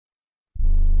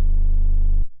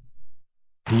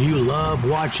Do you love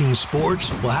watching sports?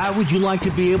 Well, how would you like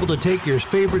to be able to take your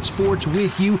favorite sports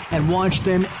with you and watch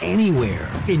them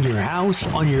anywhere? In your house,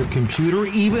 on your computer,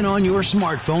 even on your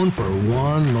smartphone for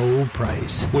one low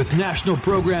price. With National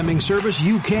Programming Service,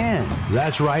 you can.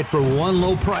 That's right, for one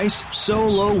low price, so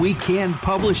low we can't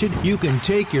publish it, you can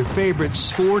take your favorite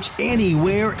sports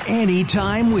anywhere,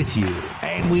 anytime with you.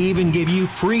 And we even give you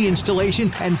free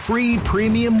installation and free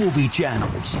premium movie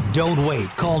channels. Don't wait.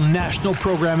 Call National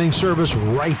Programming Service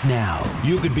right now.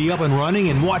 You could be up and running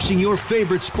and watching your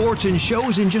favorite sports and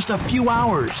shows in just a few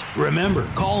hours. Remember,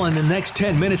 call in the next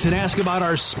 10 minutes and ask about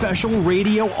our special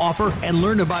radio offer and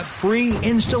learn about free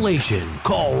installation.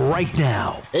 Call right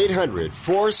now.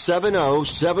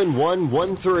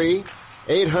 800-470-7113.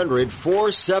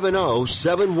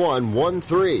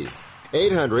 800-470-7113.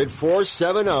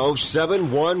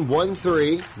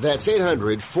 800-470-7113. That's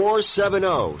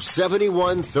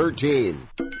 800-470-7113.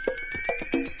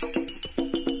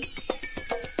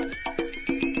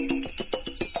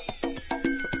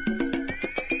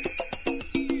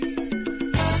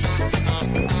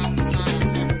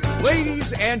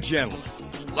 Ladies and gentlemen,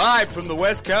 live from the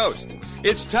West Coast,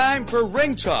 it's time for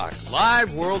Ringtalk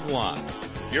Live Worldwide.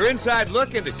 Your inside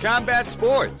look into combat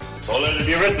sports. So let it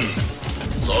be written.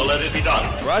 So let it be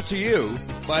done. Brought to you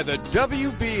by the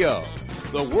WBO,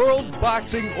 the World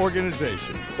Boxing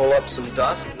Organization. Pull up some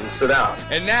dust and sit down.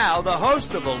 And now, the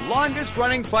host of the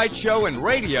longest-running fight show in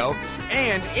radio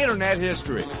and internet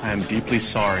history. I am deeply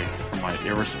sorry for my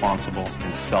irresponsible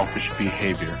and selfish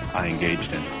behavior I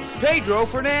engaged in. Pedro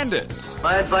Fernandez.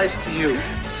 My advice to you,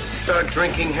 start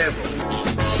drinking heavily.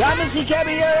 Damas y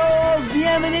caballeros,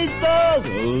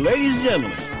 bienvenidos, ladies and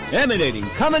gentlemen. Emanating,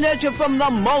 coming at you from the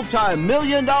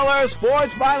multi-million-dollar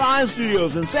Sports Byline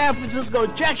Studios in San Francisco.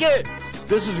 Check it!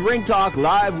 This is Ring Talk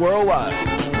Live Worldwide.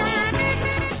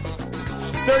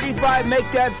 35, make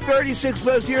that 36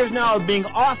 plus years now of being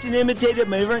often imitated,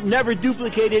 never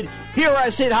duplicated. Here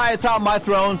I sit high atop my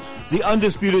throne, the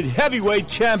undisputed heavyweight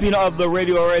champion of the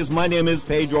radio race. My name is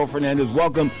Pedro Fernandez.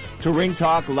 Welcome to Ring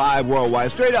Talk Live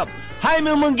Worldwide. Straight up,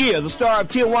 Jaime Munguia, the star of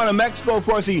Tijuana, Mexico, of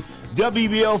course, the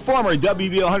former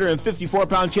WBO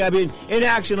 154-pound champion, in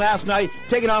action last night,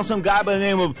 taking on some guy by the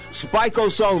name of Spike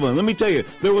O'Sullivan. Let me tell you,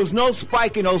 there was no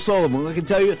Spike in O'Sullivan. I can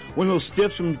tell you, one of those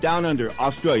stiffs from down under,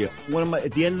 Australia.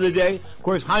 At the end of the day, of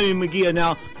course, Jaime Munguia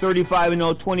now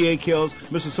 35-0, 28 kills.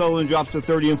 Mr. Sullivan drops to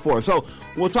 30-4. So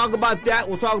we'll talk about that.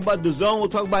 We'll talk about DAZN. We'll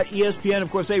talk about ESPN.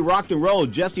 Of course, they rocked and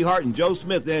rolled. Jesse Hart and Joe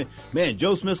Smith. And, man,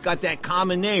 Joe Smith's got that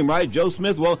common name, right? Joe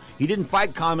Smith, well, he didn't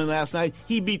fight Common last night.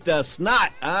 He beat the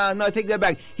snot. No, I take that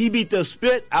back. He beat the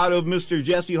spit out of Mr.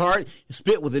 Jesse Hart.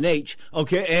 Spit with an H,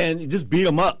 okay? And just beat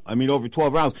him up. I mean, over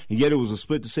 12 rounds. And yet it was a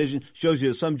split decision. Shows you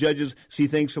that some judges see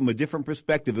things from a different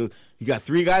perspective. You got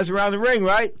three guys around the ring,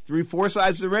 right? 4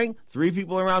 sides of the ring. 3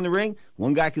 people around the ring.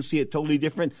 One guy could see it totally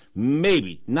different.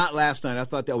 Maybe. Not last night. I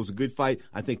thought that was a good fight.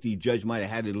 I think the judge might have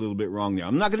had it a little bit wrong there.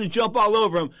 I'm not going to jump all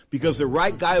over him because the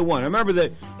right guy won. Remember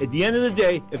that at the end of the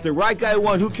day, if the right guy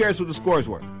won, who cares what the scores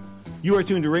were? You are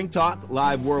tuned to Ring Talk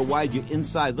Live Worldwide. Your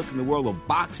inside look in the world of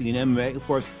boxing and MMA. Of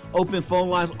course, open phone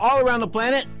lines all around the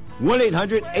planet.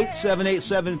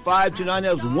 1-800-878-7529.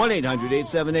 That was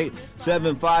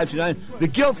 1-800-878-7529. The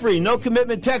guilt-free,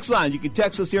 no-commitment text line. You can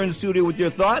text us here in the studio with your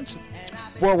thoughts.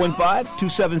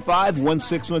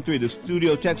 415-275-1613. The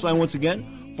studio text line once again.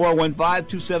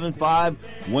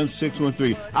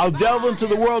 415-275-1613. I'll delve into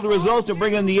the world of results to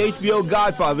bring in the HBO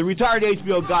Godfather, the retired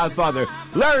HBO Godfather,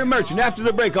 Larry Merchant, after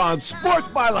the break on Sports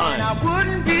Byline. And I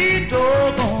wouldn't be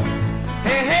doggone.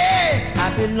 Hey, hey,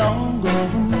 I'd be long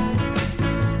gone.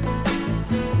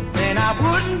 And I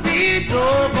wouldn't be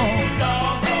doggone.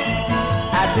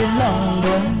 I'd be long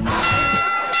gone.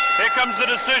 Here comes the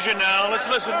decision now. Let's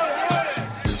listen.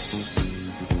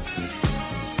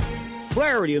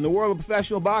 Clarity in the world of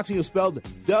professional boxing is spelled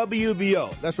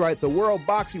WBO. That's right, the World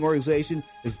Boxing Organization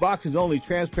is boxing's only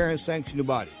transparent sanctioned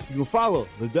body. You can follow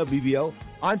the WBO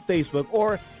on Facebook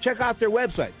or check out their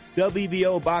website,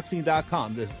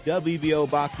 WBOboxing.com. That's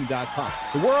WBOboxing.com.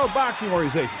 The World Boxing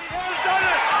Organization. Who's done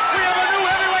it? We have a new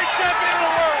heavyweight champion of the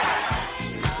world.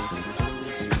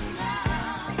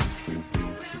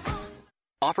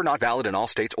 Offer not valid in all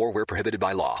states or where prohibited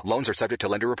by law. Loans are subject to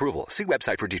lender approval. See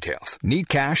website for details. Need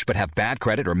cash but have bad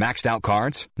credit or maxed out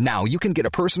cards? Now you can get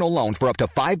a personal loan for up to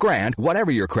 $5,000,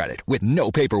 whatever your credit, with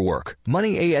no paperwork.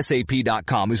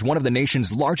 MoneyASAP.com is one of the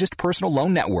nation's largest personal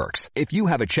loan networks. If you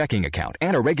have a checking account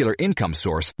and a regular income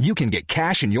source, you can get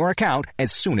cash in your account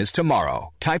as soon as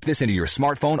tomorrow. Type this into your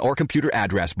smartphone or computer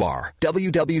address bar.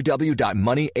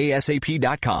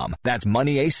 www.moneyasap.com. That's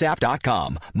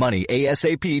moneyasap.com.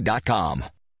 Moneyasap.com.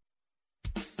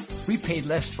 We paid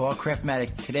less for our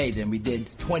Craftmatic today than we did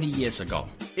 20 years ago.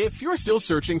 If you're still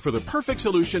searching for the perfect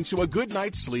solution to a good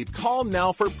night's sleep, call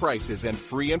now for prices and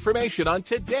free information on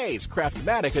today's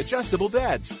Craftmatic adjustable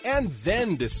beds. And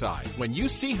then decide when you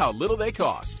see how little they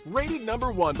cost. Rated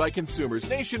 #1 by consumers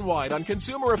nationwide on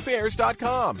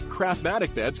ConsumerAffairs.com.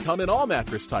 Craftmatic beds come in all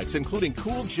mattress types, including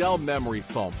cool gel memory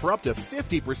foam for up to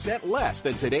 50% less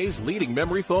than today's leading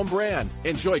memory foam brand.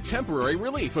 Enjoy temporary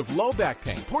relief of low back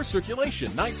pain, poor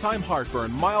circulation, nighttime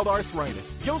heartburn, mild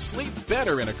arthritis. You'll sleep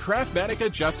better in a Craftmatic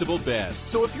adjustable bed.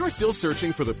 So if you're still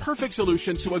searching for the perfect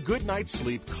solution to a good night's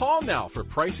sleep, call now for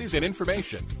prices and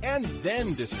information. And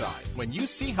then decide when you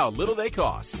see how little they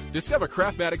cost. Discover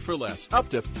Craftmatic for less, up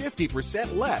to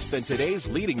 50% less than today's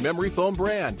leading memory foam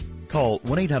brand. Call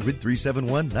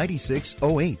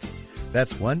 1-800-371-9608.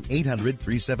 That's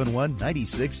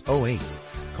 1-800-371-9608.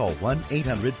 Call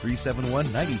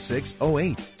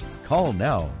 1-800-371-9608. Call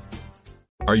now.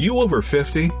 Are you over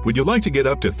 50? Would you like to get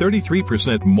up to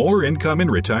 33% more income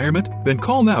in retirement? Then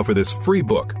call now for this free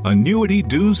book, Annuity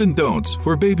Do's and Don'ts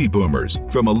for Baby Boomers,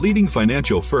 from a leading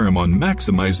financial firm on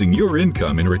maximizing your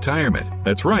income in retirement.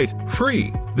 That's right,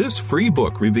 free. This free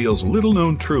book reveals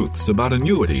little-known truths about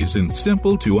annuities in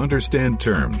simple-to-understand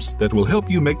terms that will help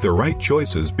you make the right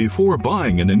choices before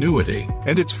buying an annuity.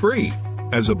 And it's free.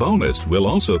 As a bonus, we'll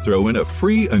also throw in a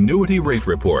free annuity rate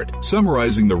report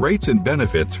summarizing the rates and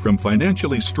benefits from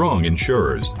financially strong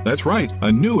insurers. That's right,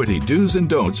 Annuity Do's and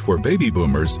Don'ts for Baby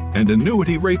Boomers and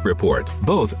Annuity Rate Report,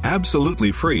 both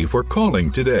absolutely free for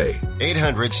calling today.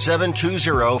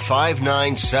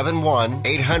 800-720-5971,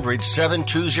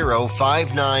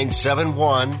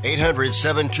 800-720-5971,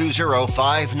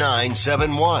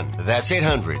 800-720-5971. That's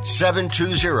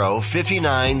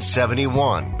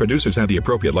 800-720-5971. Producers have the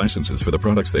appropriate licenses for the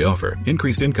products they offer.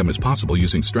 Increased income is possible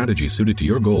using strategies suited to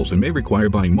your goals and may require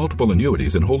buying multiple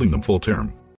annuities and holding them full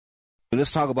term.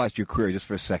 Let's talk about your career just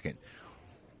for a second.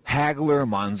 Hagler,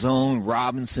 Monzon,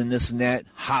 Robinson, this and that,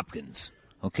 Hopkins.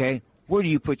 Okay? Where do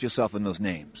you put yourself in those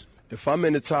names? If I'm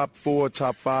in the top 4,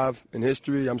 top 5 in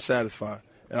history, I'm satisfied.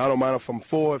 And I don't mind if I'm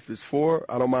 4 if it's 4.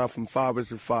 I don't mind if I'm 5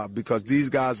 if it's 5. Because these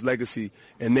guys' legacy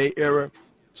in their era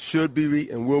should be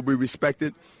and will be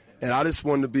respected. And I just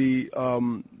want to be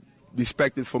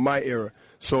respected for my era.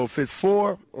 So if it's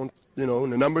 4, and the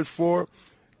number is 4,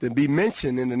 then be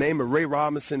mentioned in the name of Ray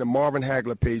Robinson and Marvin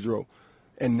Hagler, Pedro,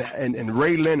 and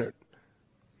Ray Leonard.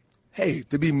 Hey,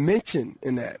 to be mentioned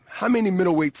in that. How many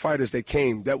middleweight fighters that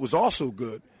came that was also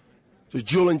good? The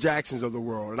Julian Jacksons of the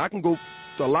world. And I can go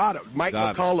to a lot of Mike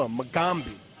McCollum,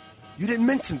 Mugambi. You didn't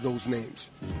mention those names.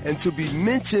 And to be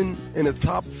mentioned in the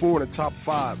top 4 and the top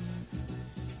 5,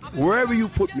 wherever you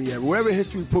put me at, wherever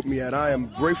history put me at, I am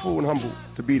grateful and humble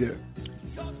to be there.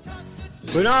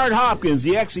 Bernard Hopkins,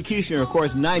 the executioner, of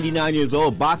course, 99 years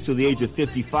old, boxer at the age of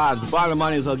 55. The bottom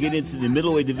line is I'll get into the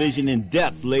middleweight division in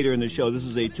depth later in the show. This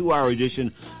is a 2-hour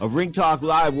edition of Ring Talk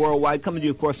Live Worldwide, coming to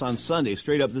you, of course, on Sunday.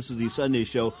 Straight up, this is the Sunday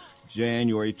show,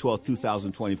 January 12th,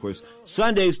 2020. Of course,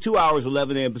 Sundays, 2 hours,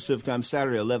 11 a.m. Pacific time.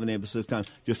 Saturday, 11 a.m. Pacific time,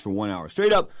 just for 1 hour.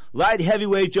 Straight up, light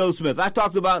heavyweight Joe Smith. I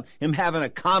talked about him having a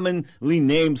commonly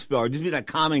named spell, just being a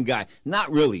common guy.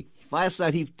 Not really. Last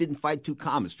night, he didn't fight too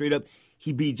common. Straight up,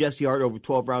 he beat Jesse Hart over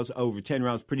 12 rounds, over 10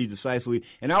 rounds pretty decisively.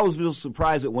 And I was a little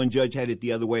surprised that one judge had it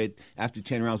the other way after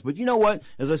 10 rounds. But you know what?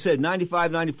 As I said,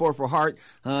 95-94 for Hart.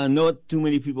 Not too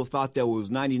many people thought that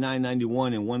was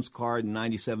 99-91 in one card and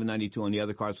 97-92 on the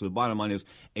other card. So the bottom line is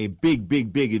a big,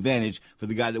 big, big advantage for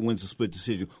the guy that wins the split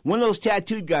decision. One of those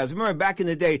tattooed guys. Remember back in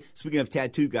the day, speaking of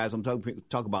tattooed guys, I'm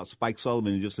talk about Spike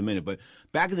Sullivan in just a minute. But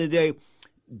back in the day,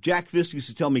 Jack Fisk used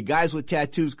to tell me guys with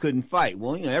tattoos couldn't fight.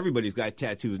 Well, everybody's got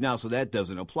tattoos now, so that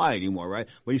doesn't apply anymore, right?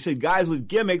 But he said guys with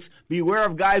gimmicks, beware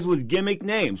of guys with gimmick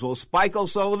names. Well, Spike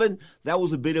O'Sullivan, that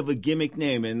was a bit of a gimmick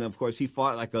name, and of course he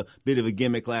fought like a bit of a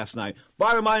gimmick last night.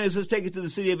 Bottom line is, let's take it to the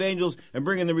City of Angels and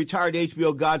bring in the retired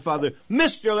HBO Godfather,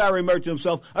 Mr. Larry Merchant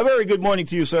himself. A very good morning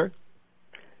to you, sir.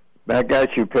 Back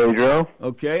at you, Pedro.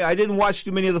 Okay, I didn't watch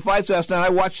too many of the fights last night. I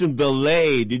watched them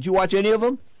delayed. Did you watch any of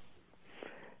them?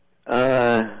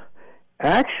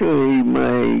 Actually,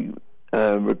 my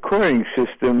recording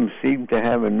system seemed to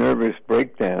have a nervous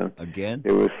breakdown. Again?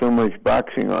 There was so much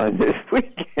boxing on this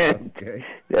weekend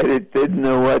that it didn't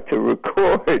know what to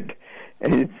record.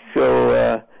 And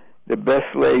so the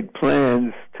best laid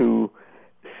plans to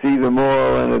see them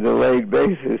all on a delayed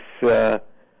basis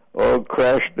all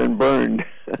crashed and burned.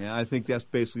 Yeah, I think that's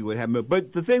basically what happened.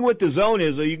 But the thing with the Zone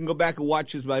is you can go back and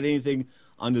watch just about anything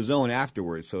on the Zone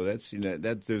afterwards, so that's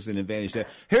there's an advantage there.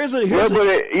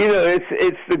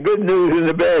 It's the good news and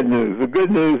the bad news. The good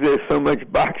news, there's so much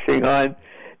boxing on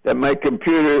that my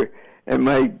computer and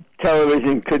my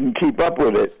television couldn't keep up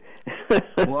with it.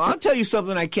 Well, I'll tell you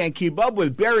something I can't keep up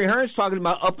with. Barry Hearn's talking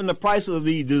about upping the price of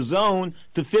the DAZN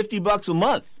to $50 a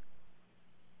month.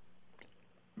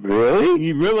 Really?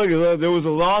 You really? There was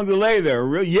a long delay there.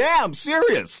 Really? Yeah, I'm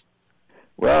serious.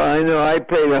 Well, I know I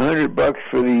paid $100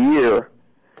 for the year,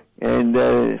 and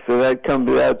so that comes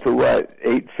out to what,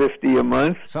 $8.50 a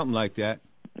month? Something like that.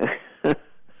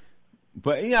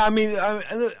 But yeah, I mean,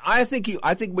 I think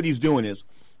what he's doing is,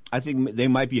 I think they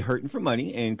might be hurting for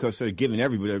money, and of course they're giving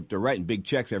everybody, they're writing big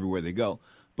checks everywhere they go.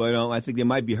 But I think they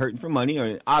might be hurting for money,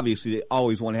 or obviously they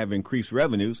always want to have increased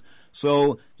revenues.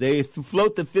 So they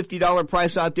float the $50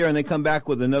 price out there, and they come back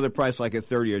with another price like at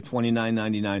 $30 or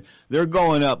 $29.99. They're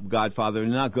going up, Godfather. They're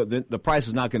not go, the price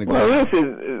is not going to go up.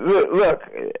 Well, look,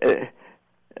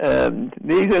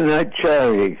 these are not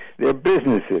charities; they're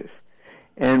businesses,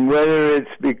 and whether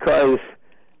it's because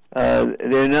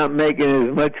they're not making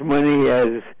as much money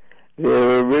as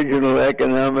their original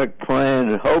economic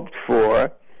plan hoped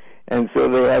for, and so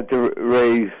they have to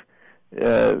raise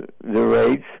the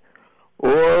rates,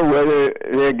 or whether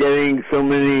they're getting so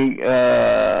many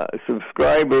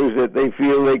subscribers that they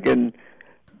feel they can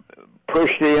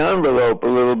push the envelope a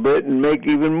little bit and make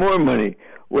even more money.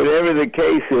 Whatever the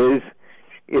case is,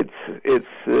 it's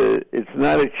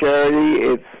not a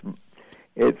charity.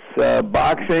 It's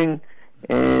boxing,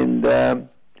 and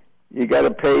you got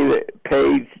to pay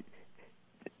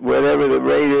whatever the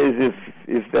rate is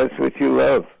if that's what you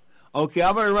love. Okay,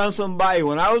 I'm going to run something by you.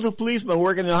 When I was a policeman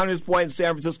working in Hunters Point in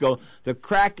San Francisco, the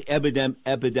crack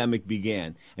epidemic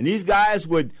began. And these guys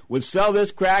would sell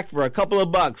this crack for a couple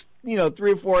of bucks,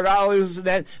 $3 or $4,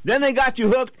 and then they got you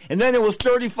hooked, and then it was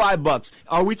 $35.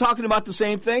 Are we talking about the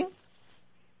same thing?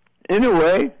 In a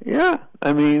way, yeah.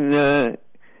 I mean,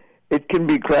 it can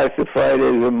be classified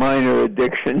as a minor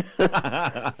addiction.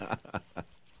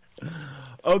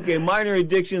 Okay, minor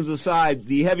addictions aside,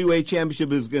 the heavyweight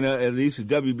championship is going to, at least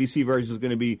the WBC version, is going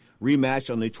to be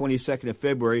rematched on the 22nd of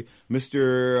February.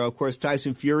 Mr., of course,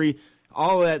 Tyson Fury,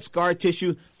 all of that scar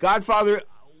tissue. Godfather,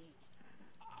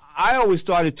 I always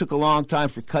thought it took a long time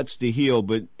for cuts to heal,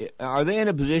 but are they in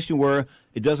a position where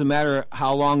it doesn't matter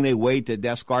how long they wait,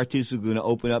 that scar tissue is going to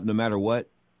open up no matter what?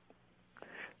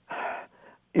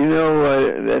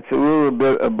 That's a little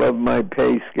bit above my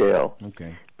pay scale.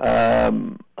 Okay.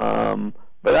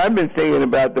 But I've been thinking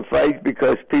about the fight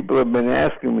because people have been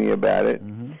asking me about it.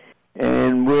 Mm-hmm.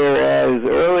 And whereas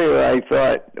earlier I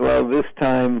thought, well, this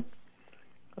time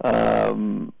our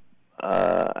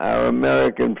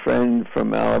American friend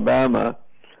from Alabama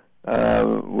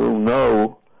will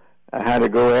know how to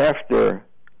go after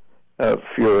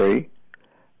Fury.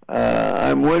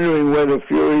 I'm wondering whether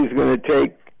Fury's going to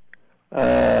take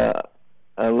a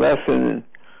lesson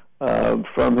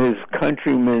from his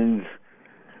countryman's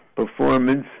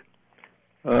performance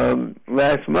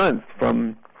last month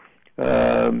from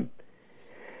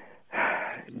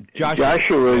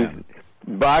Joshua's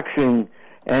boxing,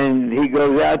 and he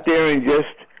goes out there and just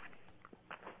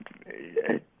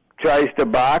tries to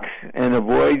box and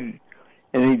avoid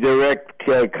any direct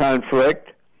conflict,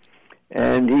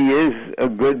 and he is a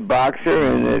good boxer,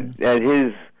 and at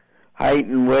his height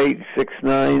and weight,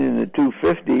 6'9" in the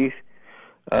 250s,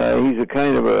 he's a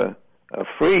kind of a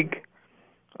freak.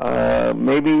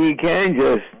 Maybe he can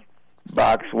just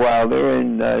box Wilder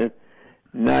and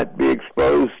not be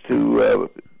exposed to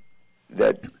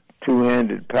that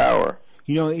two-handed power.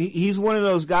 He's one of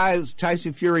those guys,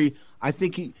 Tyson Fury. I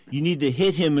think you need to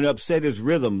hit him and upset his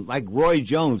rhythm, like Roy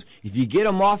Jones. If you get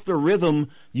him off the rhythm,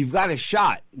 you've got a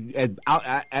shot at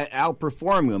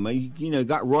outperforming him.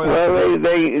 Got Roy. Well,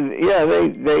 they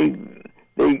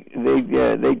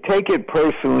take it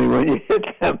personally when you hit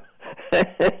them.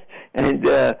 And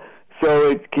so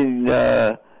it can,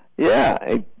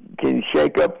 it can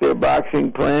shake up their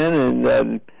boxing plan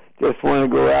and just want to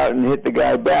go out and hit the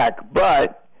guy back.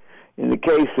 But in the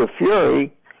case of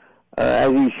Fury,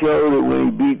 as he showed when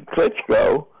he beat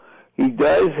Klitschko, he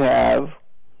does have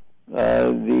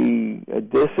the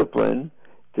discipline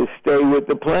to stay with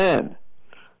the plan.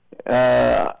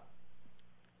 And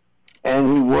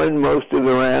he won most of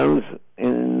the rounds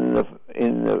in the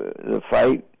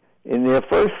fight, in their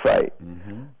first fight.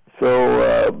 Mm-hmm.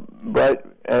 So, but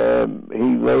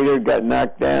he later got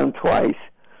knocked down twice.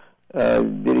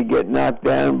 Did he get knocked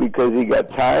down because he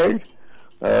got tired,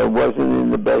 wasn't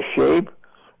in the best shape,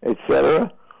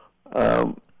 etc.?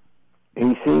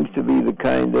 He seems to be the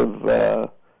kind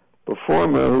of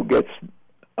performer who gets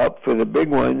up for the big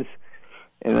ones,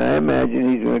 and I imagine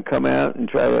he's going to come out and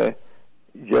try to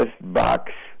just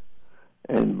box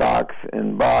and box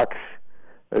and box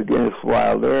against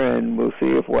Wilder, and we'll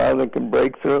see if Wilder can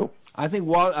break through. I think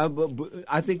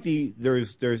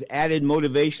there's added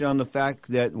motivation on the fact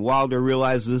that Wilder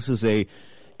realizes this is a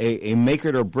make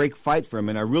it or break fight for him,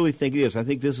 and I really think it is. I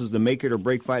think this is the make it or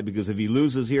break fight because if he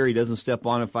loses here, he doesn't step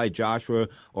on and fight Joshua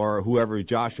or whoever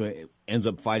Joshua ends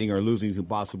up fighting or losing to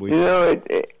possibly. You know,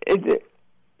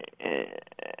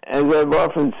 as I've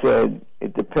often said,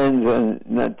 it depends on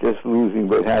not just losing,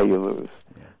 but how you lose.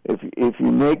 Yeah. If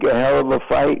you make a hell of a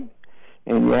fight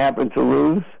and you happen to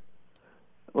lose,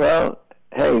 well,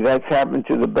 hey, that's happened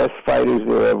to the best fighters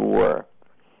there ever were.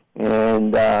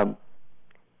 And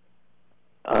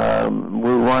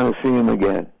we want to see him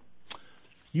again.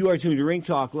 You are tuned to Ring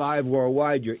Talk Live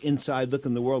Worldwide, your inside look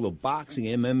in the world of boxing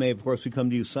and MMA. Of course, we come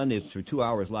to you Sundays for 2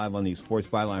 hours live on the Sports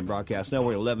Byline Broadcast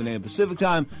Network at 11 a.m. Pacific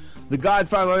Time. The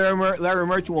Godfather Larry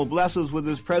Merchant will bless us with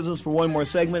his presence for one more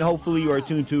segment. Hopefully, you are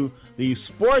tuned to the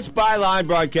Sports Byline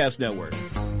Broadcast Network.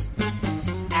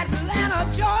 Atlanta,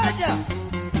 Georgia.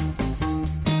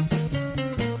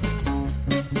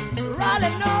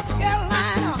 Raleigh, North Carolina.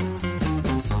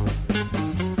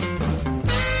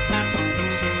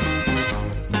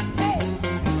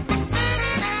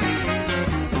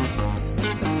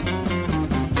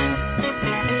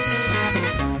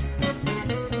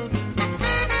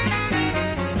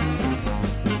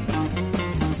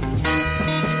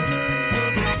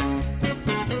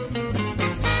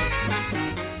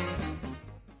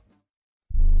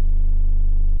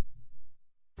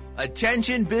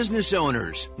 Attention business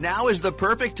owners. Now is the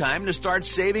perfect time to start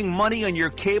saving money on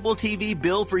your cable TV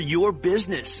bill for your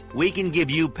business. We can give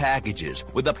you packages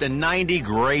with up to 90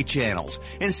 great channels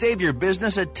and save your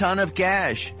business a ton of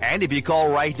cash. And if you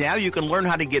call right now, you can learn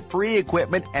how to get free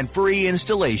equipment and free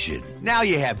installation. Now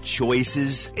you have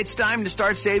choices. It's time to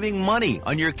start saving money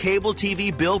on your cable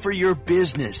TV bill for your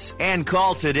business. And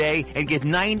call today and get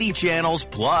 90 channels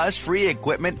plus free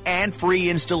equipment and free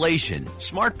installation.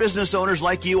 Smart business owners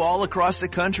like you all across the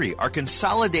country are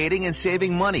consolidating and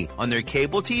saving money on their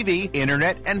cable TV,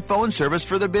 internet, and phone service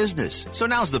for the business. So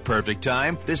now's the perfect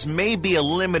time. This may be a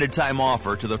limited time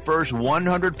offer to the first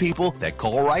 100 people that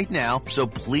call right now, so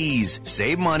please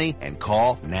save money and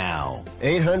call now.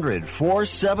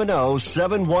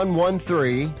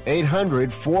 800-470-7113.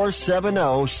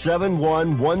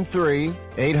 800-470-7113.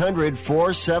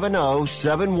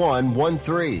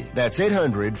 800-470-7113. That's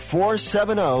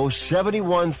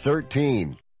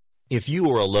 800-470-7113. If you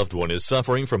or a loved one is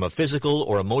suffering from a physical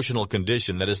or emotional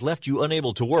condition that has left you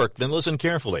unable to work, then listen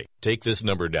carefully. Take this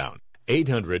number down.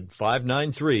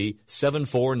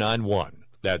 800-593-7491.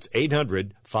 That's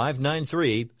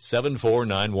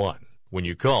 800-593-7491. When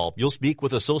you call, you'll speak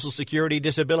with a Social Security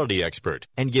disability expert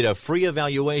and get a free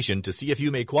evaluation to see if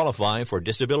you may qualify for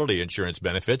disability insurance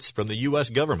benefits from the U.S.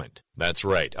 government. That's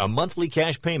right, a monthly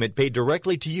cash payment paid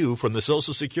directly to you from the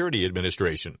Social Security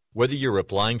Administration. Whether you're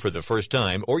applying for the first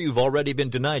time or you've already been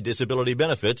denied disability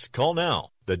benefits, call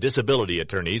now. The disability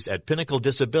attorneys at Pinnacle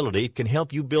Disability can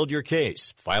help you build your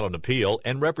case, file an appeal,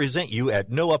 and represent you at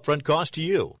no upfront cost to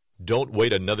you. Don't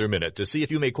wait another minute to see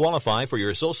if you may qualify for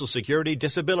your Social Security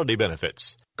disability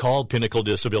benefits. Call Pinnacle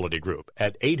Disability Group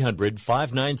at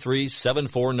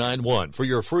 800-593-7491 for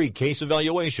your free case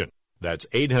evaluation. That's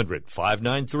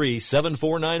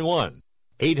 800-593-7491.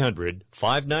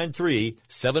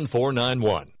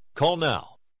 800-593-7491. Call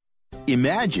now.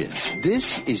 Imagine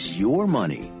this is your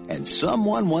money and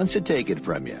someone wants to take it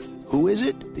from you. Who is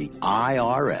it? The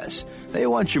IRS. They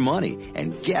want your money,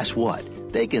 and guess what?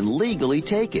 They can legally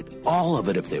take it, all of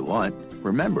it if they want.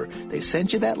 Remember, they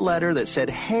sent you that letter that said,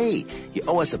 hey, you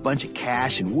owe us a bunch of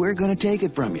cash and we're going to take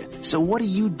it from you. So what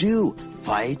do?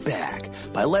 Fight back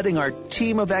by letting our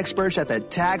team of experts at the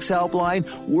Tax Helpline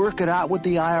work it out with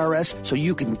the IRS so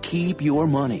you can keep your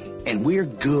money. And we're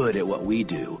good at what we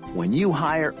do. When you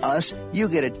hire us, you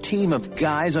get a team of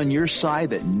guys on your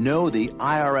side that know the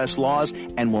IRS laws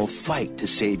and will fight to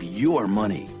save your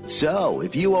money. So,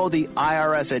 if you owe the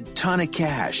IRS a ton of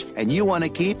cash and you want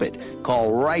to keep it,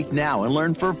 call right now and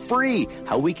learn for free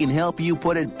how we can help you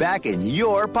put it back in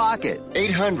your pocket.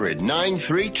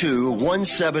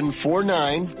 800-932-1749.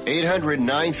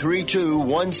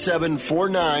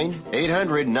 800-932-1749.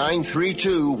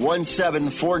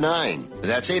 800-932-1749.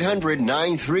 That's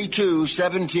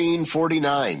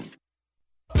 800-932-1749.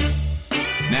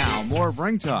 Now, more of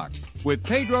Ring Talk with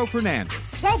Pedro Fernandez.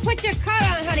 Go put your coat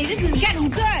on, honey. This is getting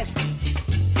good.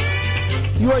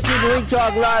 You are tuned to Ring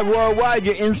Talk Live Worldwide,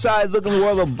 your inside look in the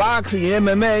world of boxing and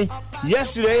MMA.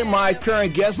 Yesterday, my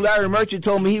current guest, Larry Merchant,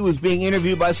 told me he was being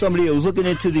interviewed by somebody who was looking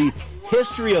into the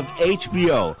history of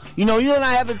HBO. You know, you and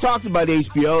I haven't talked about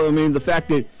HBO. I mean, the fact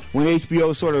that when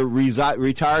HBO sort of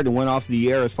retired and went off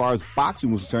the air as far as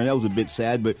boxing was concerned. That was a bit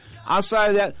sad. But outside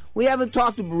of that, we haven't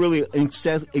talked really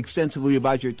extensively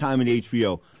about your time at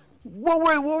HBO. What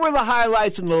were the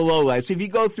highlights and the lowlights? If you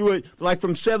go through it, like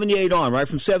from 78 on, right?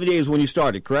 From 78 is when you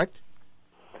started, correct?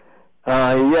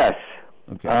 Yes.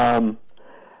 Okay.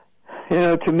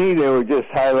 To me, there were just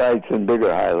highlights and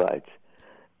bigger highlights.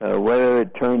 Whether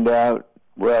it turned out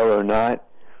well or not,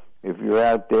 if you're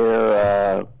out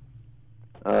there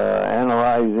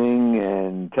analyzing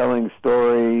and telling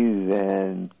stories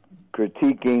and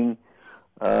critiquing,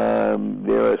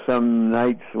 there are some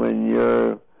nights when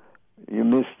you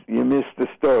miss the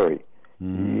story.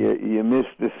 Mm-hmm. You miss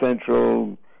the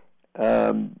central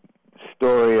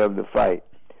story of the fight.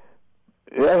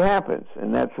 That happens,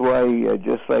 and that's why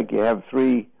just like you have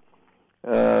three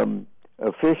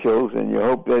officials, and you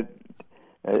hope that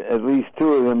at least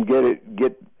two of them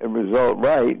get a result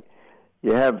right.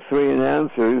 You have three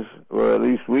announcers, or at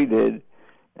least we did,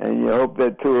 and you hope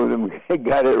that two of them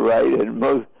got it right,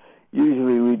 and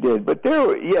usually we did. But there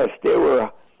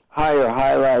were higher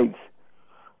highlights.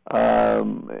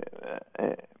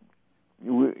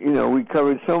 We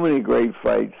covered so many great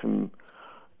fights from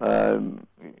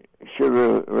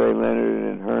Sugar Ray Leonard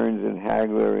and Hearns and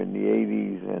Hagler in the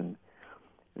 80s, and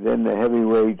then the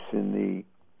heavyweights in the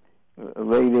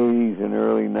late 80s and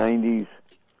early 90s.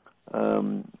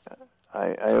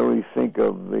 I always think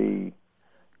of the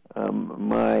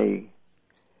my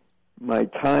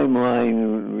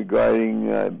timeline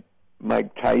regarding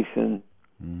Mike Tyson,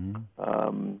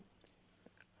 mm-hmm.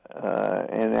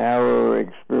 And our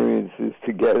experiences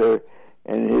together,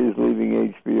 and his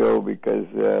leaving HBO because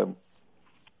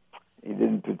he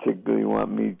didn't particularly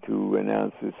want me to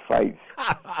announce his fights.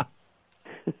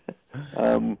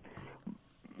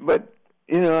 But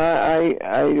I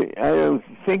don't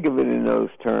think of it in those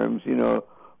terms.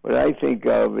 What I think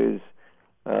of is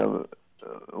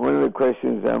one of the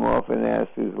questions I'm often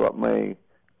asked is what my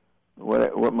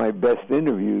best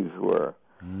interviews were.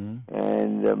 Mm-hmm.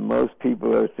 And most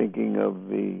people are thinking of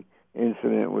the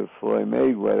incident with Floyd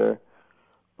Mayweather,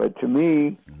 but to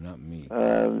me, not me,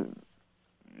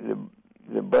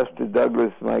 the Buster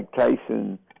Douglas Mike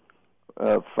Tyson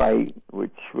fight,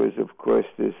 which was of course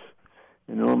this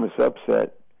enormous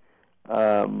upset,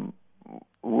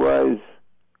 was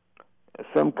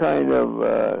some kind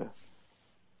of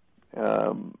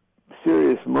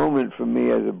serious moment for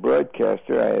me as a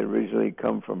broadcaster. I had originally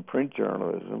come from print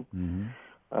journalism. Mm-hmm.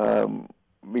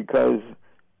 Because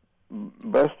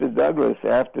Buster Douglas,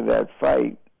 after that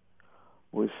fight,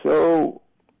 was so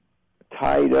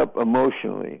tied up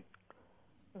emotionally,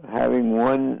 having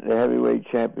won the heavyweight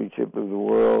championship of the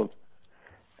world,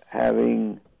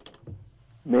 having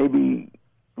maybe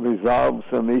resolved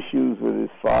some issues with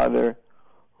his father,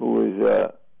 who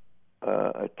was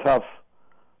a tough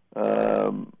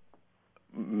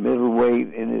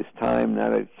middleweight in his time,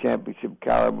 not a championship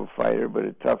caliber fighter, but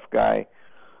a tough guy.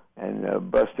 And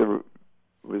Buster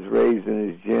was raised in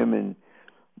his gym, and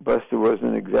Buster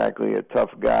wasn't exactly a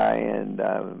tough guy, and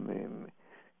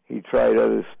he tried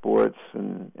other sports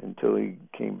until he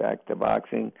came back to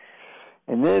boxing.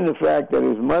 And then the fact that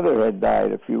his mother had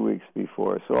died a few weeks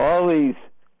before. So all these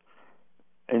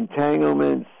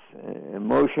entanglements,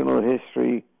 emotional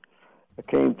history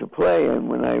came to play, and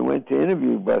when I went to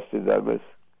interview Buster Douglas,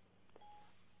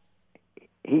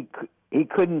 he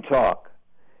couldn't talk.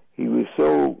 He was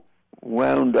so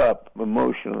wound up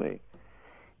emotionally.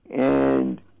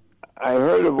 And I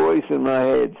heard a voice in my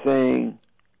head saying,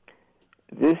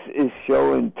 "This is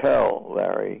show and tell,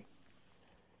 Larry.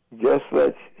 Just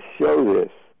let's show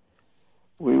this.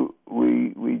 We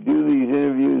do these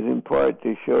interviews in part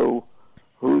to show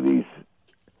who these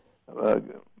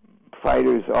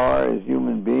fighters are as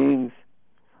human beings.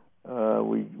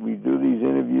 We do these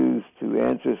interviews to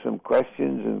answer some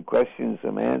questions and question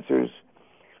some answers."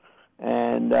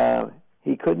 And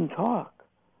he couldn't talk.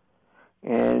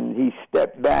 And he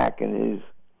stepped back, and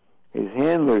his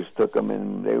handlers took him,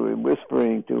 and they were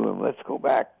whispering to him, "Let's go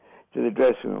back to the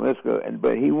dressing room, let's go."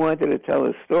 But he wanted to tell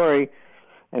a story,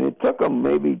 and it took him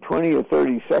maybe 20 or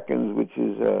 30 seconds, which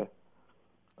is a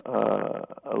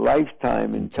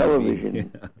lifetime in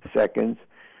television seconds,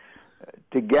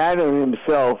 to gather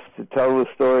himself to tell the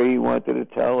story he wanted to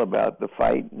tell about the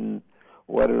fight and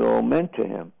what it all meant to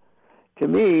him. To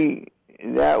me,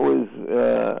 that was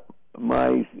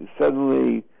my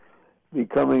suddenly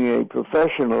becoming a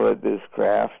professional at this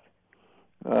craft,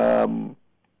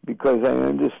 because I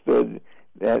understood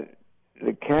that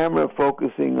the camera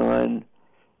focusing on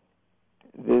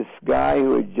this guy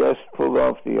who had just pulled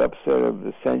off the upset of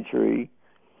the century,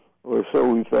 or so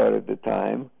we thought at the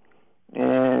time,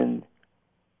 and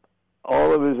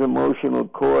all of his emotional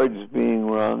chords being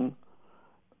wrung,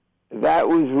 that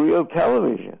was real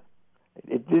television.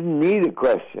 It didn't need a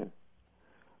question.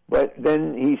 But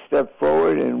then he stepped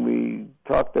forward and we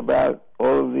talked about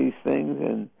all of these things,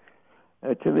 and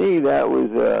to me that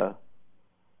was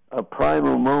a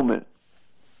primal moment.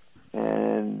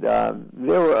 And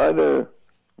there were other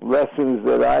lessons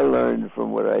that I learned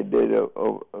from what I did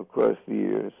across the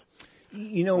years.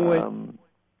 You know,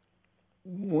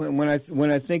 when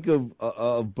I think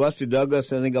of Buster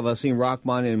Douglas, I think of Asim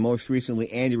Rahman and most recently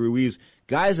Andy Ruiz,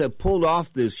 guys that pulled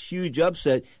off this huge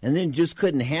upset and then just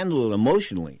couldn't handle it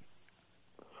emotionally.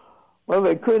 Well,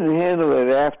 they couldn't handle it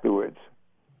afterwards.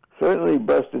 Certainly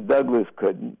Buster Douglas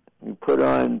couldn't. He put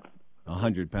on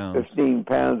 100 pounds, 15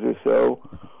 pounds or so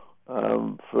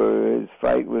for his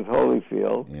fight with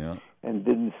Holyfield, and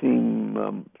didn't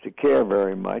seem to care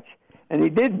very much. And he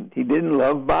didn't. He didn't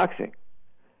love boxing.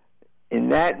 In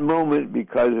that moment,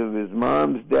 because of his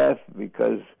mom's death,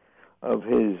 because of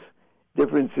his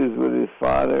differences with his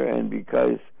father, and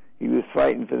because he was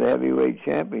fighting for the heavyweight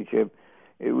championship,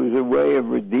 it was a way of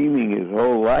redeeming his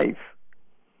whole life.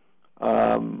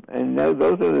 And those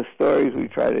are the stories we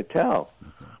try to tell.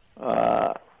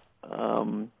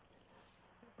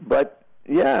 But,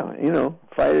 yeah, you know,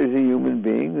 fighters are human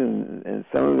beings, and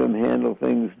some of them handle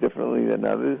things differently than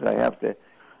others. I have to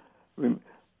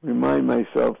remind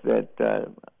myself that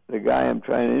the guy I'm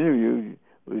trying to interview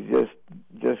was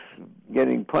just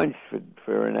getting punched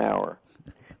for an hour.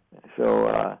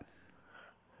 So,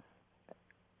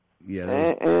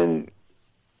 and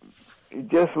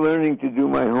just learning to do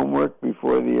my homework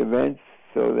before the events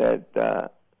so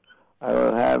that I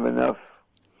will have enough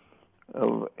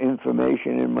of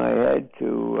information in my head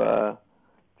to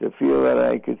feel that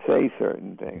I could say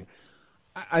certain things.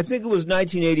 I think it was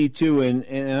 1982, and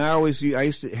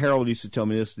Harold used to tell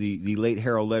me this. The late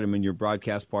Harold Letterman, your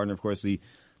broadcast partner, of course, the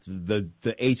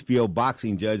HBO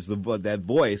boxing judge, that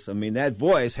voice. I mean, that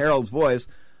voice, Harold's voice.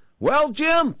 Well,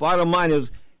 Jim, bottom line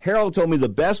is, Harold told me the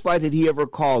best fight that he ever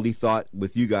called, he thought,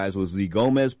 with you guys was the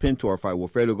Gomez-Pintor fight,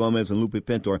 Wilfredo Gomez and Lupe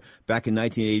Pintor, back in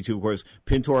 1982. Of course,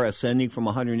 Pintor ascending from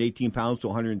 118 pounds to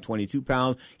 122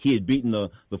 pounds. He had beaten the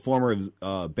former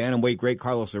bantamweight great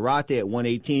Carlos Zarate at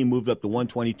 118, moved up to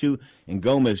 122, and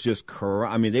Gomez just,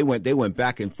 I mean, they went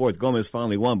back and forth. Gomez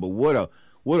finally won, but what a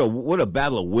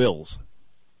battle of wills.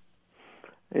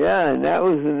 Yeah, and that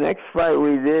was the next fight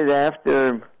we did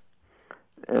after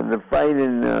the fight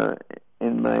in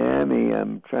Miami.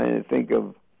 I'm trying to think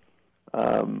of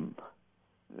the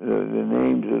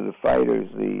names of the fighters.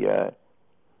 They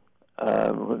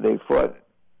fought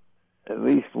at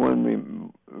least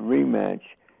one rematch.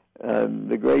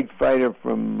 The great fighter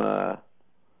from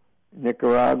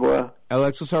Nicaragua,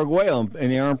 Alexis Arguello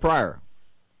and Aaron Pryor.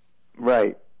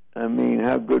 Right. I mean,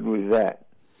 how good was that?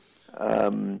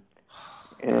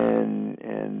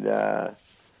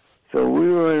 So we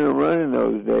were in a run in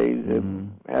those days of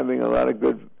having a lot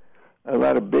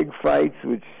of big fights,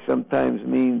 which sometimes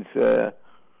means an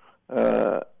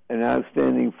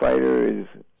outstanding fighter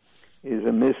is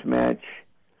a mismatch,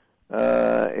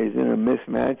 is in a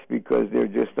mismatch because there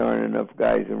just aren't enough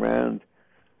guys around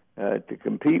to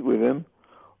compete with him,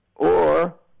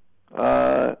 or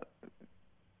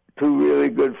two really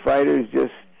good fighters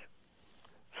just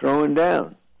throwing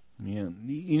down. Yeah,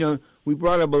 you know, we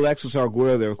brought up Alexis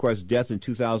Arguello there. Of course, death in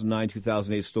 2009,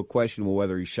 2008 is still questionable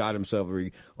whether he shot himself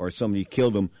or somebody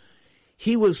killed him.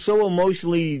 He was so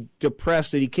emotionally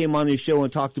depressed that he came on this show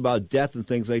and talked about death and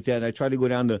things like that. And I tried to go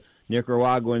down to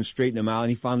Nicaragua and straighten him out,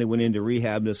 and he finally went into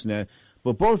rehab, this and that.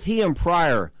 But both he and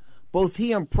Pryor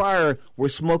were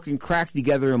smoking crack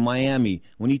together in Miami.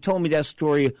 When he told me that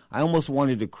story, I almost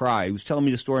wanted to cry. He was telling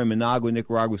me the story in Managua,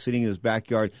 Nicaragua, sitting in his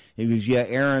backyard. And he goes, yeah,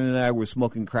 Aaron and I were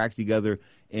smoking crack together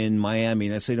in Miami.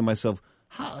 And I say to myself,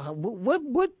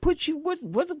 what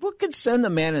could send a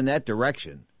man in that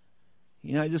direction?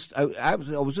 You know, I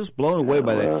was just blown away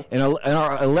by that. And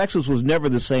our Alexis was never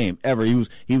the same, ever. He was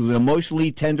an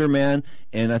emotionally tender man,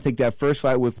 and I think that first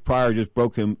fight with Pryor just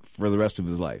broke him for the rest of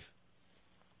his life.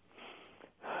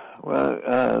 Well,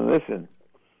 listen,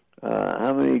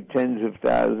 how many tens of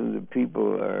thousands of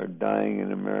people are dying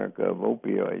in America of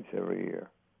opioids every year?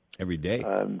 Every day.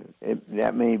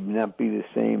 That may not be the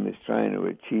same as trying to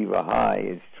achieve a high.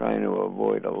 It's trying to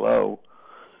avoid a low,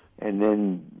 and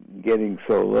then getting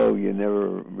so low you never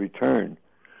return.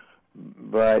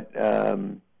 But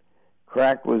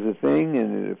crack was a thing,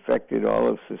 and it affected all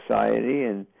of society,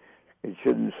 and it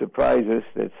shouldn't surprise us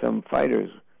that some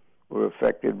fighters were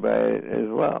affected by it as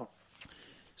well.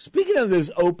 Speaking of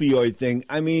this opioid thing,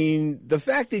 I mean, the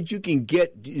fact that you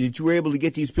were able to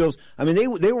get these pills, I mean, they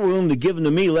were willing to give them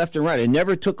to me left and right. I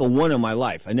never took a one in my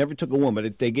life. I never took a one,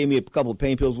 but they gave me a couple of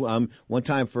pain pills one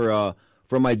time for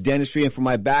my dentistry and for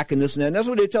my back and this and that. And that's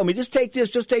what they tell me. Just take this.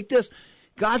 Just take this.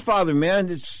 Godfather, man,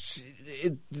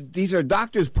 these are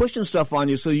doctors pushing stuff on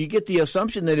you, so you get the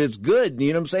assumption that it's good. You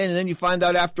know what I'm saying? And then you find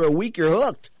out after a week you're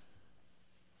hooked.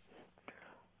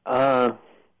 Well,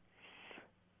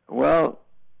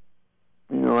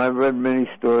 you know, I've read many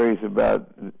stories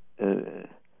about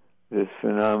this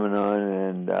phenomenon,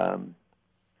 and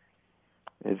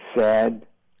it's sad.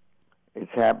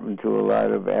 It's happened to a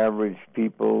lot of average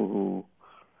people who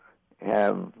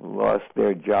have lost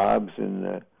their jobs in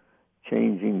the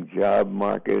changing job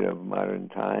market of modern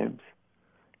times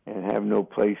and have no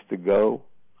place to go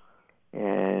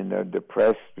and are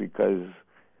depressed because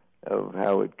of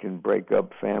how it can break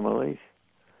up families,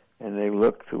 and they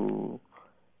look to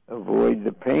avoid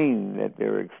the pain that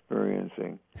they're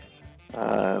experiencing.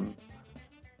 I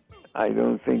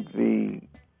don't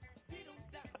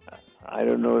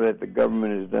know that the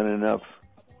government has done enough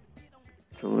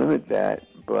to limit that,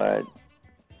 but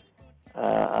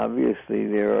obviously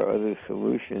there are other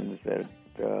solutions that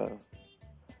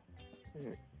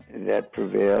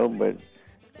prevail. But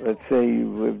let's say you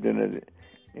lived in a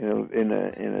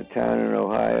town in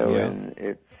Ohio, yeah, and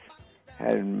it's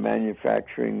had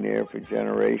manufacturing there for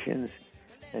generations,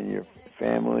 and your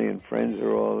family and friends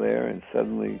are all there, and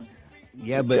suddenly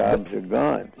jobs are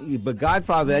gone. But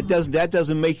Godfather,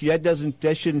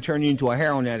 that shouldn't turn you into a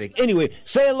heroin addict. Anyway,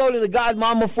 say hello to the God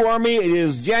Mama for me. It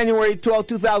is January 12,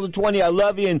 2020. I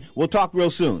love you, and we'll talk real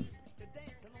soon.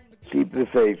 Keep the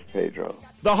faith, Pedro.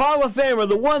 The Hall of Famer,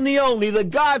 the one, the only, the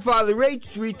Godfather,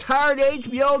 retired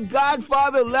HBO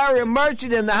Godfather Larry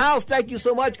Merchant in the house. Thank you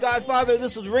so much, Godfather.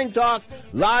 This is Ring Talk,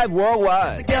 live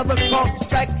worldwide. Together across the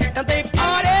track and they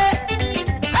party.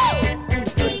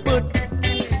 Good foot.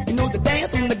 You know the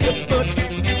dance on the good foot.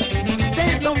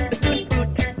 Dance on the good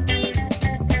foot.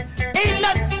 Ain't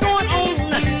nothing going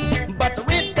on but the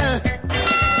rhythm.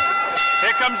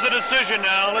 Here comes the decision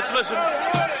now. Let's listen.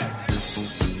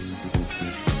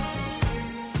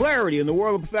 Clarity in the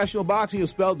world of professional boxing is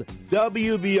spelled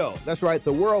WBO. That's right,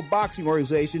 the World Boxing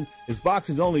Organization is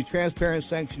boxing's only transparent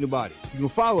sanctioned body. You can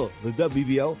follow the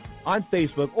WBO on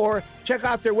Facebook or check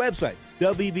out their website,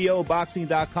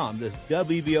 WBOboxing.com. That's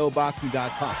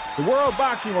WBOboxing.com. The World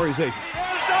Boxing Organization.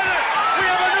 Who's done it? We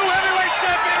have a new heavyweight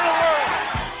champion of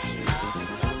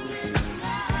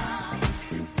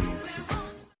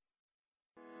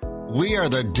the world. We are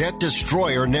the Debt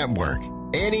Destroyer Network.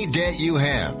 Any debt you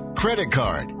have, credit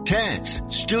card, tax,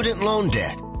 student loan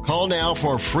debt, call now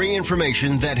for free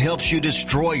information that helps you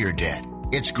destroy your debt.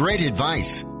 It's great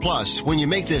advice. Plus, when you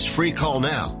make this free call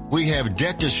now, we have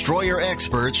Debt Destroyer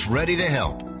experts ready to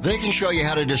help. They can show you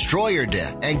how to destroy your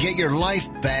debt and get your life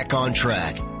back on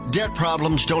track. Debt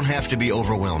problems don't have to be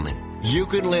overwhelming. You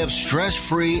can live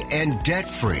stress-free and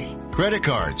debt-free. Credit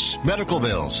cards, medical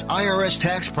bills, IRS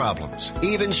tax problems,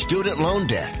 even student loan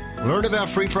debt. Learn about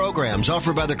free programs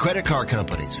offered by the credit card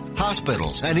companies,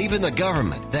 hospitals, and even the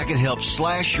government that can help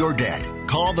slash your debt.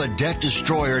 Call the Debt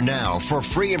Destroyer now for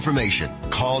free information.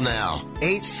 Call now.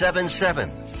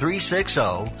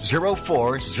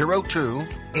 877-360-0402.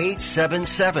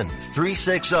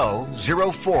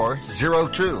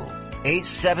 877-360-0402.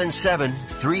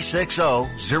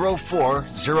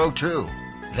 877-360-0402.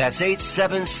 That's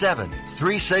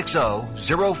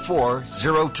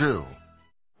 877-360-0402.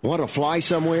 Want to fly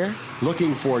somewhere?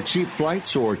 Looking for cheap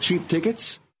flights or cheap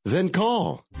tickets? Then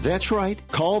call. That's right.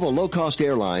 Call the low-cost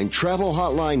airline travel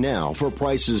hotline now for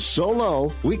prices so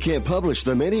low we can't publish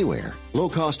them anywhere. Low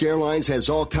Cost Airlines has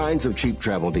all kinds of cheap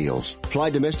travel deals. Fly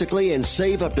domestically and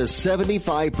save up to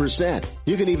 75%.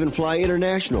 You can even fly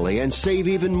internationally and save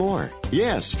even more.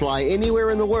 Yes, fly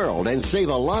anywhere in the world and save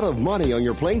a lot of money on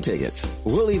your plane tickets.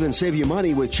 We'll even save you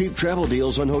money with cheap travel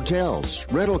deals on hotels,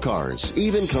 rental cars,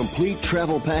 even complete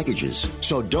travel packages.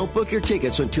 So don't book your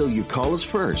tickets until you call us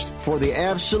first for the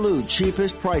absolute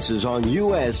cheapest prices on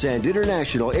U.S. and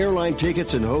international airline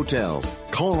tickets and hotels.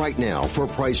 Call right now for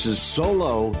prices so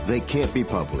low they can't be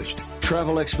published.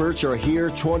 Travel experts are here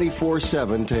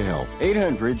 24/7 to help.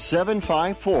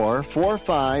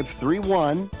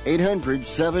 800-754-4531.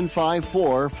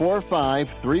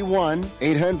 800-754-4531.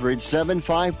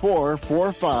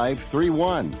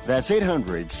 800-754-4531. That's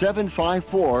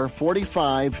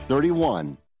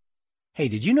 800-754-4531. Hey,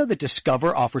 did you know that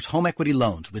Discover offers home equity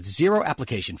loans with 0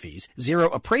 application fees, 0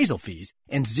 appraisal fees,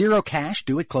 and 0 cash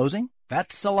due at closing?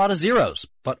 That's a lot of zeros,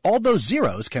 but all those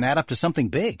zeros can add up to something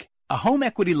big. A home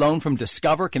equity loan from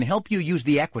Discover can help you use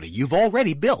the equity you've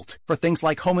already built for things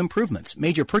like home improvements,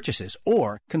 major purchases,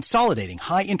 or consolidating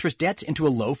high-interest debts into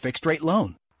a low fixed-rate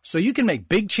loan. So you can make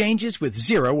big changes with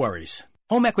zero worries.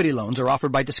 Home equity loans are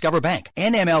offered by Discover Bank,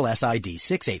 NMLS ID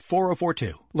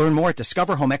 684042. Learn more at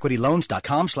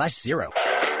discoverhomeequityloans.com/0.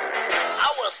 I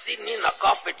was sitting in a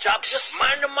coffee shop just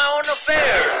minding my own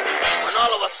affairs when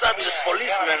all of a sudden this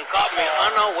policeman caught me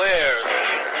unawares.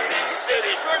 He said,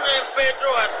 "Is your name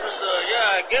Pedro?" I said,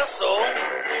 "Yeah, I guess so."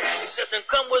 He said, "Then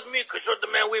come with me because you're the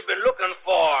man we've been looking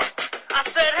for." I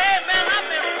said, "Hey, man, I've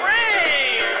been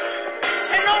framed."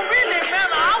 Hey, no, really, man,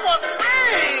 I was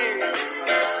framed.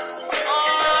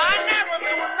 I never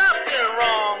do nothing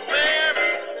wrong, man.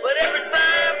 But every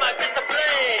time I get the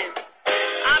blame,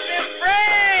 I've been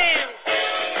framed.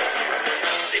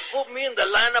 They put me in the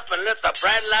lineup and let the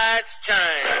bright lights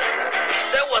shine.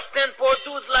 There was 10 poor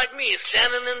dudes like me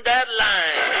standing in that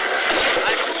line.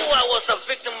 I knew I was a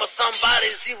victim of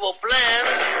somebody's evil plan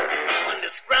when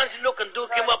this scroungy-looking dude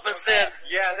came up and said,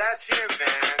 "Yeah, that's him, man."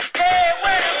 Hey,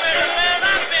 wait a minute, man,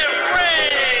 I've been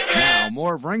framed. Now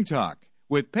more of Ring Talk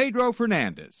with Pedro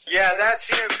Fernandez. Yeah, that's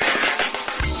him, man.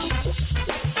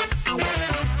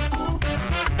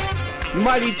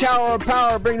 Mighty Tower of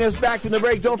Power bringing us back from the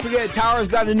break. Don't forget, Tower's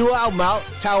got a new album out.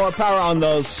 Tower of Power on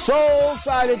the soul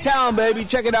side of town, baby.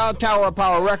 Check it out, Tower of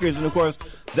Power Records. And, of course,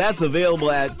 that's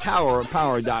available at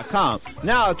towerofpower.com.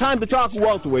 Now, time to talk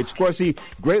welterweights. Of course, the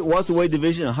great welterweight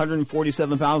division,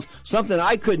 147 pounds, something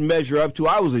I couldn't measure up to.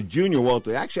 I was a junior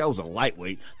welterweight. Actually, I was a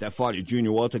lightweight that fought at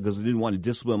junior welterweight because I didn't want to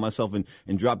discipline myself and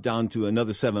drop down to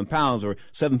another 7 pounds, or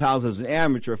 7 pounds as an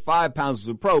amateur, 5 pounds as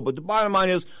a pro. But the bottom line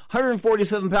is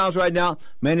 147 pounds right now.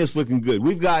 Man, it's looking good.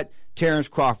 We've got Terrence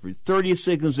Crawford,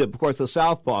 36 and zip, of course, the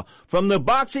southpaw, from the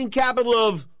boxing capital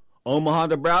of Omaha,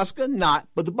 Nebraska, not.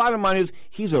 But the bottom line is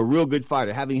he's a real good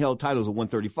fighter, having held titles at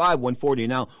 135, 140,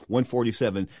 and now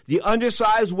 147. The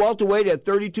undersized welterweight at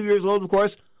 32 years old, of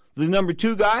course, the number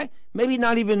 2 guy, maybe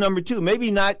not even number 2, maybe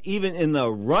not even in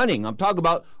the running. I'm talking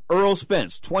about Earl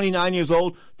Spence, 29 years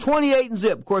old, 28 and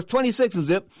zip, of course, 26 and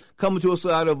zip, coming to us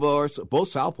out of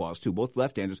both southpaws, too, both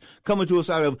left-handers, coming to us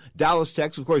out of Dallas,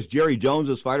 Texas. Of course, Jerry Jones,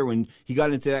 this fighter, when he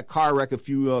got into that car wreck a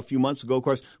few months ago, of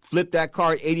course, flipped that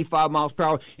car at 85 miles per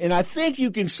hour. And I think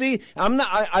you can see,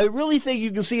 I really think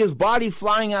you can see his body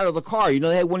flying out of the car. You know,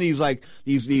 they had one of these, like,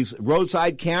 these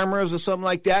roadside cameras or something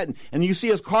like that, and you see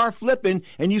his car flipping,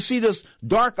 and you see this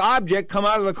dark object come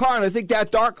out of the car, and I think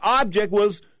that dark object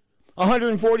was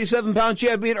 147-pound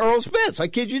champion Earl Spence. I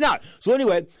kid you not. So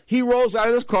anyway, he rolls out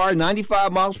of this car,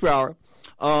 95 miles per hour,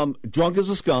 drunk as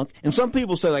a skunk. And some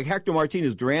people say, like Hector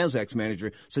Martinez, Duran's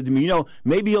ex-manager, said to me, you know,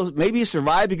 maybe he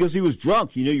survived because he was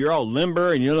drunk. You know, you're all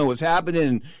limber and you don't know what's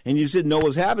happening, and you just didn't know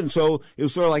what's happening. So it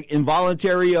was sort of like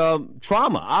involuntary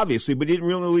trauma, obviously, but he didn't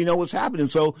really know what's happening.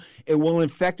 So it won't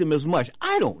infect him as much.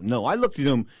 I don't know. I looked at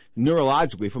him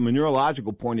neurologically, from a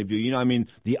neurological point of view. You know, I mean,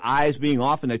 the eyes being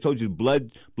off, and I told you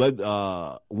blood,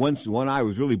 one eye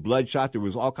was really bloodshot. There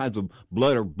was all kinds of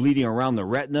blood or bleeding around the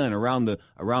retina and around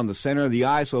the center of the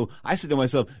eye. So I said to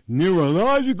myself,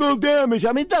 neurological damage.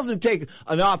 I mean, it doesn't take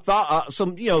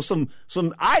some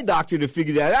eye doctor to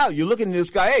figure that out. You're looking at this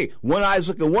guy, hey, one eye's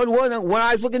looking one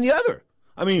eye's looking the other.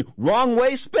 I mean, wrong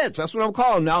way Spence. That's what I'm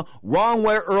calling him now. Wrong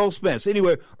way Earl Spence.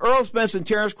 Anyway, Earl Spence and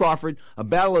Terrence Crawford, a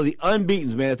battle of the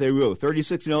unbeatens, man, if they will.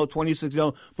 36-0,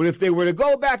 26-0. But if they were to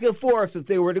go back and forth, to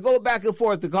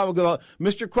talk about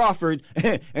Mr. Crawford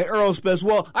and Earl Spence,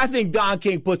 well, I think Don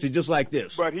King puts it just like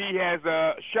this. But he has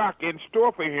a shock in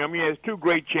store for him. He has 2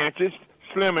 great chances.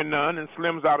 Slim and none, and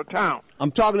Slim's out of town.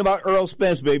 I'm talking about Earl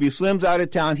Spence, baby. Slim's out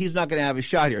of town. He's not going to have a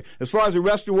shot here. As far as the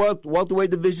rest of the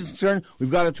welterweight division is concerned,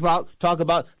 we've got to talk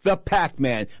about the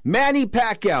Pac-Man, Manny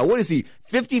Pacquiao. What is he,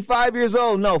 55 years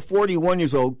old? No, 41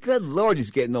 years old. Good Lord,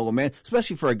 he's getting old, man,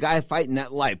 especially for a guy fighting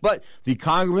that life. But the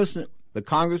congressman,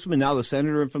 now the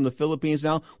senator from the Philippines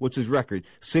now, what's his record?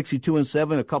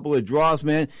 62-7, a couple of draws,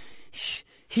 man.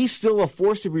 He's still a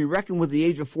force to be reckoned with at the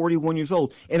age of 41 years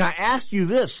old. And I ask you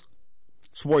this,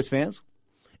 sports fans,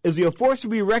 is he a force to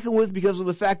be reckoned with because of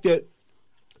the fact that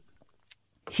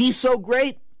he's so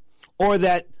great, or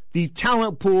that the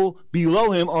talent pool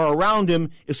below him or around him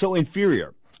is so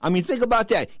inferior? I mean, think about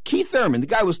that. Keith Thurman, the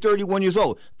guy was 31 years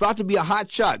old, thought to be a hot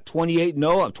shot,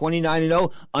 28-0,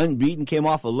 29-0, unbeaten, came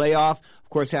off a layoff. Of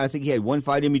course, I think he had one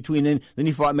fight in between, then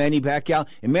he fought Manny Pacquiao,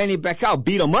 and Manny Pacquiao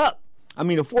beat him up. I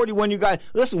mean, a 41-year guy,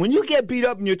 listen, when you get beat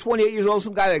up and you're 28 years old,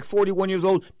 some guy like 41 years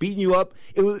old beating you up,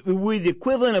 it would be the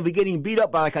equivalent of getting beat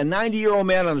up by like a 90-year-old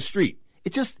man on the street.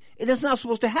 It is not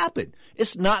supposed to happen.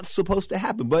 It's not supposed to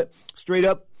happen. But straight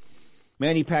up,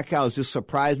 Manny Pacquiao has just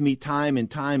surprised me time and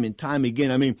time and time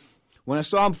again. I mean, when I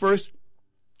saw him first,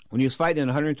 when he was fighting at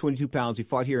 122 pounds, he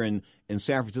fought here in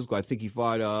San Francisco. I think he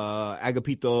fought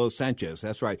Agapito Sanchez.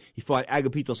 That's right. He fought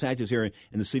Agapito Sanchez here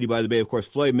in the city by the Bay. Of course,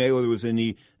 Floyd Mayweather was in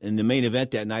the main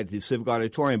event that night at the Civic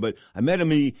Auditorium. But I met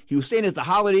him. He was staying at the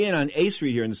Holiday Inn on A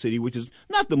Street here in the city, which is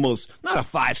not a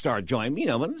 5-star joint,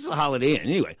 but it's a Holiday Inn.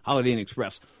 Anyway, Holiday Inn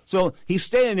Express. So he's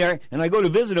staying there, and I go to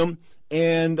visit him.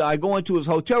 And I go into his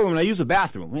hotel room, and I use the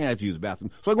bathroom. I have to use the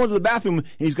bathroom. So I go into the bathroom, and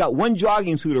he's got one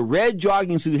jogging suit, a red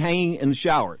jogging suit hanging in the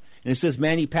shower. And it says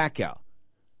Manny Pacquiao.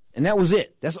 And that was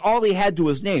it. That's all he had to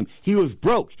his name. He was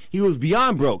broke. He was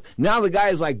beyond broke. Now the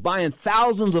guy is like buying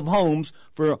thousands of homes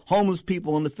for homeless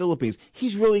people in the Philippines.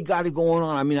 He's really got it going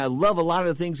on. I mean, I love a lot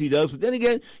of the things he does. But then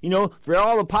again, for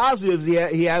all the positives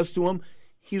he has to him,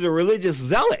 he's a religious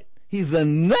zealot. He's a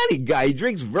nutty guy. He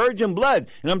drinks virgin blood.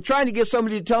 And I'm trying to get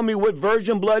somebody to tell me what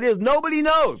virgin blood is. Nobody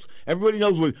knows. Everybody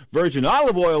knows what virgin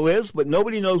olive oil is, but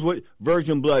nobody knows what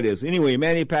virgin blood is. Anyway,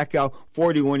 Manny Pacquiao,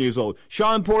 41 years old.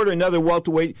 Sean Porter, another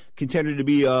welterweight contender to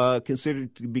be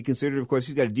considered. Of course,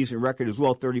 he's got a decent record as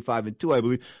well, 35-2, I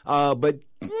believe. But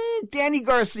Danny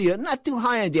Garcia, not too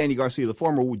high on Danny Garcia, the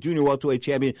former junior welterweight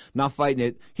champion, not fighting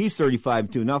it. He's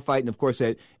 35-2, not fighting, of course,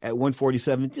 at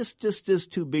 147.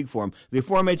 Just too big for him. The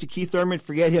aforementioned Keith Thurman,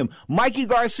 forget him. Mikey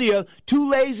Garcia, too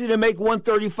lazy to make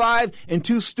 135 and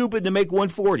too stupid to make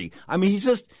 140. I mean, he's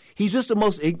just the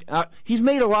most, he's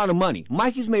made a lot of money.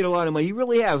 Mikey's made a lot of money. He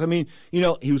really has. I mean,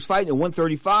 he was fighting at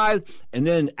 135, and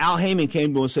then Al Heyman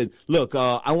came to him and said, look,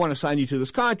 I want to sign you to this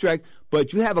contract,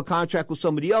 but you have a contract with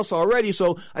somebody else already,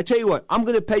 so I tell you what, I'm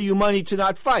going to pay you money to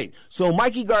not fight. So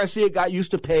Mikey Garcia got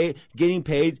used to getting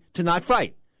paid to not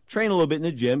fight. Train a little bit in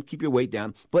the gym, keep your weight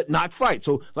down, but not fight.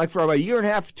 So like for about a year and a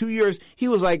half, 2 years, he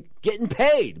was like getting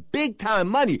paid, big time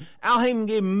money. Al Heyman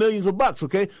gave him millions of bucks,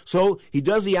 okay? So he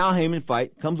does the Al Heyman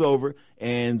fight, comes over,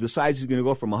 and decides he's going to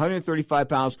go from 135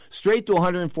 pounds straight to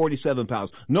 147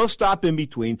 pounds. No stop in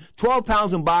between. 12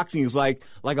 pounds in boxing is like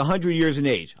 100 years in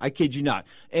age. I kid you not.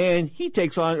 And he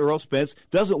takes on Earl Spence,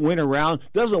 doesn't win a round,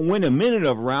 doesn't win a minute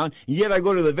of a round, and yet I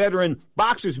go to the veteran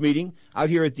boxers meeting out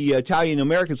here at the Italian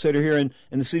American Center here in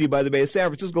the city by the Bay of San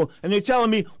Francisco, and they're telling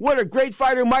me what a great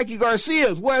fighter Mikey Garcia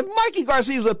is. Well, Mikey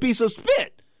Garcia is a piece of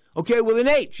spit, okay, with an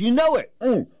H. You know it.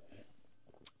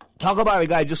 Talk about a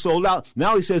guy just sold out.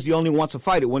 Now he says he only wants to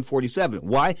fight at 147.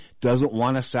 Why? Doesn't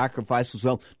want to sacrifice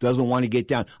himself, doesn't want to get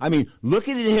down. I mean,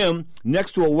 looking at him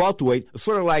next to a welterweight,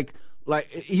 sort of like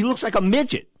he looks like a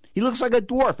midget. He looks like a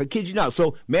dwarf. I kid you not.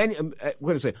 So,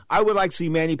 I would like to see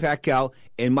Manny Pacquiao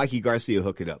and Mikey Garcia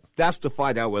hook it up. That's the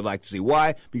fight I would like to see.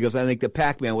 Why? Because I think the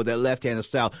Pac-Man with that left-handed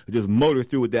style would just motor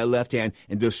through with that left hand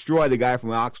and destroy the guy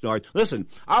from Oxnard. Listen,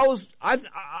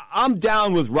 I'm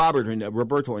down with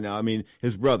Roberto now. I mean,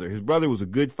 his brother. His brother was a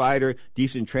good fighter,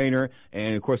 decent trainer,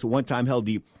 and of course, at one time held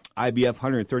the IBF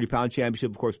 130-pound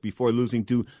championship, of course, before losing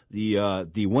to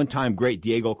the one-time great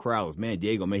Diego Corrales. Man,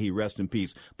 Diego, may he rest in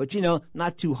peace. But,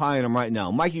 not too high on him right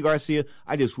now. Mikey Garcia,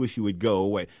 I just wish he would go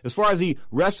away. As far as the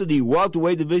rest of the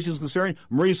welterweight division is concerned,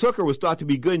 Maurice Hooker was thought to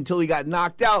be good until he got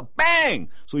knocked out. Bang!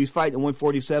 So he's fighting at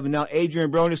 147 now. Adrian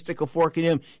Broner, stick a fork in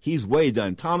him. He's way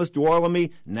done. Thomas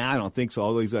Duarlamy, I don't think so,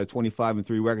 although he's got a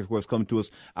 25-3 record, of course, coming to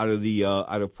us out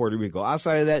of Puerto Rico.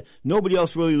 Outside of that, nobody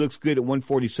else really looks good at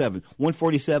 147.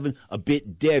 147, a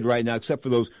bit dead right now, except for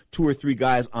those 2 or 3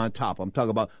 guys on top. I'm talking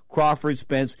about Crawford,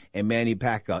 Spence, and Manny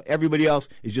Pacquiao. Everybody else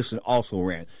is just an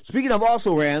also-ran. Speaking of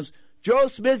also-rans, Joe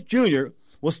Smith Jr.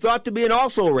 was thought to be an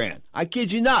also-ran. I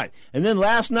kid you not. And then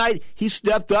last night, he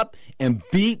stepped up and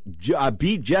beat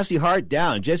Jesse Hart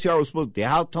down. Jesse Hart was supposed to be the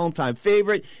hometown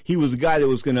favorite. He was the guy that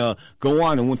was going to go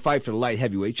on and win fight for the light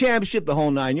heavyweight championship, the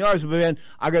whole 9 yards. But man,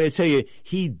 I got to tell you,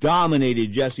 he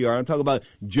dominated Jesse Hart. I'm talking about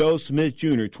Joe Smith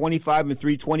Jr.,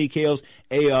 25-3, 20 KOs,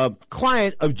 a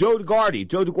client of Joe DeGuardi.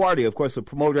 Joe DeGuardi, of course, a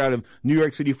promoter out of New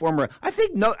York City, former. I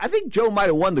think Joe might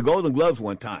have won the Golden Gloves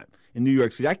one time in New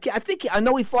York City. I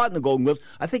know he fought in the Golden Gloves.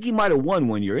 I think he might have won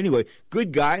one year. Anyway,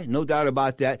 good guy, no doubt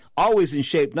about that. Always in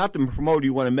shape, not the promoter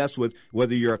you want to mess with,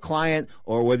 whether you're a client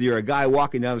or whether you're a guy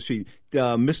walking down the street.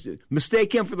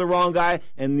 Mistake him for the wrong guy,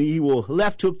 and he will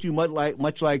left hook you much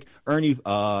like Eddie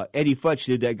Futch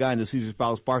did that guy in the Caesars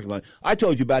Palace parking lot. I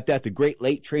told you about that. The great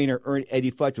late trainer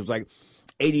Eddie Futch was like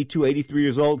 82, 83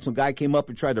 years old. Some guy came up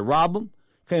and tried to rob him.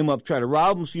 So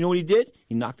you know what he did?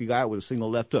 He knocked the guy out with a single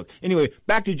left hook. Anyway,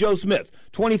 back to Joe Smith.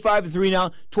 25-3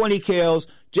 now, 20 KOs.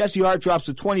 Jesse Hart drops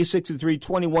to 26-3,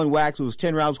 21 whacks. It was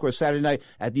 10 rounds, of course, Saturday night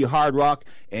at the Hard Rock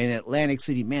in Atlantic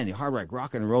City. Man, the Hard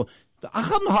Rock and roll. How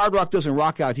come the Hard Rock doesn't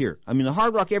rock out here? I mean, the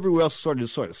Hard Rock everywhere else sort of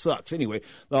sucks. Anyway,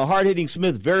 the hard-hitting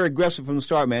Smith, very aggressive from the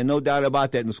start, man. No doubt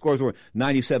about that. And the scores were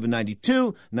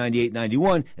 97-92,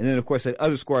 98-91, and then, of course, that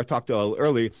other score I talked about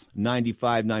earlier,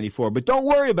 95-94. But don't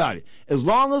worry about it. As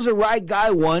long as the right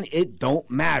guy won, it don't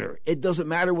matter. It doesn't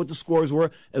matter what the scores were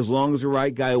as long as the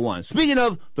right guy won. Speaking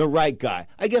of the right guy,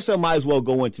 I guess I might as well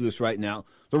go into this right now.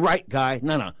 The right guy,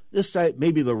 no, this time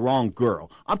maybe the wrong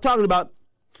girl. I'm talking about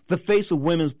the face of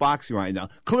women's boxing right now,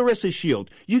 Clarissa Shields.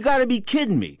 You got to be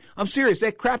kidding me. I'm serious.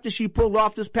 That crap that she pulled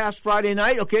off this past Friday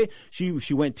night, okay?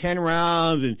 She went 10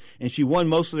 rounds and she won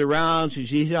most of the rounds. And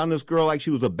she hit on this girl like she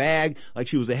was a bag, like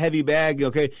she was a heavy bag,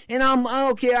 okay? And I'm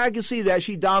okay. I can see that.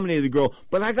 She dominated the girl.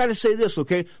 But I got to say this,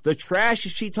 okay? The trash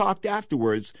that she talked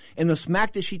afterwards and the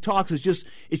smack that she talks it's just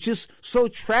so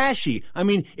trashy. I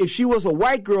mean, if she was a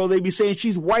white girl, they'd be saying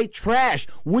she's white trash.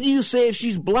 What do you say if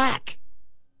she's black?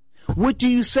 What do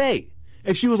you say?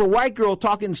 If she was a white girl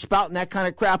spouting that kind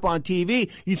of crap on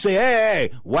TV, you'd say, hey,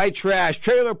 white trash,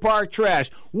 trailer park trash.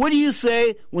 What do you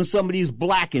say when somebody's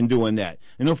black and doing that?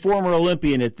 And a former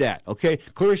Olympian at that, okay?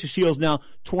 Clarissa Shields now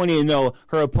 20-0.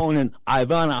 Her opponent,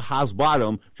 Ivana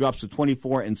Hasbottom, drops to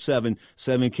 24-7,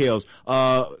 7 KOs.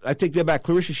 I take that back.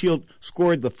 Clarissa Shields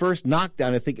scored the first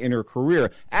knockdown, I think, in her career.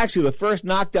 Actually, the first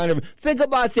knockdown ever. Think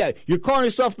about that. You're calling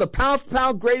yourself the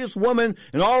pound-for-pound greatest woman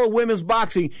in all of women's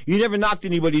boxing. You never knocked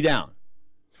anybody down.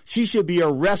 She should be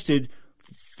arrested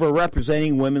for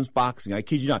representing women's boxing. I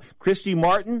kid you not. Christy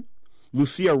Martin,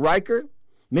 Lucia Riker,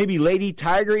 maybe Lady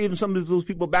Tiger, even some of those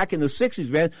people back in the 60s,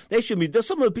 man,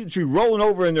 some of the people should be rolling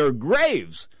over in their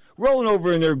graves with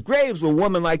a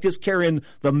woman like this carrying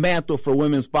the mantle for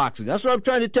women's boxing. That's what I'm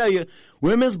trying to tell you.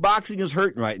 Women's boxing is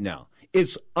hurting right now.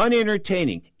 It's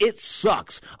unentertaining. It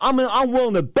sucks. I'm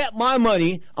willing to bet my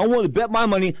money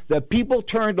that people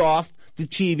turned off the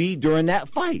TV during that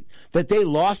fight, that they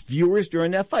lost viewers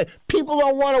during that fight. People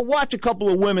don't want to watch a couple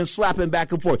of women slapping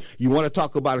back and forth. You want to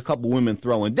talk about a couple of women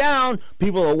throwing down,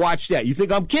 people will watch that. You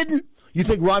think I'm kidding? You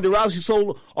think Ronda Rousey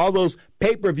sold all those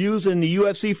pay-per-views in the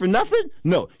UFC for nothing?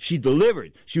 No, she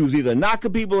delivered. She was either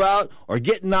knocking people out or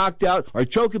getting knocked out or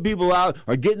choking people out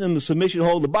or getting them the submission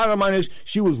hold. The bottom line is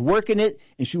she was working it,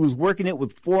 and she was working it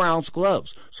with 4-ounce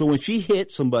gloves. So when she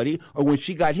hit somebody or when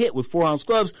she got hit with 4-ounce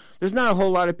gloves, there's not a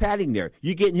whole lot of padding there.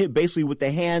 You're getting hit basically with the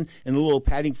hand and a little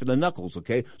padding for the knuckles,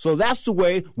 okay? So that's the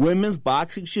way women's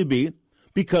boxing should be.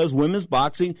 Because women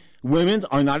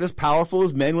are not as powerful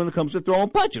as men when it comes to throwing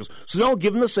punches. So don't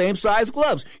give them the same size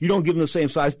gloves. You don't give them the same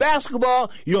size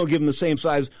basketball. You don't give them the same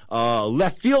size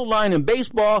left field line in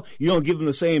baseball. You don't give them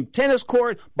the same tennis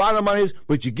court. Bottom line is,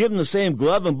 but you give them the same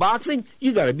glove in boxing?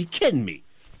 You got to be kidding me.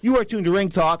 You are tuned to Ring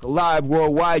Talk, live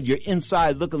worldwide. Your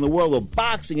inside look in the world of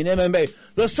boxing and MMA.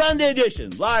 The Sunday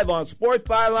edition, live on Sports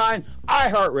Byline,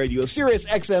 iHeartRadio, Sirius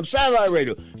XM Satellite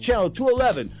Radio, Channel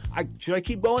 211. Should I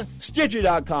keep going?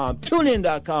 Stitcher.com,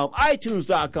 TuneIn.com,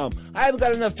 iTunes.com. I haven't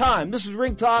got enough time. This is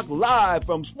Ring Talk, live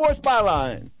from Sports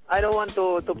Byline. I don't want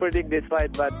to predict this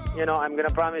fight, but, I'm going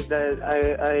to promise that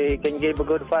I can give a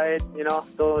good fight,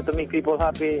 to make people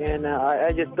happy, and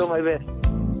I just do my best.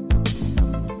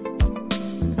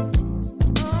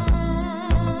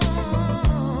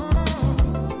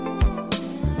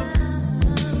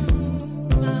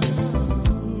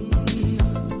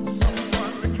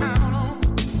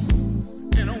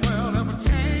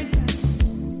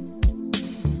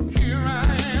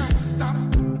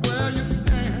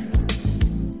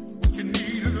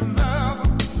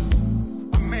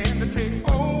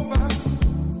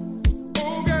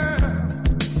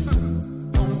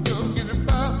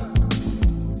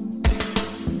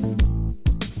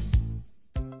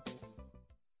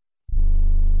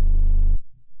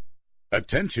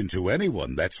 Attention to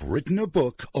anyone that's written a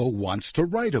book or wants to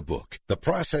write a book. The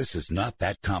process is not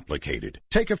that complicated.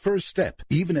 Take a first step.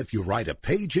 Even if you write a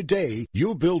page a day,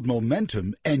 you'll build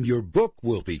momentum and your book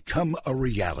will become a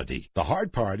reality. The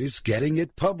hard part is getting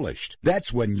it published.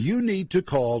 That's when you need to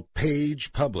call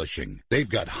Page Publishing. They've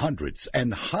got hundreds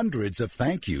and hundreds of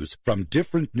thank yous from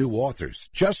different new authors,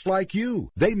 just like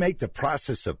you. They make the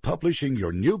process of publishing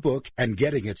your new book and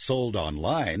getting it sold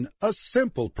online a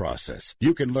simple process.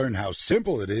 You can learn how simple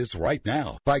it is right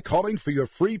now by calling for your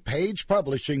free Page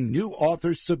Publishing New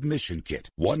Author Submission Kit.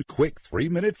 One quick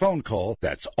 3-minute phone call,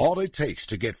 that's all it takes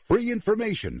to get free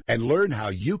information and learn how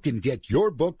you can get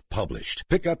your book published.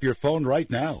 Pick up your phone right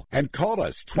now and call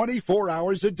us 24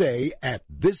 hours a day at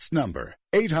this number.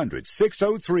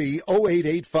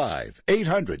 800-603-0885.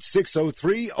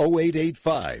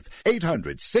 800-603-0885.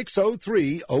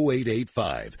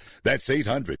 800-603-0885. That's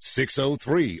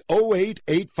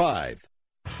 800-603-0885.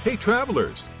 Hey,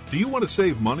 travelers, do you want to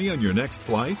save money on your next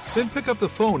flight? Then pick up the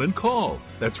phone and call.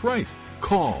 That's right,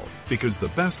 call, because the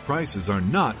best prices are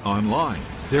not online.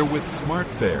 They're with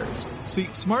SmartFares. See,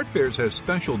 SmartFares has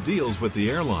special deals with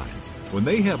the airlines. When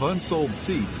they have unsold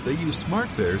seats, they use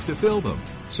SmartFares to fill them.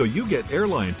 So you get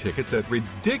airline tickets at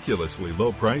ridiculously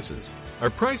low prices.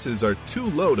 Our prices are too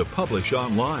low to publish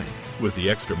online. With the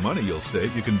extra money you'll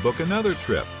save, you can book another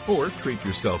trip or treat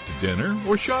yourself to dinner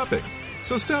or shopping.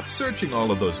 So stop searching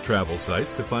all of those travel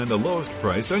sites to find the lowest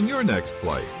price on your next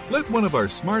flight. Let one of our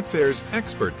SmartFares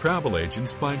expert travel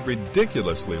agents find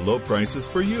ridiculously low prices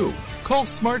for you. Call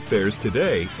SmartFares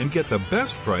today and get the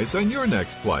best price on your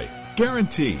next flight.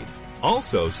 Guaranteed.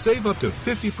 Also, save up to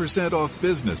 50% off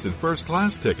business and first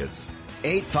class tickets.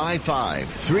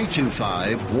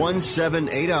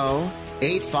 855-325-1780.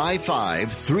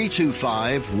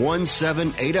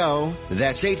 855-325-1780.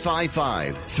 That's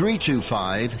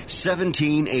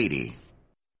 855-325-1780.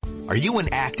 Are you an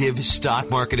active stock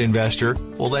market investor?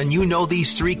 Well, then you know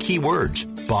these three key words: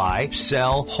 buy,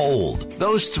 sell, hold.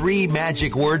 Those three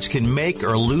magic words can make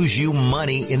or lose you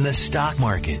money in the stock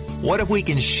market. What if we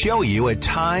can show you a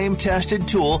time-tested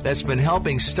tool that's been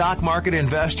helping stock market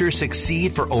investors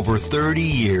succeed for over 30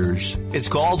 years? It's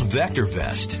called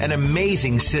VectorVest, an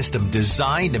amazing system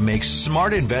designed to make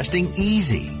smart investing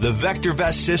easy. The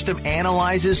VectorVest system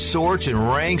analyzes, sorts, and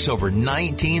ranks over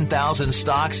 19,000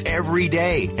 stocks every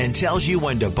day and tells you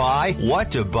when to buy,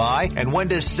 what to buy, and when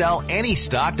to sell any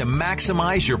stock to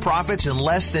maximize your profits in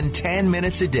less than 10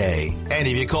 minutes a day. And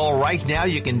if you call right now,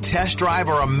 you can test drive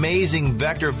our amazing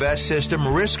VectorVest system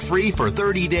risk-free for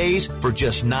 30 days for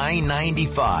just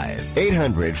 $9.95.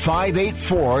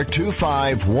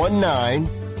 800-584-2519.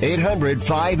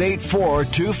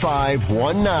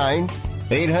 800-584-2519.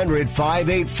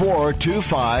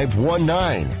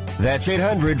 800-584-2519. That's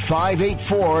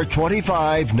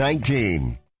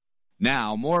 800-584-2519.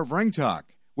 Now, more of Ring Talk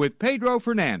with Pedro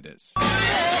Fernandez.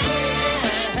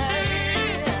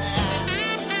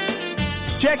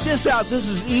 Check this out. This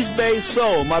is East Bay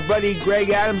Soul. My buddy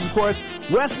Greg Adams, of course,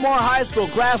 Westmore High School,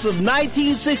 class of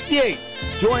 1968.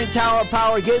 Joined Tower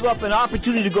Power, gave up an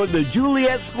opportunity to go to the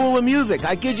Juilliard School of Music.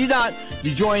 I kid you not.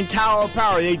 You joined Tower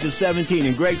Power at the age of 17,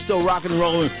 and Greg's still rocking and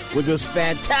rolling with this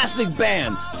fantastic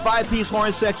band. 5-piece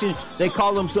horn section. They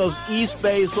call themselves East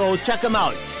Bay Soul. Check them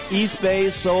out.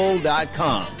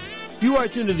 EastBaySoul.com. You are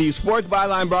tuned to the Sports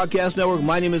Byline Broadcast Network.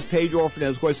 My name is Pedro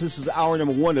Fernandez. Of course, this is hour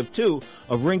number 1 of 2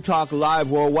 of Ring Talk Live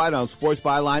worldwide on Sports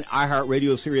Byline,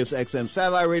 iHeartRadio, Sirius XM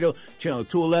Satellite Radio, Channel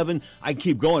 211. I can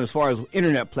keep going as far as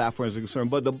internet platforms are concerned.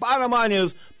 But the bottom line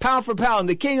is, pound for pound,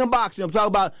 the king of boxing. I'm talking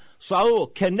about Saul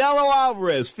Canelo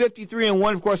Alvarez,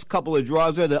 53-1. Of course, a couple of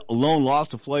draws there. The lone loss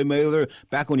to Floyd Mayweather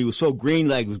back when he was so green,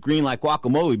 like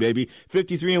guacamole, baby.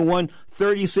 53-1,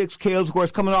 36 KOs. Of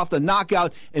course, coming off the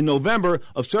knockout in November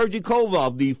of Sergey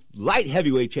Kovalev, the light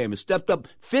heavyweight champion, stepped up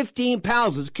 15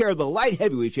 pounds to care of the light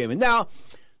heavyweight champion. Now,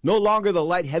 no longer the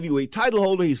light heavyweight title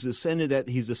holder. He's decided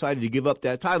to give up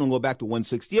that title and go back to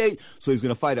 168. So he's going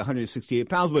to fight 168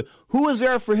 pounds. But who is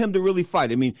there for him to really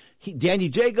fight? I mean, Danny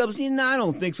Jacobs? No, I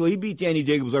don't think so. He beat Danny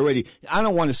Jacobs already. I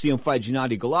don't want to see him fight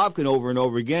Gennady Golovkin over and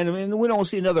over again. I mean, we don't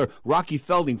see another Rocky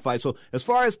Felding fight. So as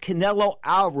far as Canelo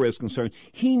Alvarez is concerned,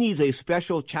 he needs a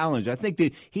special challenge. I think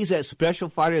that he's that special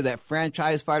fighter, that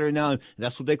franchise fighter now. And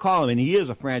that's what they call him. And he is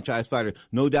a franchise fighter.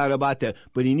 No doubt about that.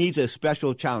 But he needs a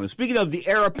special challenge. Speaking of the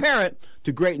heir apparent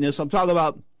to greatness, I'm talking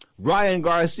about Ryan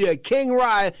Garcia, King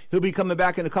Ryan. He'll be coming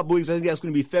back in a couple weeks. I think that's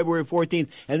going to be February 14th.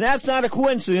 And that's not a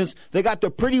coincidence. They got the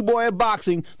pretty boy of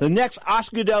boxing, the next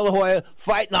Oscar De La Hoya,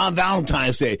 fighting on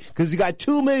Valentine's Day. Because he got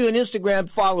 2 million Instagram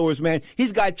followers, man.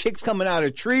 He's got chicks coming out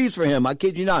of trees for him. I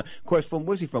kid you not. Of course, from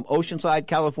Oceanside,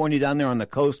 California, down there on the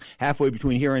coast, halfway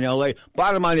between here and L.A.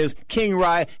 Bottom line is, King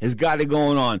Ryan has got it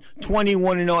going on.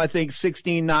 21-0, I think,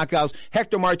 16 knockouts.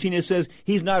 Hector Martinez says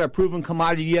he's not a proven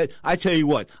commodity yet. I tell you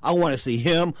what, I want to see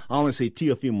him. I want to see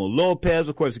Teofimo Lopez.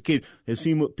 Of course, the kid, his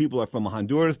people are from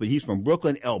Honduras, but he's from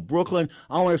Brooklyn, Brooklyn.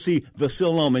 I want to see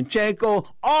Vasil Lomachenko.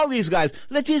 All these guys.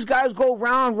 Let these guys go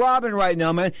round robin right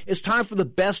now, man. It's time for the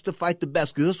best to fight the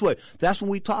best. Because that's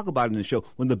what we talk about in the show,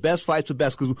 when the best fights the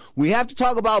best. Because we have to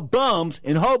talk about bums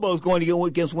and hobos going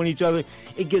against one each other.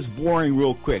 It gets boring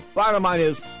real quick. Bottom line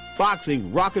is,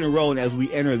 boxing, rocking and rolling as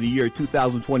we enter the year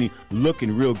 2020,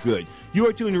 looking real good. You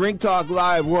are tuned to Ring Talk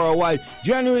Live worldwide.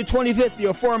 January 25th, the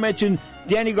aforementioned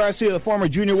Danny Garcia, the former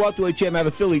junior welterweight champ out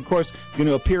of Philly, of course, going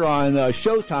to appear on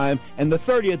Showtime. And the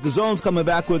 30th, the Zone's coming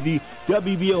back with the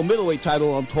WBO middleweight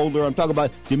title. I'm talking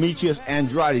about Demetrius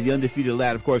Andrade, the undefeated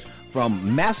lad, of course,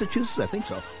 from Massachusetts, I think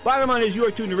so. Bottom line is, you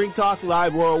are tuned to Ring Talk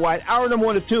Live worldwide. Hour number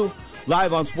 1 of 2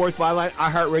 live on Sports Byline,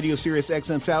 iHeartRadio, Sirius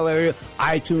XM Satellite area,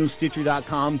 iTunes,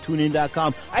 Stitcher.com,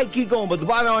 TuneIn.com. I keep going, but the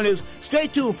bottom line is, stay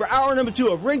tuned for hour number 2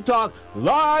 of Ring Talk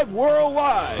live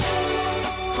worldwide.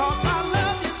 'Cause I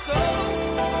love you so.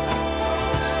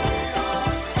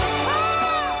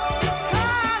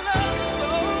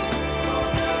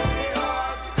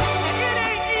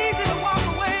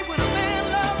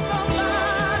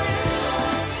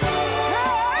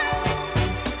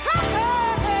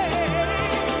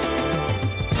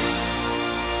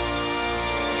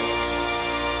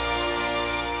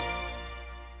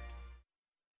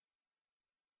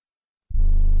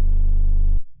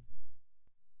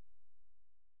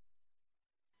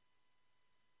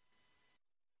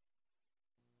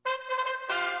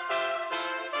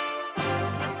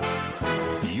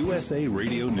 USA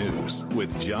Radio News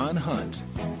with John Hunt.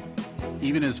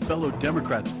 Even as fellow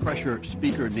Democrats pressure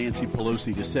Speaker Nancy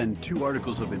Pelosi to send 2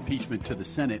 articles of impeachment to the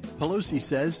Senate, Pelosi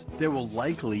says there will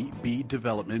likely be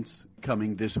developments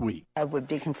coming this week. I would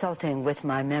be consulting with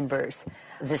my members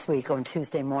this week on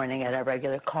Tuesday morning at our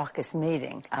regular caucus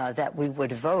meeting that we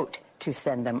would vote to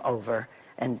send them over,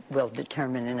 and we'll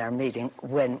determine in our meeting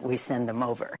when we send them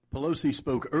over. Pelosi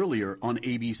spoke earlier on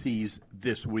ABC's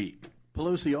This Week.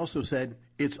 Pelosi also said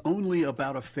it's only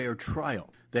about a fair trial.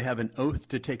 They have an oath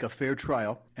to take a fair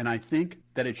trial, and I think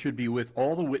that it should be with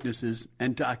all the witnesses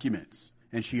and documents.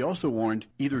 And she also warned,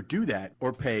 either do that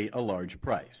or pay a large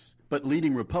price. But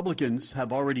leading Republicans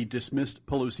have already dismissed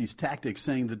Pelosi's tactics,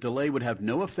 saying the delay would have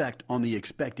no effect on the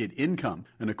expected income,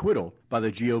 an acquittal by the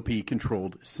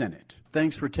GOP-controlled Senate.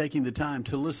 Thanks for taking the time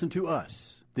to listen to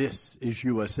us. This is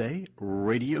USA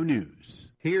Radio News.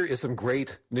 Here is some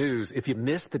great news. If you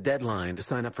missed the deadline to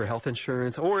sign up for health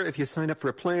insurance, or if you signed up for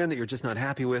a plan that you're just not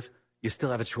happy with, you still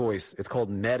have a choice. It's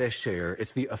called MediShare.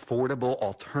 It's the affordable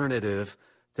alternative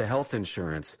to health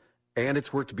insurance, and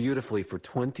it's worked beautifully for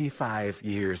 25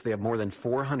 years. They have more than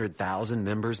 400,000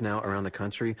 members now around the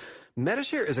country.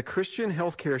 MediShare is a Christian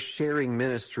healthcare sharing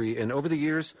ministry, and over the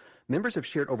years, members have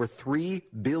shared over $3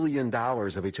 billion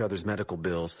of each other's medical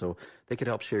bills, so they could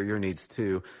help share your needs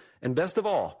too. And best of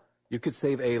all, you could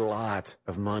save a lot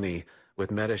of money with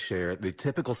MediShare. The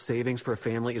typical savings for a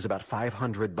family is about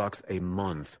 $500 a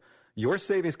month. Your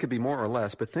savings could be more or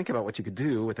less, but think about what you could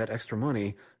do with that extra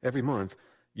money every month.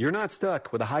 You're not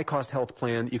stuck with a high-cost health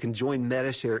plan. You can join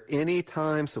MediShare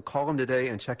anytime, so call them today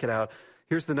and check it out.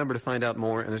 Here's the number to find out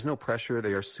more, and there's no pressure.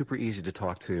 They are super easy to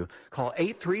talk to. Call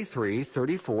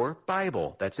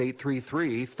 833-34-BIBLE. That's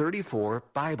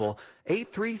 833-34-BIBLE.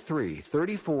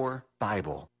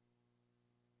 833-34-BIBLE.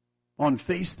 On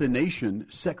Face the Nation,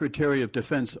 Secretary of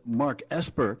Defense Mark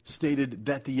Esper stated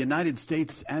that the United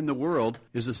States and the world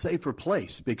is a safer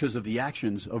place because of the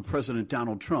actions of President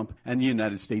Donald Trump and the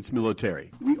United States military.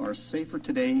 We are safer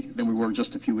today than we were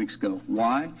just a few weeks ago.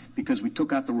 Why? Because we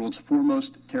took out the world's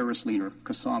foremost terrorist leader,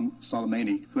 Qasem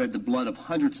Soleimani, who had the blood of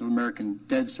hundreds of American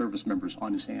dead service members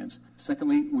on his hands.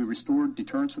 Secondly, we restored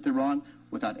deterrence with Iran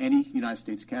without any United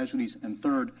States casualties. And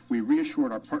third, we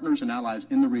reassured our partners and allies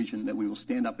in the region that we will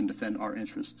stand up and defend our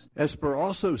interests. Esper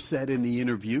also said in the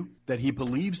interview that he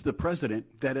believes the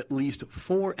president that at least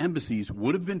 4 embassies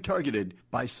would have been targeted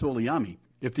by Soleimani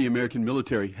if the American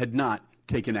military had not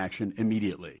taken action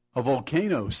immediately. A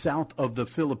volcano south of the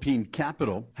Philippine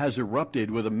capital has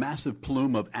erupted with a massive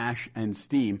plume of ash and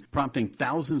steam, prompting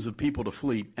thousands of people to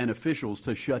flee and officials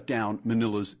to shut down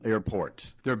Manila's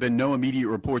airport. There have been no immediate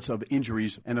reports of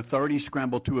injuries, and authorities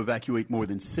scrambled to evacuate more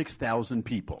than 6,000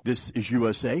 people. This is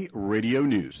USA Radio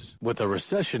News. With the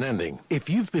recession ending, if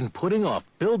you've been putting off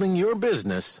building your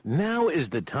business, now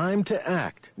is the time to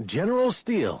act. General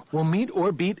Steel will meet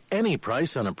or beat any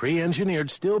price on a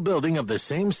pre-engineered steel building of the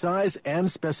same size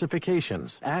and specifications.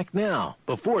 Act now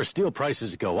before steel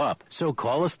prices go up. So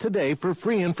call us today for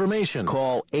free information.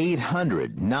 Call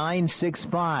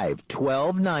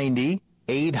 800-965-1290.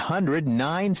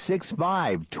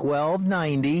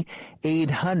 800-965-1290.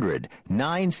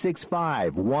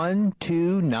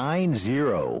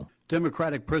 800-965-1290.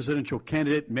 Democratic presidential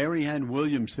candidate Marianne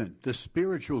Williamson, the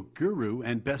spiritual guru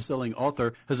and best-selling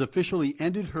author, has officially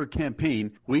ended her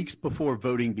campaign weeks before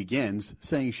voting begins,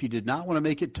 saying she did not want to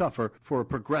make it tougher for a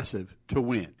progressive to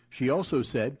win. She also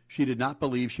said she did not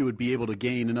believe she would be able to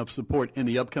gain enough support in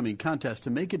the upcoming contest to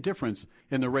make a difference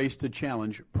in the race to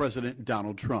challenge President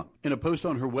Donald Trump. In a post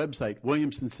on her website,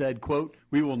 Williamson said, quote,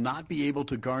 "We will not be able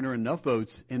to garner enough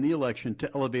votes in the election to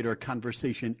elevate our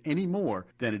conversation any more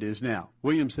than it is now."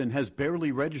 Williamson has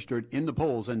barely registered in the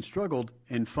polls and struggled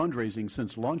in fundraising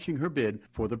since launching her bid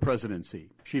for the presidency.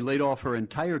 She laid off her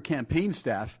entire campaign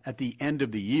staff at the end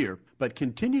of the year, but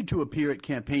continued to appear at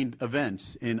campaign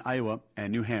events in Iowa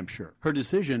and New Hampshire. Hampshire. Her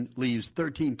decision leaves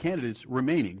 13 candidates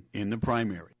remaining in the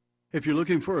primary. If you're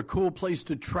looking for a cool place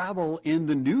to travel in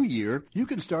the new year, you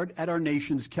can start at our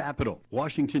nation's capital.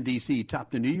 Washington, D.C.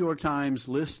 topped the New York Times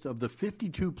list of the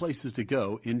 52 places to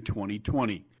go in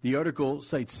 2020. The article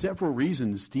cites several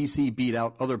reasons D.C. beat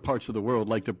out other parts of the world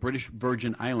like the British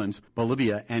Virgin Islands,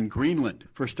 Bolivia, and Greenland.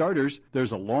 For starters,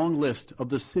 there's a long list of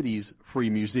the city's free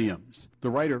museums. The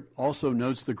writer also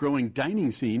notes the growing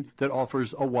dining scene that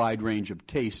offers a wide range of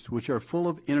tastes, which are full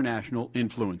of international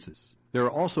influences. There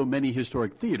are also many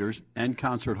historic theaters and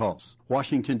concert halls.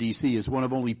 Washington, D.C. is one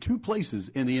of only 2 places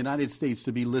in the United States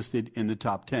to be listed in the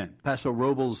top 10. Paso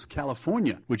Robles,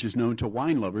 California, which is known to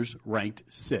wine lovers, ranked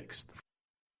 6th.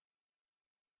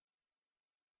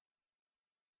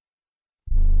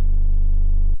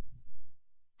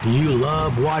 Do you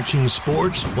love watching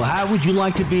sports? Well, how would you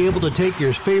like to be able to take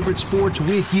your favorite sports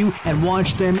with you and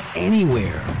watch them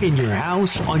anywhere? In your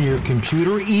house, on your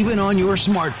computer, even on your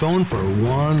smartphone for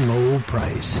one low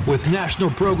price. With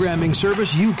National Programming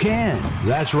Service, you can.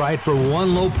 That's right, for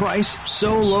one low price,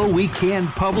 so low we can't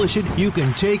publish it, you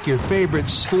can take your favorite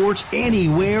sports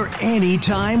anywhere,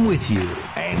 anytime with you.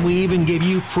 And we even give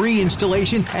you free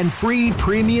installation and free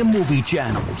premium movie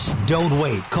channels. Don't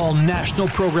wait. Call National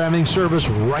Programming Service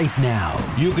right now.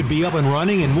 You could be up and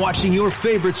running and watching your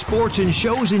favorite sports and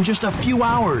shows in just a few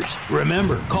hours.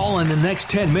 Remember, call in the next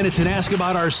 10 minutes and ask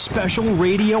about our special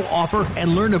radio offer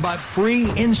and learn about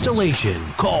free installation.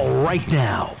 Call right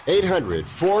now.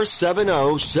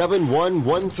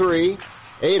 800-470-7113.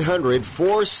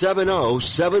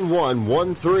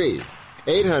 800-470-7113.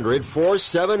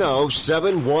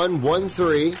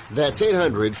 800-470-7113. That's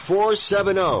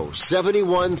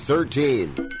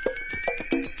 800-470-7113.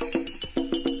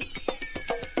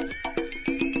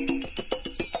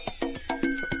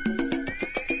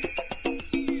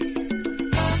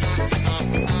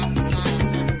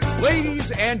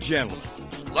 Ladies and gentlemen,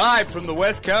 live from the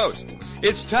West Coast,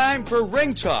 it's time for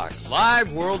Ring Talk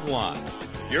Live Worldwide.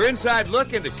 Your inside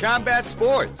look into combat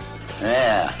sports.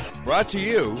 Yeah. Brought to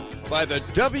you by the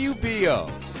WBO,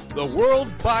 the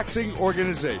World Boxing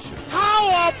Organization.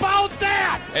 How about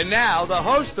that? And now, the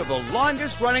host of the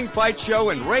longest-running fight show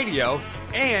in radio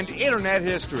and internet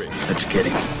history. Let's get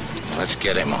him. Let's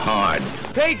get him hard.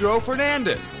 Pedro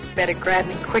Fernandez. Better grab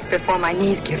me quick before my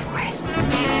knees give way.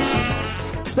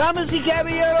 Damas y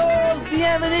caballeros,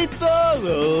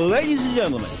 bienvenidos, ladies and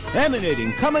gentlemen,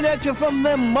 coming at you from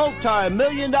the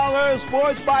multi-million-dollar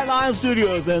Sports Byline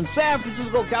Studios in San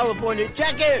Francisco, California.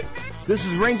 Check it! This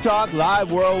is Ring Talk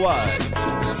Live Worldwide.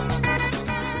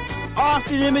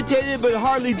 Often imitated but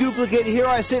hardly duplicated, here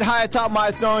I sit high atop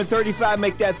my throne, 35,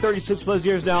 make that 36 plus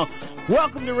years now.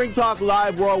 Welcome to Ring Talk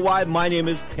Live Worldwide. My name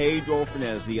is Pedro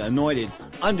Fernandez, the anointed,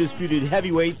 undisputed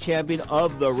heavyweight champion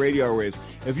of the radio race.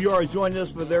 If you are joining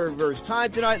us for the very first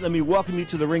time tonight, let me welcome you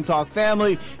to the Ring Talk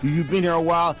family. If you've been here a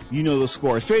while, you know the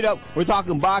score. Straight up, we're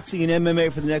talking boxing and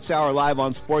MMA for the next hour live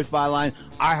on Sports Byline,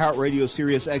 iHeartRadio,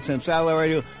 Sirius XM Satellite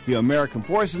Radio, the American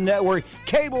Forces Network,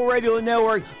 Cable Radio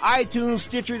Network, iTunes,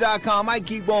 Stitcher.com. I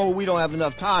keep going, but we don't have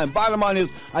enough time. Bottom line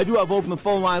is, I do have open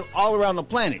phone lines all around the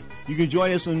planet. You can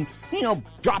join us and,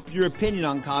 drop your opinion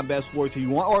on combat sports if you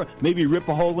want, or maybe rip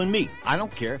a hole in me. I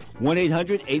don't care.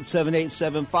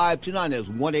 1-800-878-7529. That's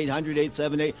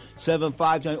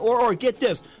 1-800-878-7529. Or get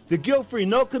this, the guilt-free,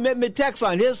 no-commitment text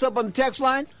line. Hit us up on the text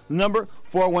line. The number,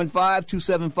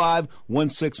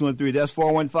 415-275-1613. That's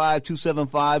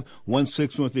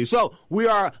 415-275-1613. So, we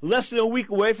are less than a week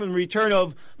away from the return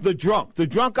of the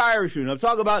drunk Irishman. I'm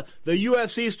talking about the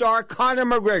UFC star Conor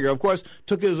McGregor. Of course,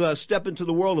 took his step into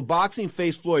the world of boxing,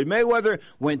 faced Floyd Mayweather,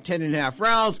 went 10.5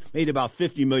 rounds, made about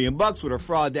 $50 million. What a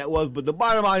fraud that was. But the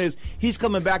bottom line is, he's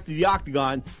coming back to the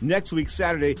Octagon next week,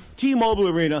 Saturday, T-Mobile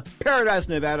Arena, Paradise,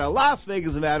 Nevada, Las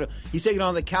Vegas, Nevada. He's taking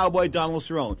on the Cowboy Donald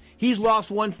Cerrone. He's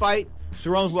lost one fight.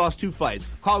 Cerrone's lost 2 fights.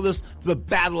 Call this the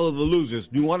Battle of the Losers.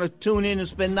 Do you want to tune in and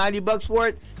spend $90 for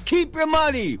it? Keep your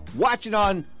money. Watch it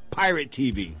on Pirate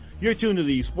TV. You're tuned to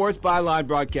the Sports Byline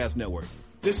Broadcast Network.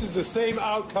 This is the same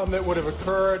outcome that would have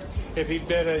occurred if he'd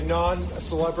been a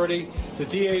non-celebrity. The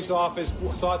DA's office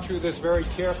thought through this very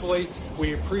carefully.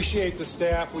 We appreciate the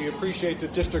staff. We appreciate the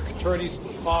district attorney's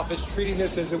office treating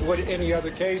this as it would any other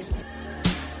case.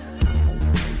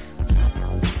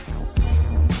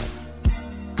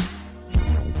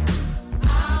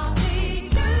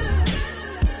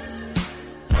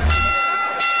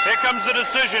 Here comes the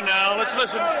decision now. Let's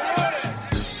listen.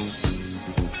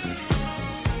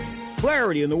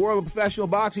 Clarity in the world of professional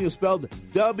boxing is spelled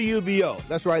WBO.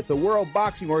 That's right, the World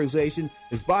Boxing Organization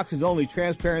is boxing's only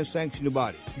transparent sanctioned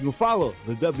body. You can follow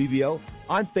the WBO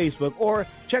on Facebook or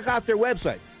check out their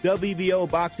website,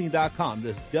 WBOboxing.com.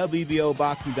 That's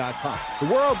WBOboxing.com.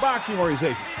 The World Boxing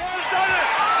Organization. Has done it.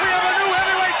 We have a new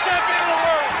heavyweight champion of the world.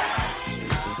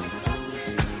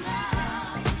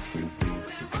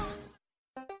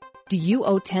 Do you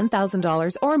owe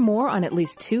 $10,000 or more on at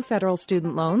least 2 federal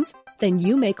student loans? Then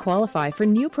you may qualify for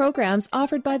new programs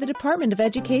offered by the Department of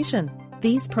Education.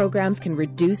 These programs can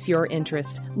reduce your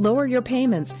interest, lower your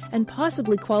payments, and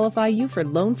possibly qualify you for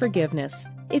loan forgiveness.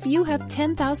 If you have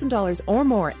 $10,000 or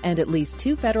more and at least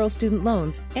 2 federal student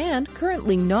loans and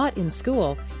currently not in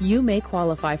school, you may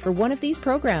qualify for one of these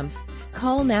programs.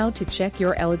 Call now to check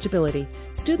your eligibility.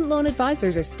 Student loan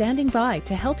advisors are standing by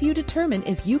to help you determine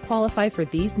if you qualify for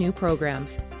these new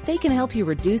programs. They can help you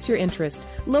reduce your interest,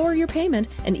 lower your payment,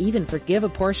 and even forgive a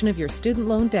portion of your student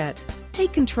loan debt.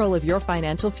 Take control of your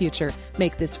financial future.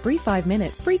 Make this free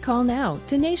 5-minute free call now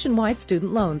to Nationwide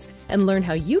Student Loans and learn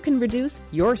how you can reduce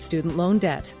your student loan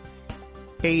debt.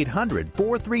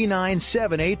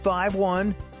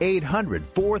 800-439-7851.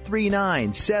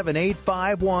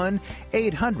 800-439-7851.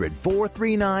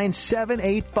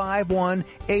 800-439-7851.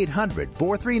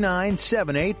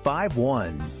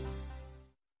 800-439-7851.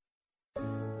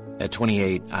 At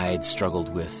 28, I had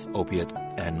struggled with opiate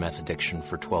and meth addiction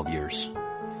for 12 years.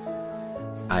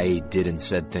 I did and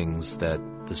said things that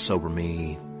the sober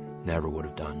me never would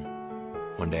have done.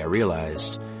 One day I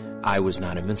realized I was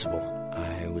not invincible.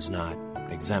 I was not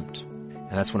exempt.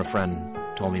 And that's when a friend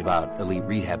told me about Elite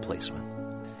Rehab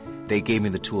Placement. They gave me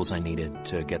the tools I needed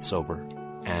to get sober,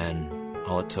 and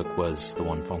all it took was the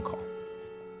one phone call.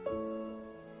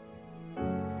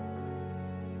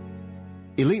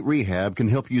 Elite Rehab can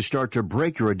help you start to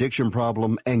break your addiction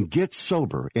problem and get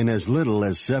sober in as little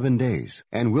as 7 days.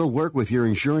 And we'll work with your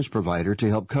insurance provider to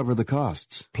help cover the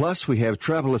costs. Plus, we have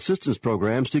travel assistance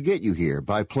programs to get you here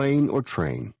by plane or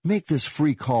train. Make this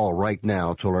free call right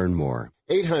now to learn more.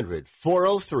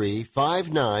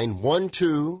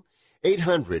 800-403-5912.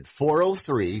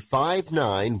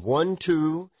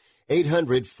 800-403-5912.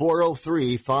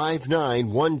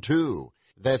 800-403-5912.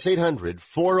 That's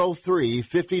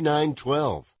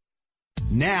 800-403-5912.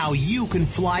 Now you can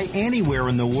fly anywhere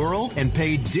in the world and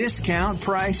pay discount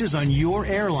prices on your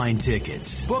airline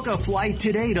tickets. Book a flight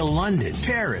today to London,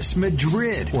 Paris,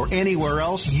 Madrid, or anywhere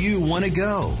else you want to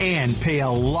go. And pay a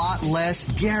lot less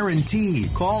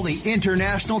guaranteed. Call the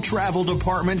International Travel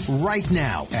Department right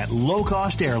now at Low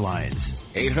Cost Airlines.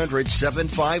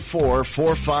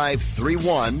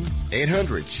 800-754-4531.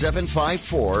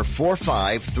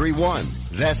 800-754-4531.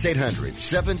 That's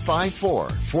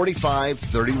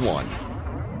 800-754-4531.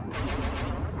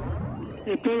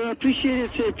 Hey, brother, I appreciate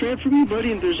it. Say a prayer for me,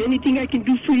 buddy. And if there's anything I can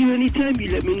do for you anytime,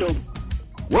 you let me know.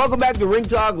 Welcome back to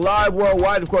Ringtalk Live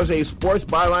Worldwide, of course, a sports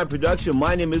byline production.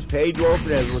 My name is Pedro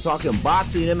Fernandez. We're talking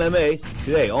boxing and MMA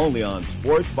today, only on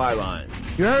Sports Byline.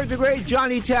 You heard the great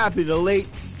Johnny Tappy, the late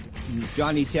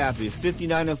Johnny Tappy,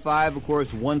 59-5, of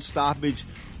course, 1 stoppage,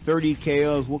 30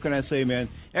 KOs. What can I say, man?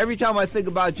 Every time I think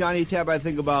about Johnny Tappy, I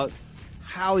think about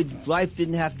how his life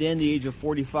didn't have to end at the age of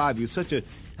 45. He was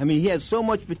he had so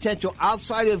much potential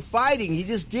outside of fighting. He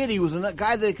just did. He was a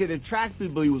guy that could attract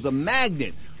people. He was a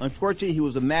magnet. Unfortunately, he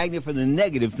was a magnet for the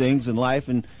negative things in life,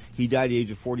 and he died at the age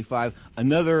of 45.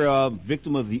 Another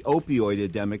victim of the opioid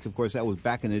epidemic. Of course, that was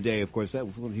back in the day. Of course,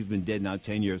 he's been dead now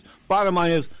 10 years. Bottom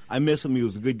line is, I miss him. He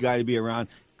was a good guy to be around.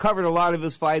 Covered a lot of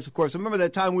his fights. Of course, I remember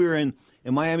that time we were in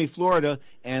Miami, Florida,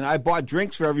 and I bought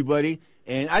drinks for everybody.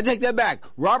 And I take that back.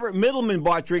 Robert Middleman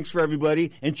bought drinks for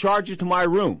everybody and charged it to my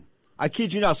room. I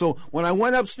kid you not. So when I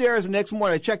went upstairs the next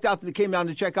morning, came down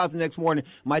to check out the next morning,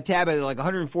 my tab had like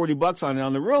 $140 on it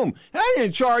on the room. And I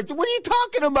didn't charge. What are you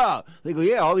talking about? They go,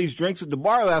 yeah, all these drinks at the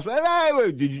bar last night.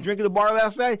 Hey, did you drink at the bar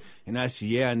last night? And I said,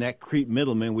 yeah, and that creep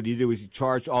Middleman, what he did was he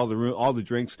charged all the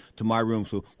drinks to my room.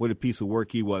 So what a piece of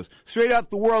work he was. Straight up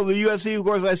the world of the UFC, of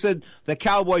course, I said the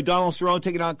Cowboy Donald Cerrone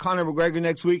taking on Conor McGregor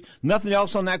next week. Nothing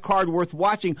else on that card worth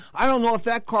watching. I don't know if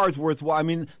that card's worth watching. I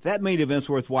mean, that main event's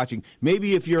worth watching.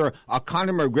 Maybe if you're a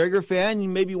Conor McGregor fan, you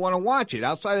maybe want to watch it.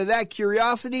 Outside of that,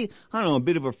 curiosity, I don't know, a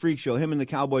bit of a freak show. Him and the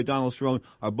Cowboy Donald Cerrone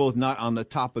are both not on the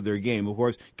top of their game. Of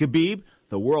course, Khabib,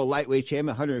 the world lightweight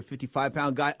champion,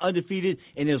 155-pound guy, undefeated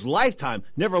in his lifetime,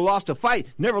 never lost a fight,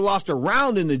 never lost a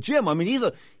round in the gym. I mean, he's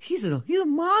a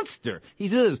monster. He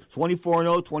is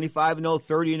 24-0, 25-0,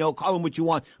 30-0. Call him what you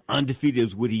want. Undefeated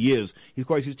is what he is. Of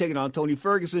course, he's taking on Tony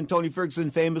Ferguson. Tony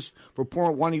Ferguson, famous for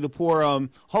wanting to pour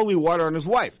holy water on his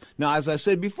wife. Now, as I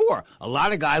said before, a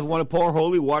lot of guys want to pour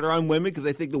holy water on women because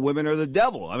they think the women are the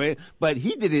devil. I mean, but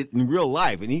he did it in real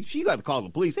life, and she got to call the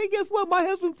police. Hey, guess what? My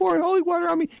husband poured holy water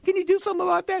on me. Can you do something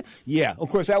something about that? Yeah, of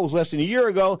course, that was less than a year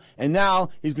ago, and now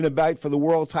he's going to fight for the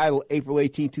world title April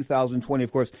 18, 2020,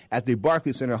 of course, at the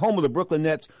Barclays Center, home of the Brooklyn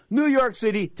Nets, New York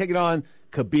City, taking on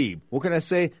Khabib. What can I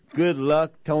say? Good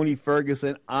luck, Tony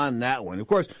Ferguson, on that one. Of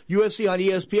course, UFC on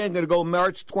ESPN going to go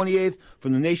March 28th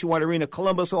from the Nationwide Arena,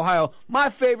 Columbus, Ohio. My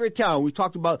favorite town. We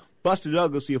talked about Buster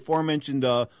Douglas, the aforementioned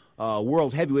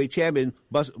world heavyweight champion,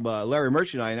 Larry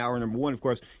Merchandise in hour number 1, of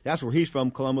course. That's where he's from,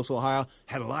 Columbus, Ohio.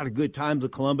 Had a lot of good times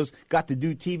at Columbus. Got to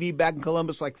do TV back in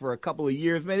Columbus like for a couple of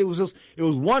years. Man, it was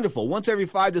wonderful. Once every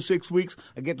 5 to 6 weeks,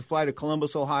 I get to fly to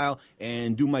Columbus, Ohio,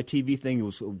 and do my TV thing. It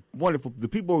was wonderful. The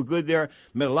people were good there.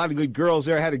 Met a lot of good girls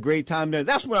there. Had a great time there.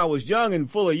 That's when I was young and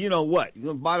full of, you know what.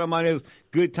 The bottom line is,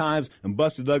 good times, and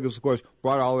Buster Douglas, of course,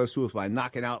 brought all this to us by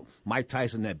knocking out Mike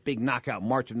Tyson, that big knockout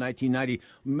February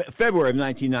of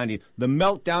 1990. The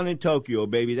meltdown in Tokyo,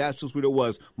 baby. That's just what it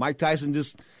was. Mike Tyson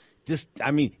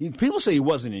I mean, people say he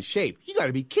wasn't in shape. You got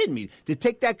to be kidding me. To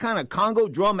take that kind of Congo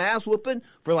drum ass whooping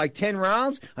for like 10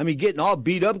 rounds, I mean, getting all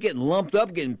beat up, getting lumped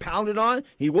up, getting pounded on,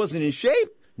 he wasn't in shape?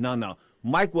 No.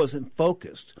 Mike wasn't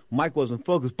focused.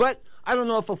 But I don't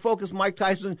know if a focused Mike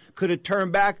Tyson could have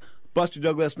turned back Buster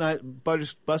Douglas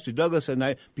that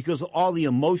night because of all the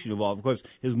emotion involved. Of course,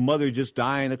 his mother just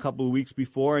dying a couple of weeks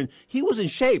before, and he was in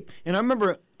shape. And I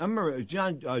remember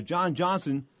John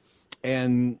Johnson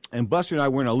and Buster and I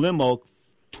were in a limo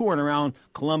touring around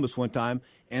Columbus one time,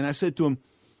 and I said to him,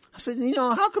 you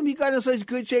know, how come you got in such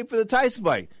good shape for the Tyson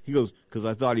fight? He goes, because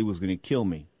I thought he was going to kill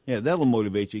me. Yeah, that'll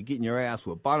motivate you, getting your ass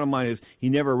whipped. Bottom line is, he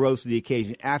never rose to the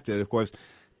occasion after that, of course.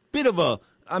 Bit of a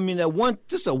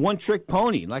one-trick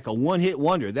pony, like a one-hit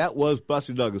wonder. That was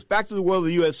Buster Douglas. Back to the world of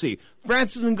the UFC.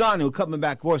 Francis Ngannou coming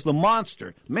back, of course, the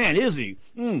monster. Man, is he?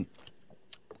 The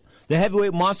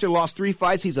heavyweight monster lost 3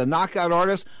 fights. He's a knockout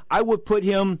artist.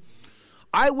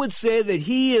 I would say that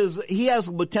he has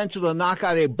the potential to knock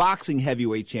out a boxing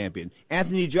heavyweight champion.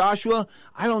 Anthony Joshua,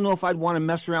 I don't know if I'd want to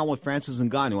mess around with Francis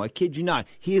Ngannou. I kid you not.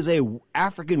 He is a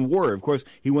African warrior. Of course,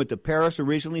 he went to Paris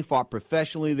originally, fought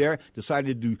professionally there,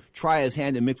 decided to try his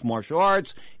hand in mixed martial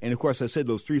arts. And of course, I said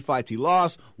those 3 fights he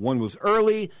lost. One was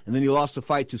early, and then he lost the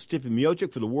fight to Stipe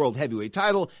Miocic for the world heavyweight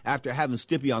title after having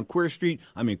Stipe on Queer Street.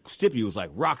 I mean, Stipe was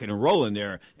like rocking and rolling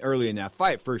there early in that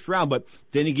fight, first round. But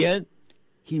then again,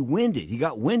 he winded. He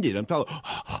got winded.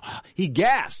 He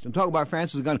gasped. I'm talking about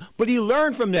Francis Ngannou. But he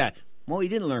learned from that. Well, he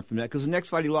didn't learn from that because the next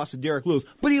fight he lost to Derek Lewis.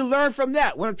 But he learned from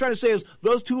that. What I'm trying to say is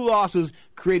those 2 losses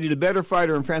created a better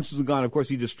fighter in Francis Ngannou. Of course,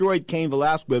 he destroyed Cain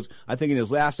Velasquez, I think, in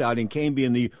his last outing. Cain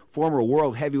being the former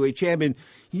world heavyweight champion.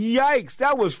 Yikes,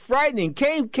 that was frightening.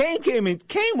 Cain came in.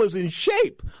 Cain was in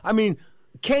shape. I mean,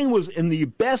 Cain was in the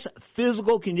best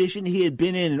physical condition he had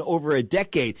been in over a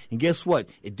decade. And guess what?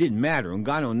 It didn't matter.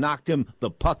 Ngannou knocked him the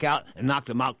puck out and knocked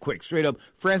him out quick. Straight up,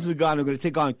 Francis Ngannou going to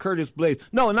take on Curtis Blades.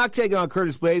 No, not taking on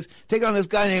Curtis Blades. Take on this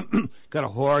guy named, got a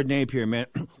hard name here, man.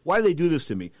 Why do they do this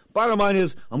to me? Bottom line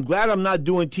is, I'm glad I'm not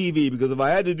doing TV, because if I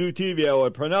had to do TV, I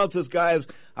would pronounce this guy as,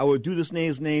 I would do this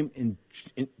man's name and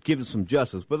give it some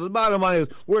justice. But the bottom line is,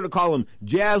 we're going to call him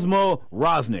Jasmo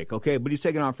Rosnick, okay? But he's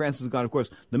taking on Francis Ngannou. Of course,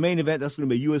 the main event, that's going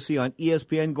to be UFC on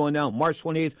ESPN going down March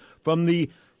 28th from the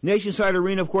Nationside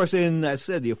Arena, of course, in, I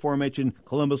said, the aforementioned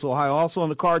Columbus, Ohio. Also on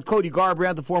the card, Cody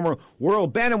Garbrandt, the former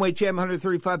world bantamweight champion,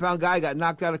 135-pound guy, got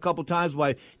knocked out a couple times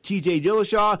by T.J.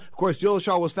 Dillashaw. Of course,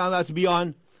 Dillashaw was found out to be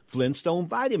on Flintstone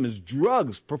vitamins,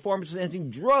 drugs, performance-enhancing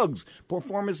drugs,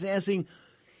 performance-enhancing.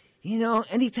 You know,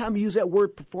 anytime you use that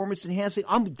word performance-enhancing,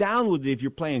 I'm down with it if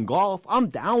you're playing golf. I'm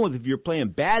down with it if you're playing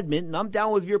badminton. I'm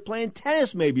down with it if you're playing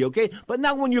tennis maybe, okay? But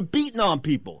not when you're beating on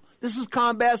people. This is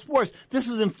combat sports. This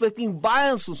is inflicting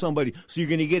violence on somebody. So you're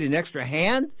going to get an extra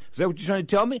hand? Is that what you're trying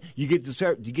to tell me? You get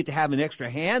to have an extra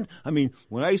hand? I mean,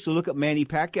 when I used to look at Manny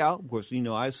Pacquiao, of course, you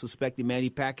know, I suspected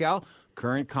Manny Pacquiao,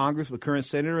 current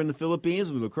senator in the Philippines,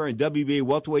 the current WBA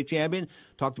welterweight champion,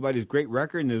 talked about his great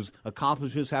record and his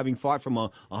accomplishments, having fought from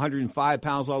 105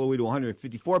 pounds all the way to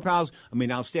 154 pounds. I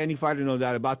mean, outstanding fighter, no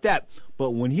doubt about that.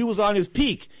 But when he was on his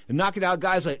peak and knocking out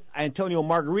guys like Antonio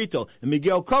Margarito and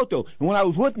Miguel Cotto, and when I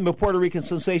was with him, the Puerto Rican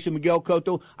sensation Miguel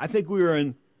Cotto, I think we were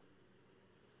in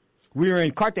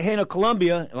Cartagena,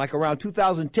 Colombia, like around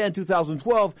 2010,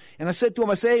 2012, and I said to him,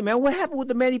 I said, hey, man, what happened with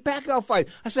the Manny Pacquiao fight?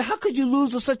 I said, how could you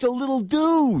lose to such a little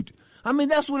dude? I mean,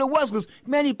 that's what it was, because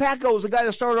Manny Pacquiao was a guy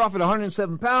that started off at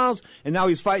 107 pounds, and now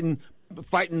he's fighting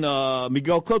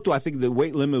Miguel Cotto. I think the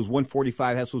weight limit was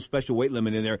 145, has some special weight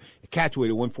limit in there, catch weight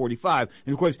at 145.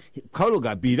 And of course, Cotto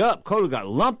got beat up. Cotto got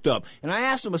lumped up. And I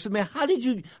asked him, I said, man, how did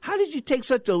you take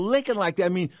such a licking like that? I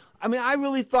mean, I mean, I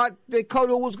really thought that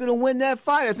Cotto was going to win that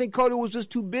fight. I think Cotto was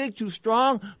just too big, too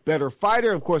strong, better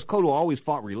fighter. Of course, Cotto always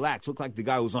fought relaxed. Looked like the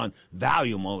guy was on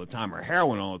Valium all the time or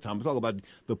heroin all the time. We're talking about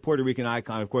the Puerto Rican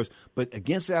icon, of course. But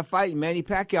against that fight, Manny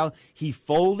Pacquiao, he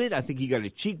folded. I think he got a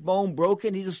cheekbone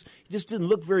broken. He just didn't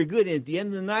look very good. And at the end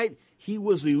of the night, he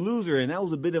was the loser, and that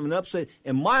was a bit of an upset.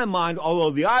 In my mind, although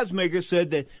the odds maker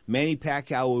said that Manny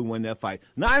Pacquiao would win that fight.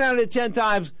 9 out of 10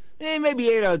 times, maybe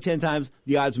 8 out of 10 times,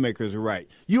 the odds makers are right.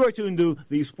 You are tuned to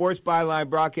the Sports Byline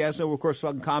broadcast. We're, of course,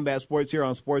 talking combat sports here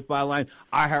on Sports Byline,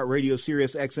 iHeartRadio,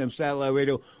 Sirius XM Satellite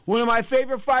Radio. One of my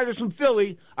favorite fighters from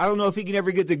Philly. I don't know if he can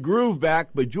ever get the groove back,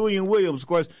 but Julian Williams, of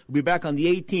course, will be back on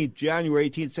the 18th, January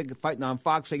 18th, fighting on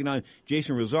Fox, taking on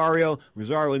Jason Rosario.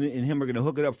 Rosario and him are going to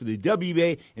hook it up for the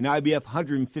WBA and IBF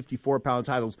 154-pound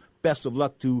titles. Best of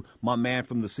luck to my man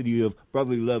from the city of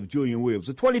brotherly love, Julian Williams.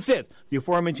 The 25th, the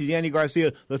aforementioned Yanni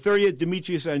Garcia. The 30th,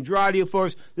 Demetrius Andrade, of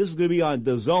course. This is going to be on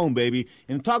DAZN, baby.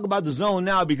 And talk about DAZN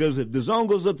now, because if DAZN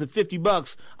goes up to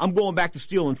 $50, I'm going back to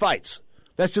stealing fights.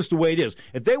 That's just the way it is.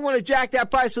 If they want to jack that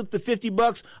price up to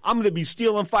 $50, I'm going to be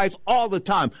stealing fights all the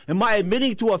time. Am I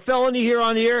admitting to a felony here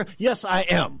on the air? Yes, I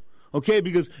am. Okay,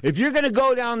 because if you're going to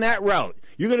go down that route,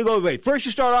 you're going to go, wait, first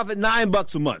you start off at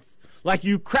 $9 a month. Like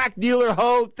you crack dealer,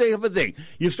 hoe, thing of a thing.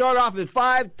 You start off at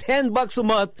 $5, $10 a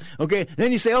month, okay? And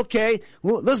then you say, okay,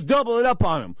 well, let's double it up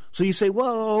on him. So you say,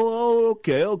 well,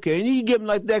 okay. And you give him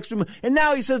like the extra, and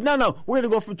now he says, no, we're going to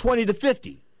go from 20 to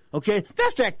 50. Okay,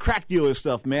 that's that crack dealer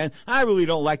stuff, man. I really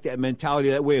don't like that mentality,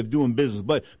 that way of doing business.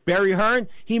 But Barry Hearn,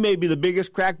 he may be the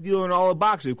biggest crack dealer in all of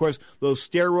boxing. Of course, those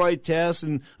steroid tests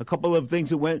and a couple of things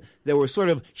that were sort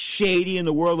of shady in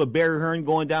the world of Barry Hearn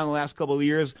going down the last couple of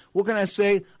years. What can I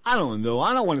say? I don't know.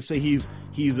 I don't want to say he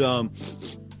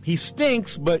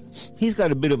stinks, but he's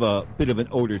got a bit of an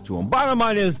odor to him. Bottom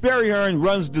line is, Barry Hearn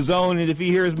runs DAZN, and if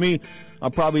he hears me, I'll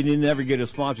probably never get a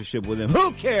sponsorship with him.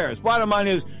 Who cares? Bottom line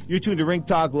is, you're tuned to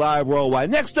Ringtalk Live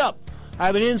Worldwide. Next up, I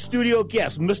have an in-studio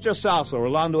guest, Mr. Salsa,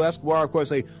 Orlando Escobar, of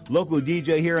course, a local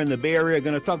DJ here in the Bay Area,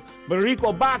 going to talk Puerto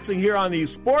Rico boxing here on the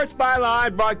Sports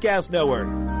Byline Broadcast Network.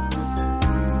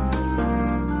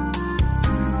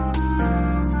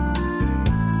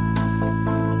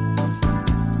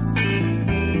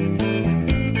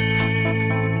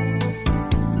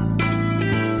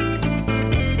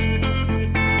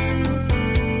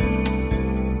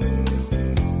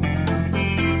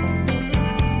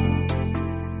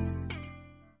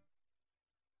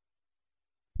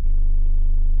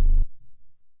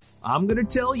 I'm going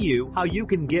to tell you how you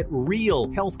can get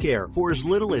real health care for as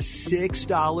little as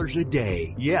 $6 a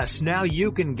day. Yes, now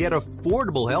you can get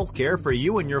affordable health care for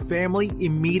you and your family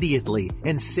immediately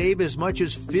and save as much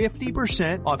as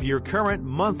 50% off your current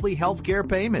monthly health care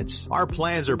payments. Our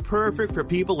plans are perfect for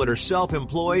people that are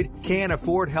self-employed, can't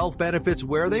afford health benefits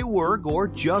where they work, or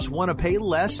just want to pay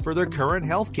less for their current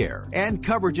health care. And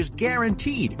coverage is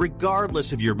guaranteed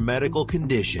regardless of your medical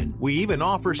condition. We even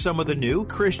offer some of the new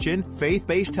Christian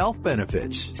faith-based health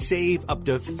benefits. Save up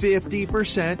to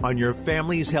 50% on your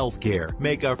family's health care.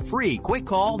 Make a free quick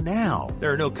call now.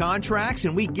 There are no contracts,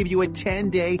 and we give you a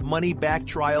 10-day money-back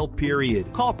trial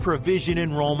period. Call Provision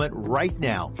Enrollment right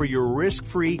now for your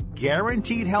risk-free,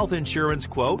 guaranteed health insurance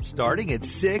quote starting at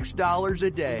 $6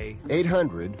 a day.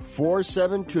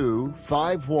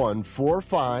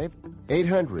 800-472-5145.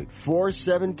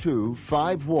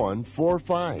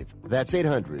 800-472-5145. That's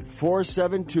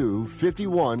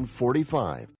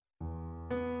 800-472-5145.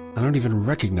 I don't even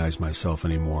recognize myself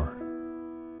anymore.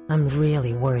 I'm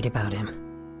really worried about him.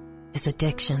 His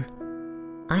addiction.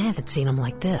 I haven't seen him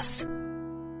like this.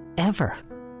 Ever.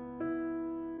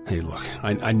 Hey, look,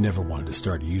 I never wanted to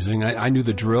start using. I knew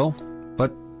the drill,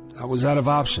 but I was out of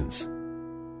options.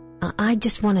 I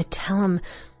just want to tell him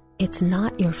it's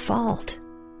not your fault.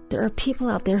 There are people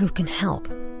out there who can help.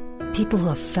 People who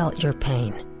have felt your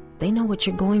pain. They know what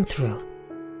you're going through.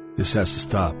 This has to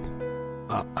stop.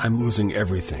 I'm losing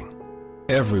everything.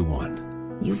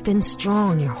 Everyone. You've been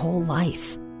strong your whole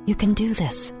life. You can do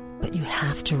this, but you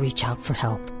have to reach out for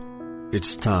help.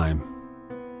 It's time.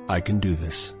 I can do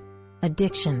this.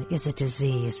 Addiction is a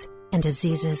disease, and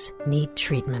diseases need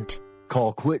treatment.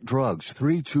 Call Quit Drugs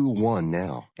 321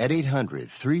 now at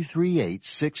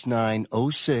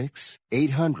 800-338-6906.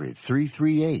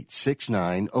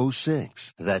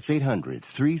 800-338-6906. That's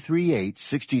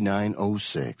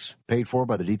 800-338-6906. Paid for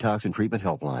by the Detox and Treatment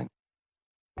Helpline.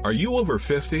 Are you over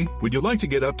 50? Would you like to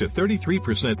get up to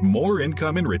 33% more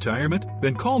income in retirement?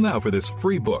 Then call now for this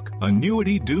free book,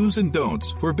 Annuity Do's and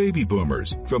Don'ts for Baby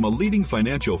Boomers, from a leading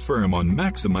financial firm on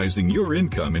maximizing your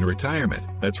income in retirement.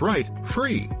 That's right,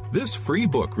 free. This free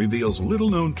book reveals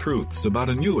little-known truths about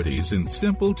annuities in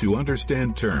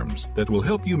simple-to-understand terms that will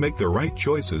help you make the right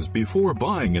choices before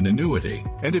buying an annuity.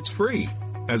 And it's free.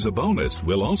 As a bonus,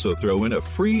 we'll also throw in a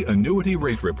free annuity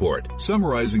rate report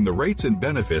summarizing the rates and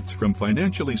benefits from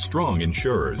financially strong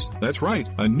insurers. That's right,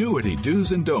 Annuity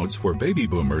Do's and Don'ts for Baby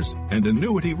Boomers and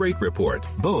Annuity Rate Report,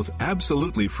 both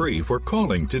absolutely free for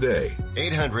calling today.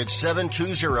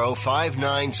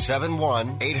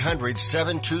 800-720-5971.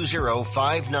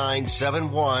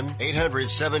 800-720-5971.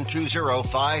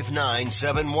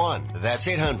 800-720-5971. That's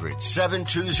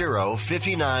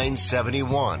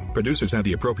 800-720-5971. Producers have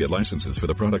the appropriate licenses for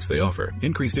the products they offer.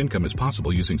 Increased income is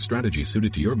possible using strategies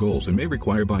suited to your goals and may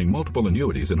require buying multiple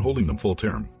annuities and holding them full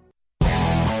term.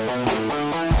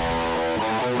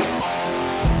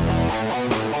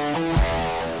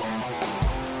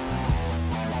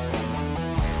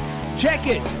 Check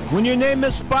it. When your name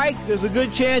is Spike, there's a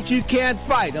good chance you can't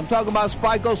fight. I'm talking about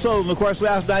Spike O'Sullivan. Of course,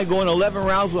 last night going 11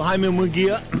 rounds with Jaime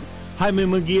Munguia. Jaime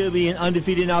Munguia being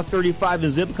undefeated now, 35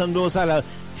 and zip, comes to us out of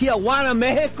Tijuana,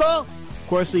 Mexico. Of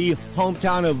course, the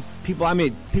hometown of people. I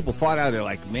mean, people fought out there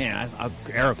like, man,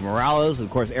 Eric Morales. Of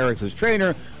course, Eric's his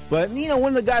trainer. But, you know,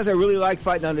 one of the guys I really liked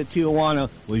fighting out of Tijuana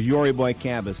was Yori Boy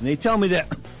Campos. And they tell me that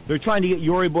they're trying to get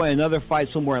Yori Boy another fight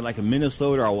somewhere in like in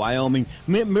Minnesota or Wyoming.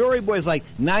 Yori Boy is like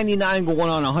 99 going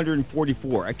on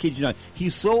 144. I kid you not.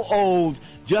 He's so old,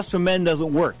 just for men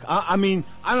doesn't work. I mean,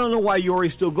 I don't know why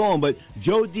Yori's still going, but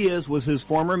Joe Diaz was his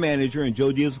former manager, and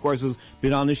Joe Diaz, of course, has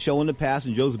been on this show in the past,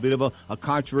 and Joe's a bit of a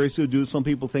controversial dude. Some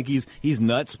people think he's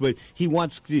nuts, but he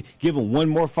wants to give him one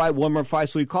more fight.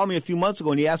 So he called me a few months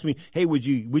ago, and he asked me, hey, would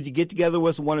you get together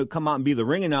with us and want to come out and be the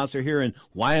ring announcer here in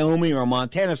Wyoming or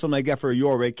Montana or something like that for a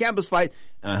Yori Campos fight?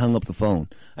 And I hung up the phone.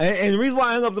 And the reason why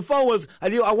I hung up the phone was I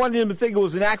wanted him to think it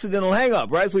was an accidental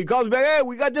hang-up, right? So he calls me back, hey,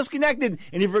 we got disconnected.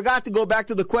 And he forgot to go back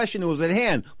to the question that was at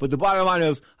hand. But the bottom line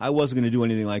is I wasn't going to do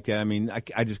anything like that. I mean,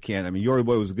 I just can't. I mean, Yori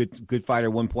Boy was a good fighter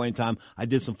at one point in time. I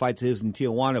did some fights of his in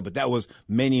Tijuana, but that was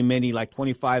many, like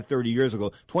 25, 30 years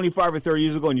ago. 25 or 30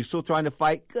 years ago, and you're still trying to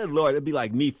fight? Good Lord, it'd be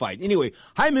like me fighting. Anyway,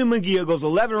 Jaime Munguia goes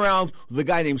 11 rounds with a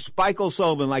guy named Spike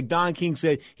O'Sullivan. Like Don King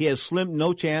said, he has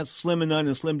no chance, slim and none,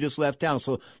 and Slim just left town.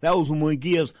 So that was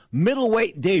Munguia's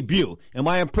middleweight debut. Am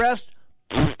I impressed?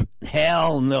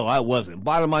 Hell no, I wasn't.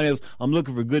 Bottom line is, I'm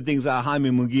looking for good things out of Jaime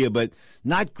Munguia, but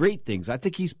not great things. I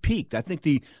think he's peaked. I think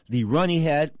the run he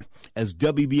had as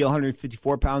WB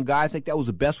 154-pound guy, I think that was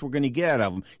the best we're going to get out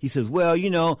of him. He says, well, you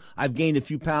know, I've gained a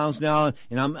few pounds now,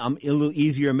 and I'm a little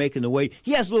easier making the weight.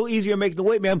 He has a little easier making the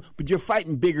weight, man, but you're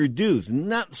fighting bigger dudes,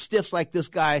 not stiffs like this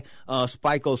guy,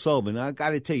 Spike O'Sullivan. I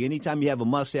got to tell you, anytime you have a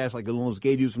mustache like one of those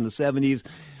gay dudes from the 70s,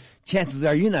 chances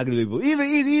are you're not going to be able. Either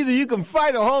you can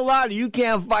fight a whole lot or you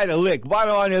can't fight a lick.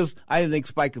 Bottom line is, I didn't think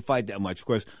Spike could fight that much, of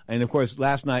course. And of course,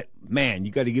 last night, man,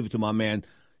 you got to give it to my man.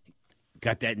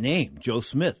 Got that name, Joe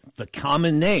Smith, the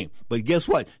common name. But guess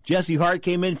what? Jesse Hart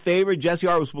came in favored. Jesse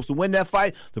Hart was supposed to win that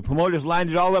fight. The promoters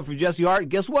lined it all up for Jesse Hart.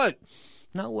 Guess what?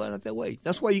 Not that way.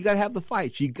 That's why you got to have the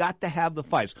fights. You got to have the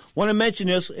fights. Want to mention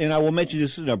this, and I will mention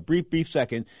this in a brief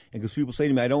second, and because people say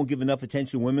to me, I don't give enough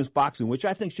attention to women's boxing, which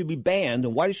I think should be banned.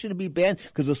 And why should it be banned?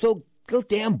 Because it's so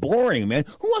damn boring, man.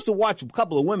 Who wants to watch a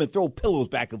couple of women throw pillows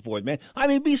back and forth, man? I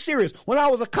mean, be serious. When I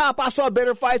was a cop, I saw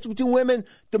better fights between women,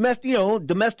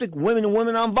 domestic women and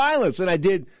women on violence than I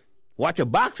did watch a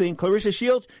boxing. Clarissa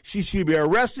Shields, she should be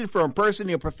arrested for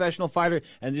impersonating a professional fighter,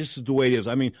 and this is the way it is.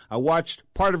 I mean, I watched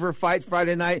part of her fight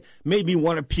Friday night, made me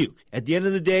want to puke. At the end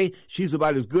of the day, she's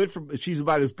about as good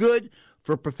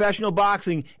for professional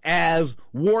boxing as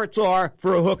warts are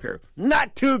for a hooker.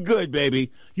 Not too good,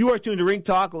 baby. You are tuned to Ring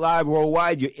Talk live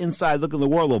worldwide. Your inside look in the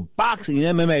world of boxing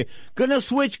and MMA. Gonna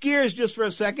switch gears just for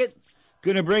a second.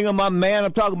 Gonna bring in my man.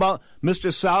 I'm talking about Mr.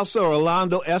 Salsa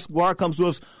Orlando Escobar. Comes to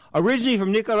us originally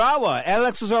from Nicaragua,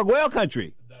 Alexis Arguello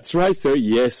country. That's right, sir.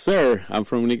 Yes, sir. I'm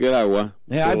from Nicaragua.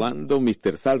 Yeah, Orlando,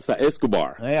 Mr. Salsa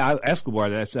Escobar. Yeah, Escobar.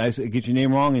 I get your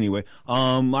name wrong anyway.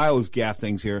 I always gaff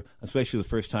things here, especially the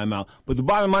first time out. But the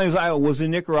bottom line is I was in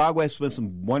Nicaragua. I spent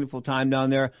some wonderful time down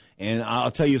there. And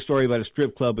I'll tell you a story about a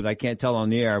strip club, but I can't tell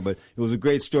on the air. But it was a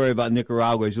great story about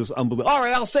Nicaragua. It's just unbelievable. All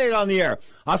right, I'll say it on the air.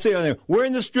 We're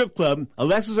in the strip club.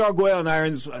 Alexis Arguello and I are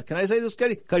in this. Can I say this,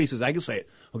 Cuddy? Cuddy says, I can say it.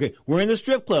 Okay, we're in the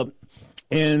strip club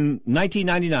in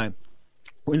 1999.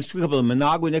 We're in the strip club in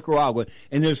Managua, Nicaragua,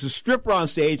 and there's a stripper on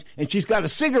stage, and she's got a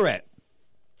cigarette.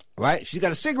 Right? She's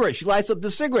got a cigarette. She lights up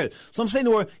the cigarette. So I'm saying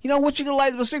to her, what you gonna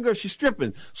light up a cigarette? She's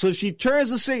stripping. So she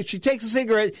she takes a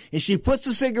cigarette and she puts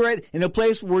the cigarette in a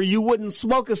place where you wouldn't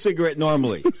smoke a cigarette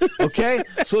normally. Okay?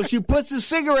 So she puts the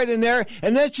cigarette in there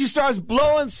and then she starts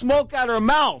blowing smoke out her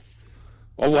mouth.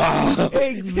 Oh, wow.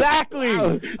 Exactly.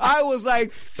 I was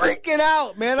like freaking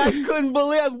out, man. I couldn't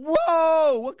believe it.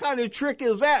 Whoa, what kind of trick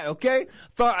is that? Okay.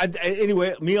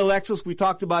 Anyway, me and Alexis, we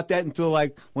talked about that until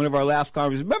like one of our last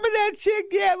conversations. Remember that chick?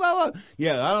 Yeah, blah, blah.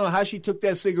 Yeah, I don't know how she took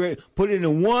that cigarette, put it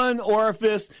in one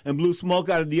orifice and blew smoke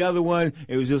out of the other one.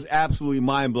 It was just absolutely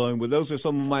mind blowing. But those are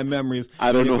some of my memories.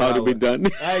 I don't know how to be done.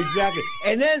 Exactly.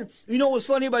 And then, what's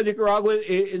funny about Nicaragua,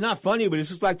 not funny, but it's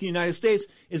just like the United States,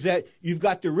 is that you've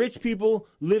got the rich people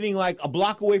living like a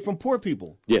block away from poor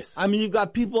people. Yes. I mean, you've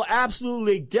got people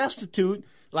absolutely destitute,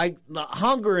 like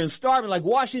hunger and starving, like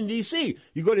Washington, D.C.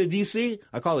 You go to D.C.,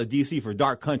 I call it D.C. for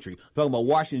dark country. I'm talking about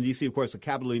Washington, D.C., of course, the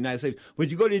capital of the United States. But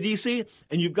you go to D.C.,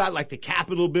 and you've got like the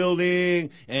Capitol building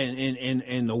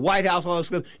and the White House, all that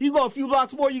stuff. You go a few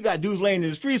blocks more, you got dudes laying in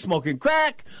the street smoking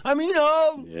crack. I mean,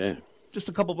 yeah, just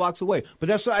a couple blocks away. But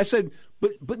that's what I said,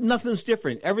 but nothing's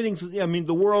different. Everything's,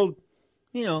 the world...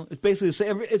 it's basically the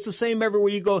same. It's the same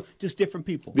everywhere you go, just different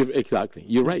people. Exactly.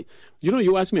 You're right.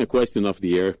 You asked me a question off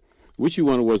the air. Which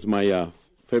one was my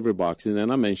favorite box? And then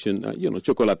I mentioned,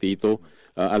 Chocolatito,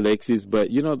 Alexis. But,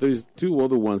 there's two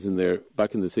other ones in there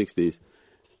back in the 60s.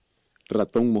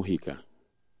 Raton Mojica.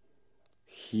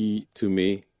 To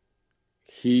me,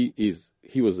 he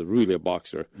was really a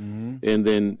boxer. Mm-hmm. And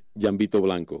then Jambito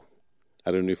Blanco.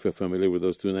 I don't know if you're familiar with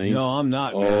those two names. No, I'm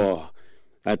not. Man.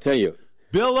 I tell you.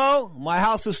 Billo, my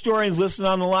house historian's listening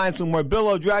on the line somewhere.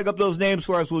 Billo, drag up those names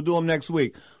for us. We'll do them next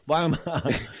week.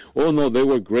 Oh, no, they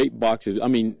were great boxers. I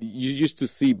mean, you used to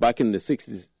see back in the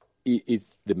 60s, it's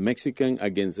the Mexican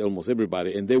against almost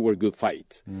everybody, and they were good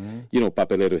fights. Mm-hmm.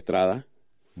 Papelero Estrada,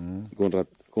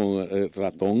 con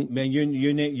Raton. Man,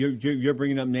 you're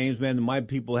bringing up names, man. My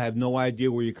people have no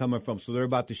idea where you're coming from, so they're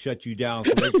about to shut you down.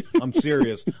 So I'm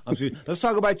serious. Let's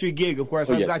talk about your gig. Of course,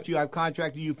 I've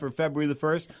contracted you for February the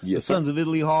 1st. Yes, the Sons of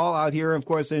Italy Hall out here, of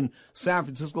course, in San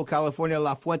Francisco, California,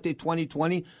 La Fuente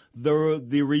 2020.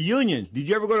 The reunion. Did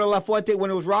you ever go to La Fuente when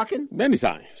it was rocking? Many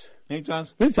times. Many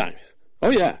times? Many times. Oh,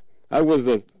 yeah. I was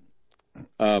a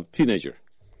teenager.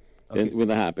 Okay. When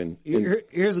that happened.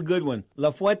 Here's a good one.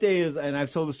 La Fuente is, and I've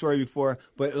told the story before,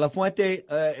 but La Fuente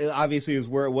obviously is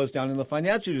where it was down in the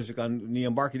financial district on the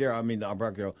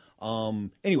Embarcadero.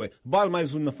 Anyway, bottom line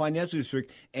is in the financial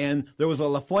district, and there was a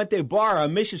La Fuente bar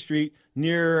on Mission Street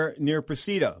near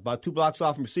Presida, about 2 blocks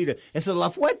off from Presida. It's a La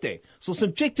Fuente. So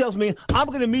some chick tells me, I'm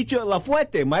going to meet you at La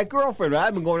Fuente, my girlfriend.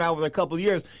 I've been going out with her a couple of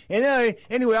years. And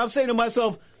anyway, I'm saying to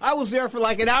myself, I was there for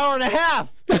like an hour and a half,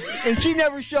 and she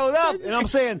never showed up. And I'm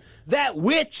saying, that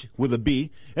witch, with a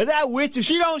B, and that witch, if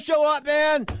she don't show up,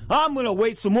 man, I'm going to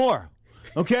wait some more.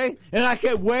 Okay? And I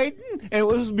kept waiting, and it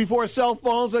was before cell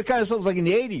phones. That kind of stuff was like in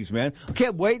the 80s, man. I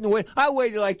kept waiting and waiting. I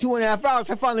waited like 2.5 hours.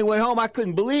 I finally went home. I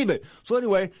couldn't believe it. So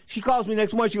anyway, she calls me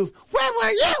next morning. She goes, where were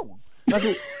you? I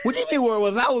said, what do you mean where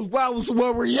was I?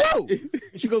 Where were you?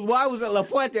 And she goes, well, I was at La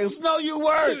Fuente. I said, no, you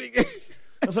weren't.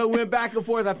 And so we went back and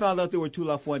forth. I found out there were 2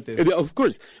 La Fuentes. Of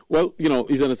course. Well,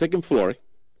 it's on the second floor.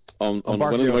 On one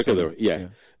of the Embarcadero, yeah.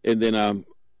 And then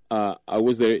I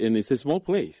was there, and it's a small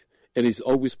place, and it's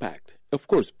always packed. Of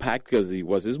course, packed because it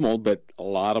was small, but a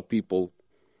lot of people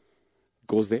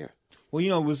goes there.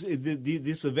 Well,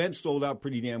 this event sold out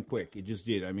pretty damn quick. It just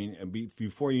did. I mean,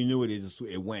 before you knew it,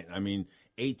 it went. I mean,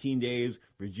 18 days,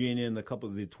 Virginia and a couple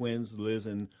of the twins, Liz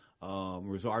and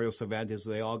Rosario Cervantes,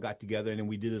 they all got together, and then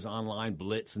we did this online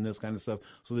blitz and this kind of stuff.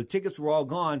 So the tickets were all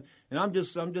gone, and I'm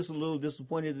just a little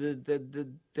disappointed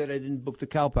that I didn't book the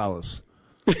Cow Palace.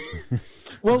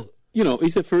 Well,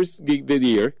 it's the first gig of the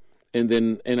year,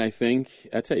 and I think,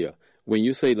 I tell you, when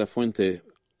you say La Fuente,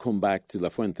 come back to La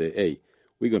Fuente, hey,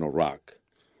 we're gonna rock.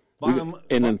 And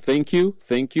then thank you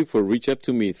for reaching up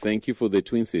to me. Thank you for the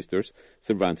twin sisters,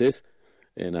 Cervantes.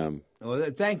 And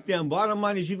thank them. Bottom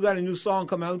line is you've got a new song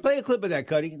coming out. Play a clip of that,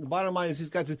 Cuddy. The bottom line is he's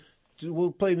got to.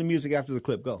 We'll play the music after the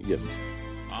clip. Go. Yes.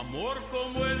 Amor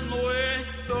como el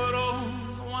nuestro,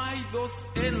 no hay dos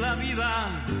en la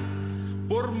vida.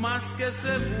 Por más que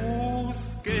se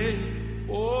busque,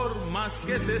 por más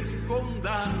que se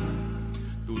esconda,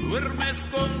 tú duermes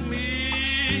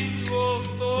conmigo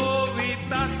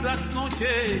toditas las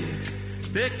noches.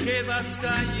 Te quedas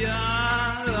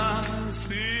callada.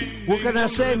 What can I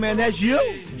say, man? That's you?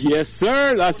 Yes,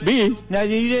 sir. That's me. Now,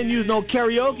 you didn't use no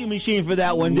karaoke machine for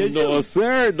that one, did you? No,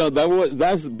 sir. No,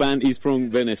 that band is from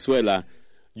Venezuela.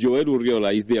 Joel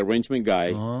Urriola is the arrangement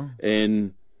guy. Uh-huh.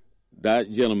 And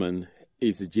that gentleman,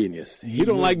 is a genius. He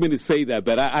don't like me to say that,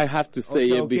 but I have to say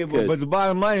it because... But the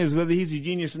bottom line is, whether he's a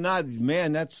genius or not,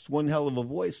 man, that's one hell of a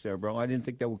voice there, bro. I didn't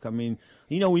think that would come in.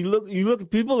 You know, when you look,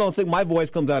 people don't think my voice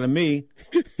comes out of me.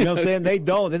 You know what I'm saying? They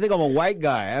don't. They think I'm a white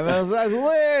guy. I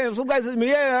mean, some guy says to me,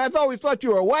 yeah, I always thought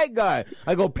you were a white guy.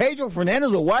 I go, Pedro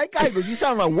Fernandez, a white guy? He goes, you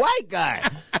sound like a white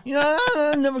guy. You know,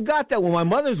 I never got that. Well, my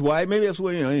mother's white. Maybe that's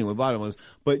what, anyway, bottom was.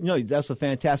 But, that's a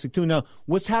fantastic tune. Now,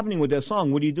 what's happening with that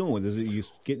song? What are you doing with it? Is it you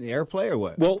getting airplay or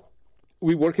what? Well,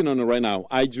 we're working on it right now.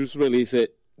 I just released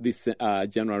it this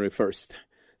January 1st.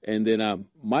 And then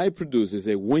my producer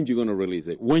said, when you going to release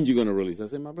it? When you going to release it? I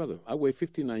said, my brother, I wait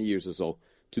 59 years or so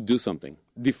to do something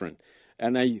different.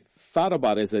 And I thought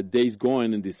about it as the days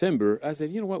going in December. I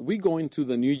said, you know what? We're going to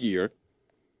the new year.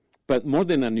 But more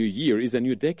than a new year is a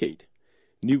new decade,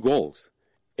 new goals.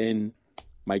 And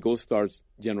my goal starts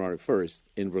January 1st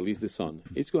and release the song.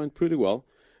 It's going pretty well.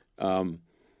 And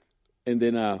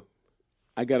then I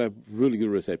got a really good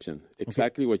reception.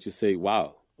 Exactly what you say.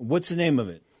 Wow. What's the name of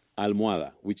it?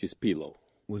 Almohada, which is pillow.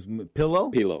 Was pillow?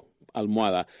 Pillow.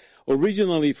 Almohada.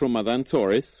 Originally from Adan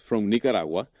Torres from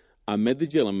Nicaragua. I met the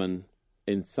gentleman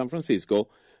in San Francisco,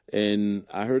 and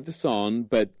I heard the song,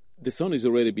 but the song has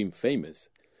already been famous.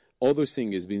 Other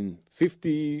singers been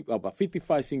about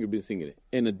 55 singers been singing it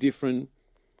in a different,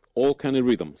 all kind of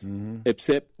rhythms,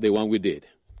 except the one we did,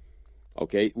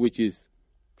 okay, which is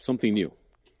something new,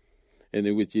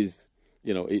 and which is,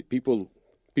 people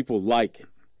like it.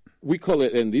 We call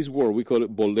it, in this world, we call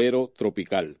it bolero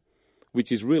tropical,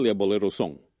 which is really a bolero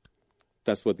song.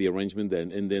 That's what the arrangement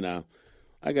then. And then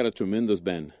I got a tremendous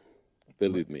band,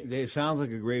 believe me. It sounds like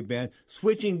a great band.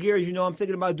 Switching gears, I'm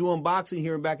thinking about doing boxing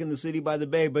here back in the city by the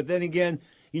Bay. But then again,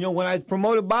 when I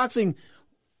promoted boxing,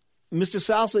 Mr.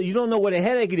 Salsa, you don't know what a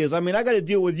headache it is. I mean, I got to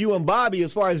deal with you and Bobby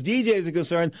as far as DJs are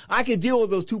concerned. I can deal with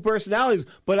those two personalities,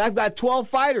 but I've got 12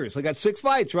 fighters. I got 6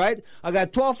 fights, right? I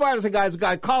got 12 fighters. I got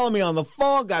guys calling me on the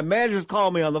phone, got managers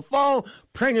calling me on the phone,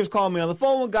 trainers calling me on the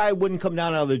phone. One guy wouldn't come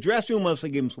down out of the dressing room unless I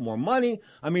give him some more money.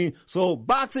 I mean, so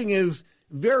boxing is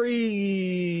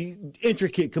very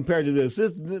intricate compared to this.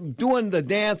 Doing the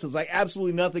dance is like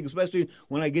absolutely nothing, especially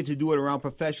when I get to do it around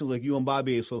professionals like you and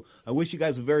Bobby. So I wish you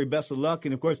guys the very best of luck.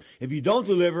 And, of course, if you don't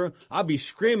deliver, I'll be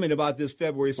screaming about this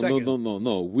February 2nd.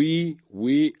 No.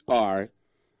 We are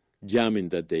jamming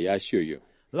that day, I assure you.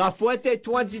 La Fuente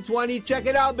 2020. Check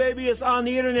it out, baby. It's on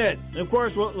the internet. And, of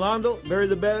course, Rolando,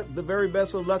 the very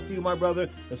best of luck to you, my brother.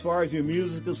 As far as your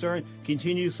music is concerned,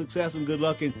 continued success and good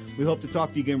luck. And we hope to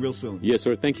talk to you again real soon. Yes,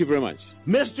 sir. Thank you very much.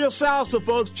 Mr. Salsa,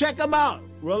 folks. Check him out.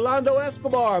 Rolando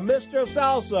Escobar, Mr.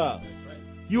 Salsa.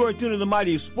 You are tuned to the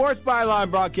mighty Sports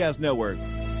Byline Broadcast Network.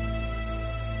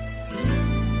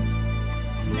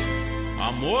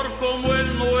 Amor como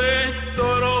el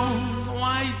nuestro, no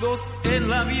hay dos en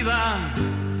la vida.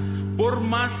 Por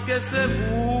más que se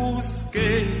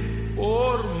busque,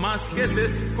 por más que se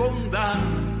esconda,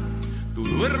 tú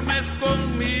duermes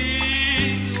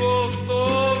conmigo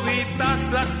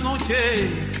toditas las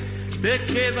noches, te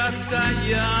quedas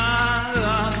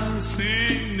callada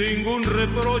sin ningún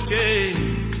reproche.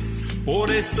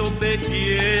 Por eso te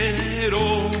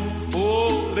quiero,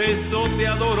 por eso te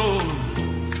adoro.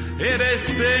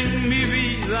 Eres en mi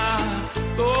vida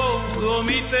todo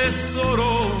mi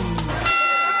tesoro.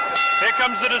 Here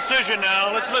comes the decision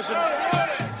now. Let's listen.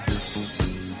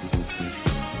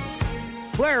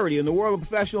 Clarity in the world of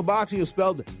professional boxing is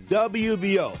spelled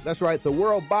WBO. That's right, the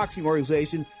World Boxing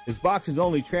Organization is boxing's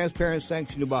only transparent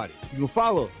sanctioned body. You can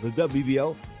follow the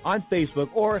WBO on Facebook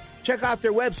or check out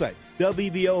their website,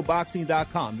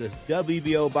 WBOboxing.com. That's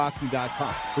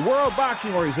WBOboxing.com. The World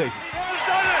Boxing Organization. Who's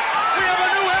done it? We have a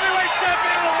new heavyweight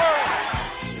champion of the world.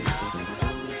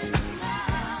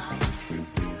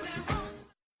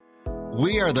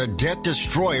 We are the Debt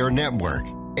Destroyer Network.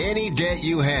 Any debt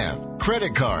you have,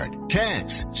 credit card,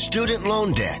 tax, student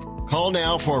loan debt, call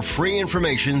now for free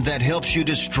information that helps you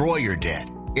destroy your debt.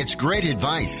 It's great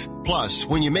advice. Plus,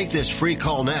 when you make this free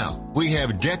call now, we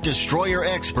have Debt Destroyer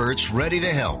experts ready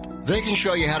to help. They can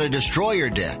show you how to destroy your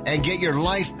debt and get your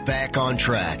life back on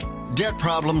track. Debt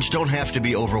problems don't have to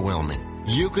be overwhelming.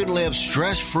 You can live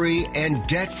stress-free and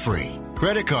debt-free.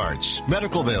 Credit cards,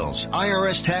 medical bills,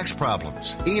 IRS tax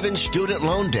problems, even student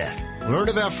loan debt. Learn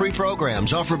about free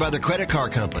programs offered by the credit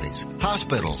card companies,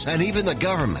 hospitals, and even the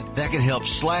government that can help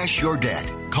slash your debt.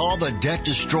 Call the Debt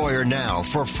Destroyer now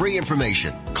for free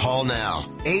information. Call now.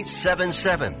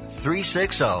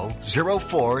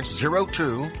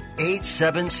 877-360-0402.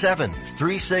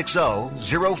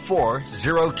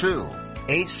 877-360-0402.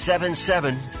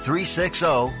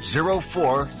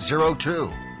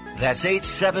 877-360-0402. That's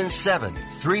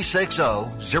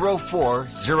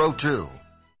 877-360-0402.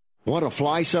 Want to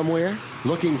fly somewhere?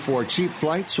 Looking for cheap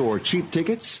flights or cheap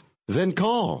tickets? Then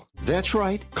call. That's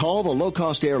right. Call the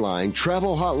low-cost airline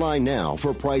travel hotline now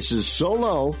for prices so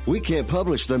low we can't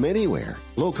publish them anywhere.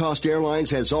 Low-cost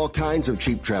airlines has all kinds of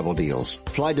cheap travel deals.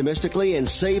 Fly domestically and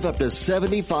save up to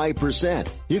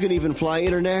 75%. You can even fly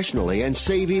internationally and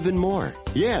save even more.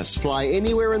 Yes, fly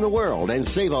anywhere in the world and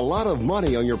save a lot of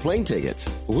money on your plane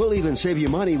tickets. We'll even save you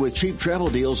money with cheap travel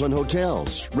deals on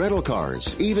hotels, rental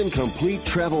cars, even complete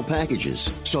travel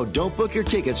packages. So don't book your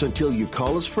tickets until you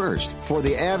call us first for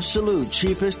the absolute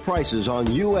cheapest prices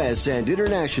on U.S. and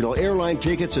international airline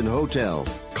tickets and hotels.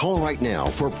 Call right now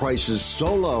for prices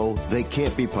so low they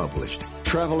can't be published.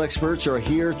 Travel experts are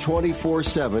here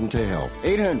 24/7 to help.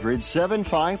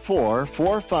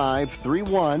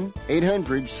 800-754-4531.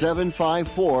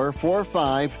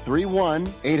 800-754-4531.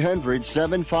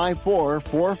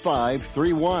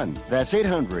 800-754-4531. That's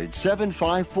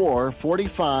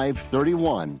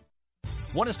 800-754-4531.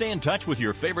 Want to stay in touch with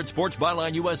your favorite Sports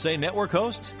Byline USA Network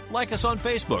hosts? Like us on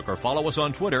Facebook or follow us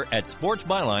on Twitter at Sports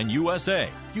Byline USA.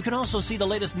 You can also see the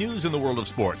latest news in the world of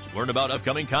sports, learn about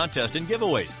upcoming contests and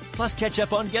giveaways, plus catch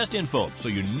up on guest info so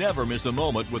you never miss a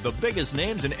moment with the biggest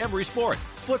names in every sport.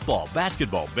 Football,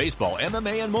 basketball, baseball,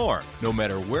 MMA, and more. No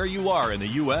matter where you are in the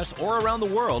U.S. or around the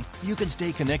world, you can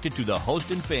stay connected to the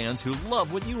hosts and fans who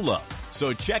love what you love.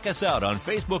 So check us out on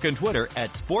Facebook and Twitter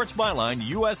at Sports Byline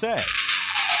USA.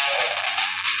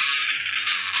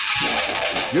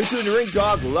 You're tuned to Ring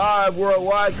Talk live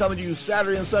worldwide, coming to you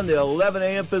Saturday and Sunday, 11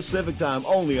 a.m. Pacific time,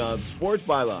 only on Sports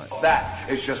Byline. That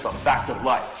is just a fact of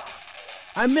life.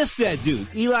 I miss that dude,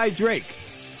 Eli Drake.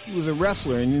 He was a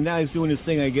wrestler, and now he's doing his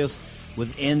thing, I guess,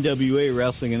 with NWA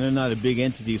Wrestling, and they're not a big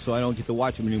entity, so I don't get to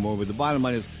watch him anymore. But the bottom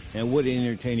line is, and what an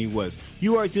entertainer he was.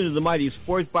 You are tuned to the mighty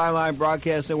Sports Byline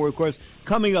Broadcast Network. Of course,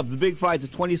 coming up, the big fight, the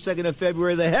 22nd of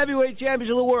February, the heavyweight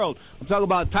championship of the world. I'm talking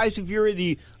about Tyson Fury,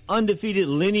 the undefeated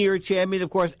linear champion, of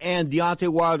course, and Deontay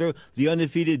Wilder, the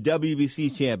undefeated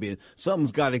WBC champion.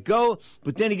 Something's got to go.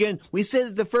 But then again, we said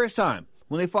it the first time.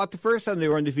 When they fought the first time, they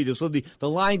were undefeated. So the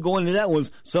line going to that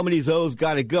was, some of these O's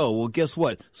got to go. Well, guess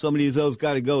what? Some of these O's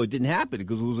got to go. It didn't happen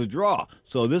because it was a draw.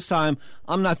 So this time,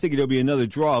 I'm not thinking there'll be another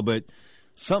draw, but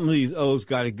some of these O's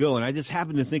got to go. And I just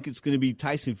happen to think it's going to be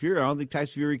Tyson Fury. I don't think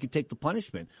Tyson Fury can take the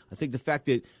punishment. I think the fact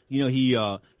that,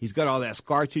 he's got all that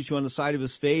scar tissue on the side of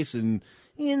his face and,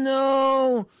 he's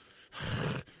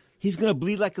going to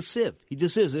bleed like a sieve. He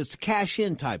just is. It's a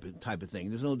cash-in type of thing.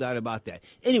 There's no doubt about that.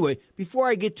 Anyway, before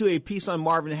I get to a piece on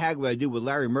Marvin Hagler I did with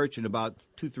Larry Merchant about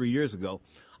 2-3 years ago,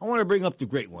 I want to bring up the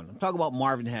great one. I'm talking about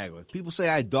Marvin Hagler. People say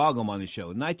I dog him on the show.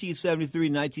 1973,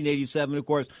 1987, of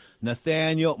course,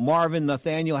 Nathaniel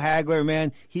Hagler,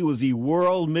 man, he was the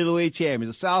world middleweight champion.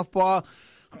 The southpaw,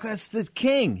 that's the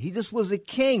king. He just was a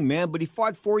king, man. But he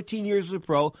fought 14 years as a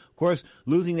pro. Of course,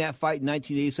 losing that fight in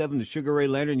 1987 to Sugar Ray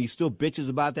Leonard, and he still bitches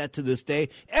about that to this day.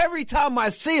 Every time I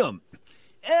see him,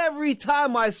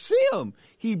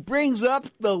 he brings up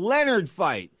the Leonard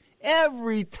fight.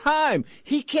 Every time.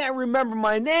 He can't remember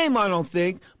my name, I don't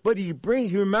think, but he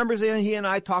remembers it, and he and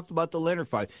I talked about the Leonard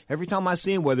fight. Every time I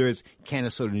see him, whether it's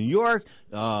Canastota, New York,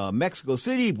 Mexico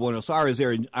City, Buenos Aires,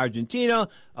 Argentina,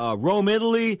 Rome,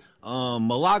 Italy,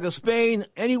 Malaga, Spain,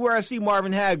 anywhere I see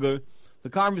Marvin Hagler,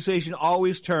 the conversation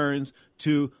always turns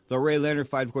to the Ray Leonard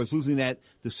fight. Of course, losing that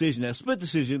decision, that split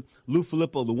decision, Lou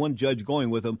Filippo, the one judge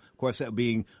going with him, of course, that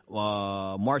being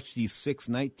March the 6th,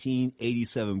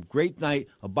 1987. Great night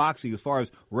of boxing as far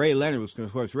as Ray Leonard was concerned.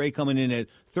 Of course, Ray coming in at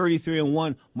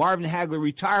 33-1. Marvin Hagler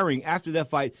retiring after that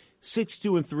fight,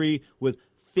 6-2-3 with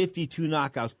 52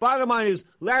 knockouts. Bottom line is,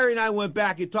 Larry and I went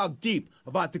back and talked deep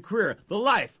about the career, the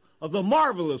life of the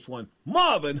marvelous one,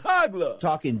 Marvin Hagler.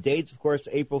 Talking dates, of course,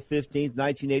 April 15th,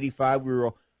 1985. We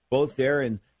were both there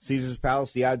in Caesar's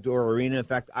Palace, the outdoor arena. In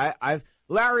fact,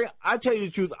 Larry, I'll tell you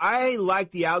the truth, I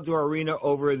like the outdoor arena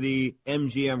over the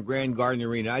MGM Grand Garden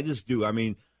Arena. I just do. I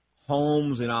mean,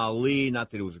 Holmes and Ali,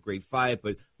 not that it was a great fight,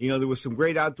 but, there was some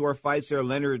great outdoor fights there,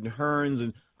 Leonard and Hearns,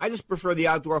 and I just prefer the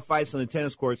outdoor fights on the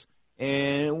tennis courts.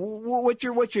 And what's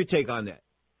your take on that?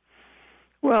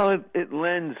 Well, it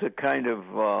lends a kind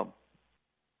of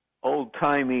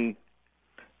old-timey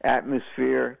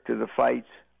atmosphere to the fights.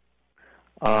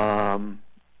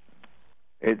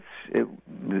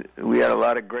 We had a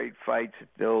lot of great fights at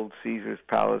the old Caesar's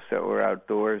Palace that were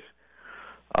outdoors.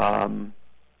 But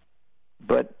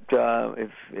if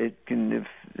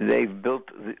they've built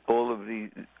all of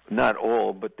these, not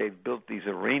all, but they've built these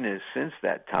arenas since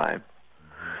that time,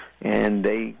 and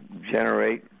they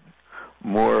generate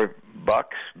more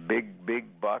bucks,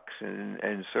 big bucks,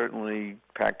 and certainly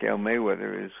Pacquiao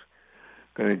Mayweather is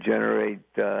going to generate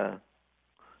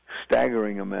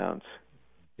staggering amounts.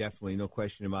 Definitely, no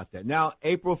question about that. Now,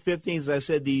 April 15th, as I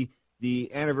said, the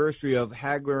anniversary of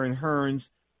Hagler and Hearns,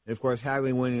 and, of course,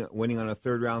 Hagler winning on a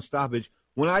third-round stoppage.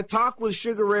 When I talked with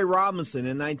Sugar Ray Robinson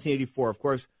in 1984, of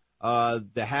course, the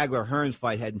Hagler-Hearns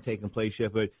fight hadn't taken place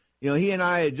yet, but, he and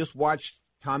I had just watched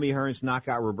Tommy Hearns knock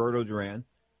out Roberto Duran,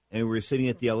 and we were sitting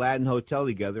at the Aladdin Hotel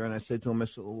together, and I said to him,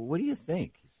 what do you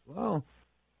think? He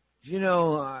said,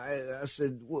 well, I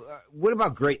said, what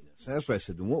about greatness? And that's what I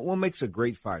said. What makes a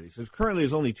great fighter? He says, currently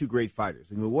there's only two great fighters.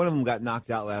 And one of them got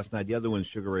knocked out last night. The other one's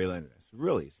Sugar Ray Leonard. I said,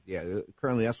 really? He said, yeah,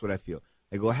 currently that's what I feel.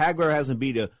 I go, Hagler hasn't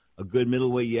beat a good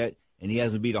middleweight yet, and he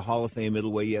hasn't beat a Hall of Fame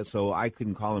middleweight yet, so I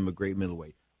couldn't call him a great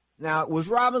middleweight. Now, was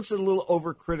Robinson a little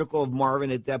overcritical of Marvin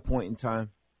at that point in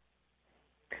time?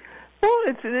 Well,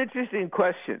 it's an interesting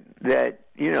question that,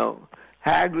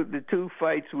 Hagler, the two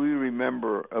fights we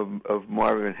remember of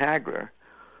Marvin Hagler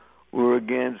were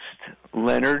against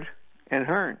Leonard and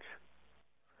Hearns.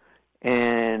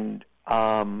 And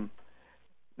the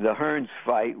Hearns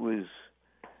fight was,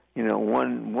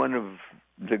 one of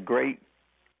the great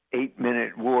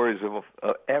 8-minute wars of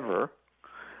ever.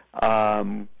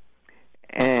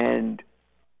 And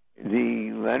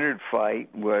the Leonard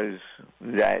fight was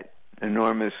that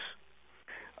enormous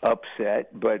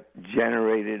upset, but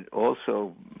generated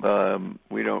also,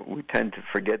 we tend to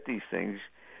forget these things,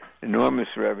 enormous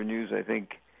revenues. I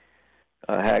think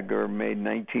Hagler made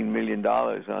 $19 million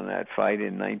on that fight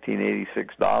in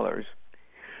 1986 dollars.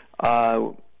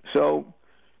 I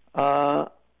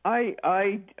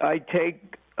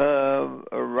take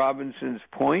Robinson's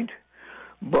point,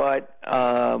 but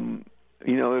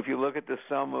if you look at the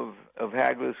sum of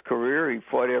Hagler's career, he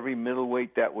fought every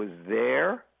middleweight that was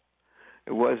there.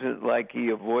 It wasn't like he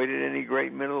avoided any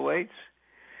great middleweights.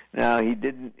 Now, he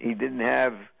didn't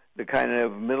have the kind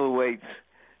of middleweights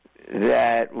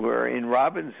that were in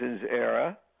Robinson's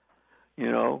era,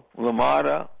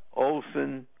 LaMotta,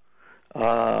 Olsen,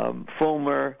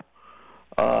 Fulmer,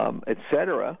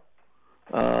 etc.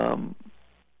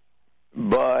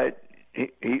 But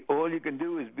he all you can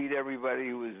do is beat everybody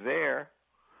who was there,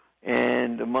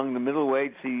 and among the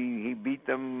middleweights, he beat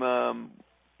them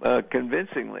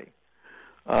convincingly.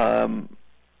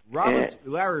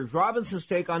 Larry, Robinson's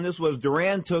take on this was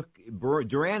Duran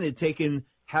had taken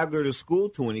Hagler to school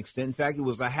to an extent. In fact, it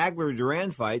was a Hagler-Duran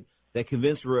fight that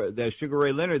convinced that Sugar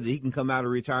Ray Leonard that he can come out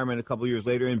of retirement a couple years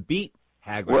later and beat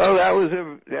Hagler. Well,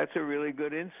 that's a really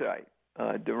good insight.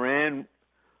 Duran,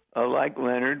 like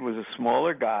Leonard, was a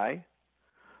smaller guy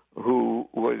who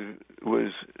was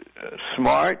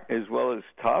smart as well as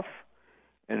tough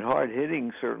and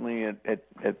hard-hitting, certainly at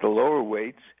the lower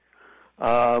weights.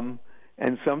 And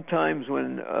sometimes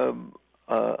when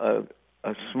a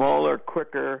smaller,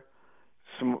 quicker,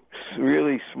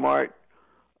 really smart,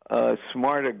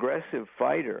 aggressive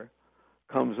fighter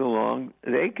comes along,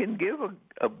 they can give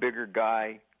a bigger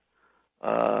guy,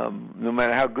 no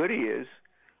matter how good he is,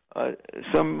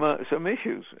 some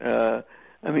issues.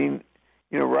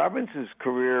 Robinson's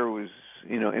career was,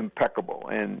 impeccable,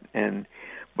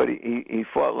 but he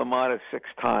fought LaMotta 6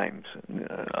 times.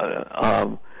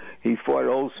 He fought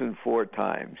Olsen 4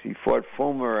 times. He fought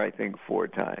Fulmer, I think, 4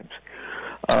 times.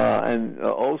 And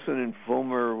Olsen and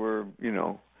Fulmer were,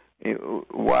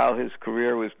 while his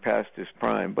career was past his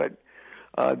prime. But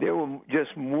there were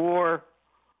just more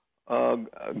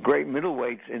great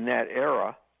middleweights in that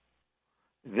era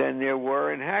than there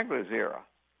were in Hagler's era.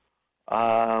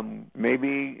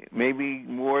 Maybe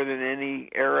more than any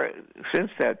era since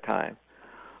that time.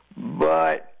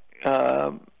 But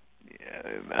I'm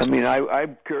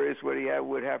curious what he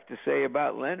would have to say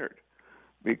about Leonard,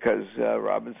 because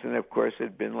Robinson, of course,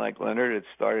 had been like Leonard. It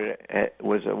started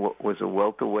was a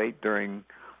welterweight during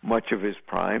much of his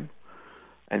prime,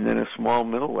 and then a small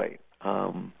middleweight.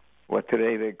 What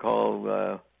today they call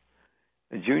a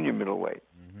junior middleweight.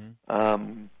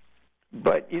 Mm-hmm.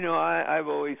 But I've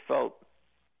always felt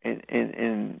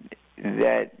in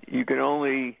that you can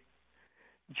only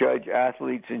judge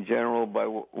athletes in general by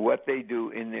what they do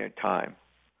in their time.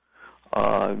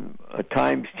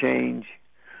 Times change,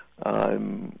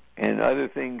 and other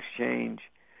things change,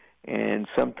 and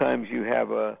sometimes you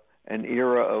have an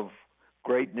era of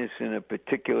greatness in a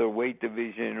particular weight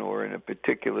division or in a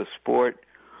particular sport,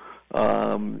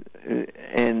 and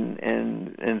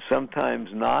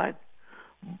sometimes not.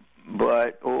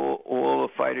 But all a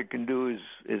fighter can do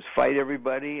is fight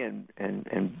everybody and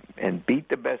beat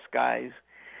the best guys.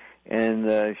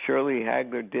 And surely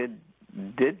Hagler did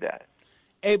that.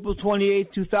 April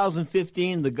 28,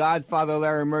 2015, the Godfather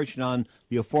Larry Merchant on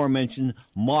the aforementioned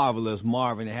marvelous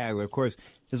Marvin Hagler. Of course,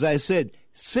 as I said,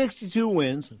 62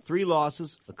 wins, 3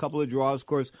 losses, a couple of draws. Of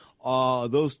course,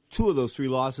 those two of those three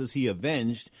losses he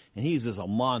avenged, and he's just a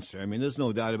monster. I mean, there's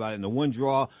no doubt about it. And the one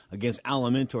draw against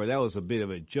Alimentor, that was a bit of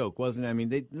a joke, wasn't it? I mean,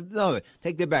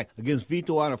 take that back. Against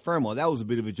Vito Antuofermo, that was a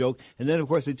bit of a joke. And then, of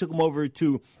course, they took him over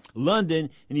to London,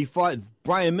 and he fought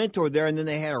Brian Mentor there, and then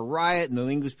they had a riot, and the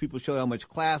English people showed how much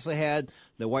class they had.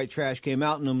 The white trash came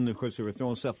out in them, and of course they were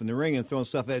throwing stuff in the ring and throwing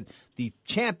stuff at the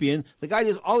champion. The guy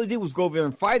all he did was go over there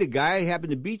and fight a guy. He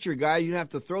happened to beat your guy. You didn't have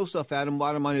to throw stuff at him.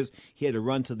 Bottom line is he had to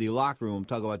run to the locker room. I'm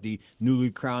talking about the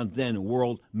newly crowned then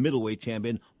world middleweight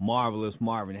champion, Marvelous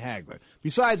Marvin Hagler.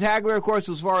 Besides Hagler, of course,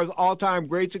 as far as all-time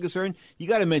greats are concerned, you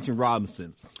got to mention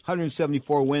Robinson.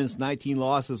 174 wins, 19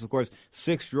 losses, of course,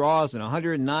 6 draws, and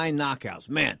 109 knockouts.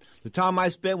 Man, the time I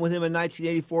spent with him in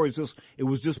 1984 it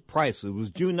was just priceless. It was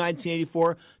June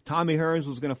 1984. Tommy Hearns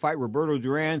was going to fight Roberto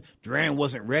Duran. Duran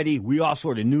wasn't ready. We all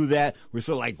sort of knew that. We're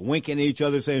sort of like winking at each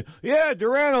other saying, yeah,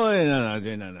 Duran.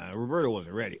 No. Roberto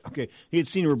wasn't ready. Okay. He had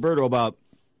seen Roberto about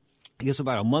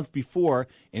a month before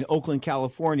in Oakland,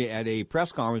 California at a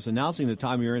press conference announcing the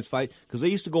Tommy Hearns fight because they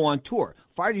used to go on tour.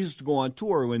 Fighters used to go on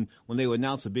tour when they would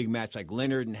announce a big match like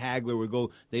Leonard and Hagler would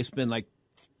go. They spend like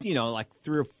 3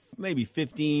 or maybe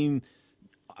 15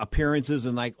 appearances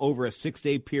in like over a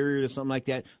 6-day period or something like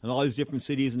that in all these different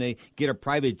cities, and they get a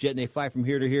private jet and they fly from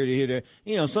here to here to here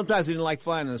to, sometimes they didn't like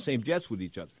flying on the same jets with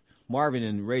each other. Marvin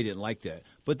and Ray didn't like that.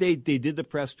 But they did the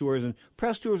press tours, and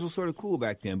press tours were sort of cool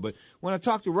back then. But when I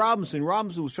talked to Robinson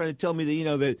was trying to tell me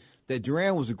that, that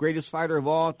Duran was the greatest fighter of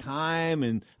all time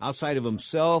and outside of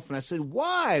himself. And I said,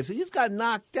 why? I said, he just got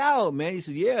knocked out, man. He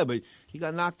said, yeah, but he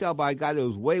got knocked out by a guy that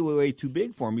was way, way, way too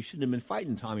big for him. He shouldn't have been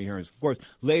fighting Tommy Hearns. Of course,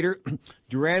 later,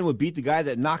 Duran would beat the guy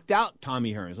that knocked out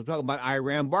Tommy Hearns. I'm talking about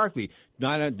Iran Barkley.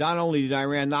 Not only did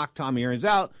Iran knock Tommy Hearns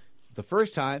out, the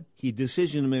first time, he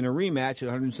decisioned him in a rematch at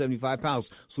 175 pounds.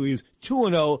 So he's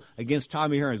 2-0 against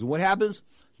Tommy Hearns. And what happens?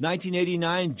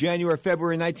 1989,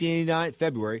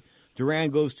 February, Duran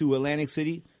goes to Atlantic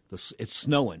City. It's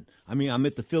snowing. I mean, I'm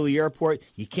at the Philly airport.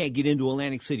 You can't get into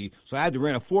Atlantic City. So I had to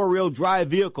rent a 4-wheel drive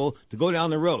vehicle to go down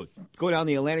the road, go down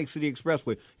the Atlantic City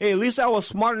Expressway. Hey, at least I was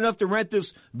smart enough to rent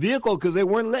this vehicle because they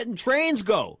weren't letting trains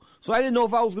go. So I didn't know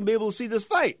if I was going to be able to see this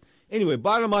fight. Anyway,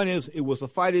 bottom line is it was the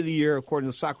fight of the year,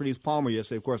 according to Socrates Palmer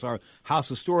yesterday, of course, our house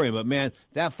historian. But, man,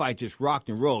 that fight just rocked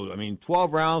and rolled. I mean,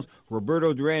 12 rounds,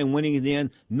 Roberto Duran winning in the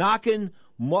end, knocking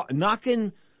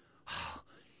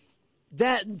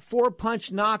that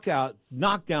 4-punch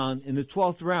knockdown in the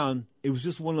 12th round. It was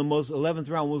just 11th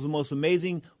round was the most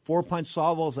amazing 4-punch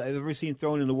salvos I've ever seen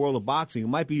thrown in the world of boxing. It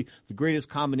might be the greatest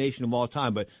combination of all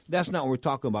time, but that's not what we're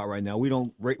talking about right now. We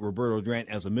don't rate Roberto Duran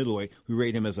as a middleweight. We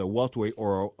rate him as a welterweight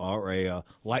or a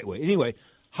lightweight. Anyway,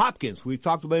 Hopkins, we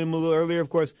talked about him a little earlier,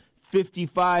 of course,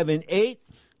 55-8.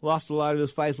 Lost a lot of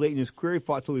his fights late in his career. He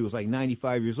fought till he was like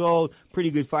 95 years old. Pretty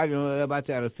good fighter, about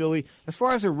that out of Philly. As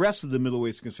far as the rest of the middleweights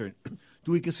is concerned,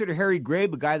 do we consider Harry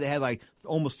Grabe, a guy that had like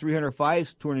almost 300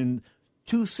 fights, turning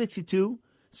 262,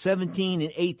 17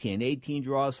 and 18. 18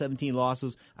 draws, 17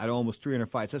 losses out of almost 300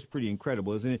 fights. That's pretty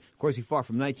incredible, isn't it? Of course, he fought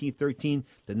from 1913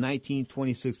 to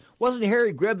 1926. Wasn't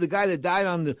Harry Grabe the guy that died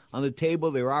on the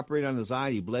table? They were operating on his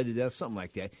eye. He bled to death, something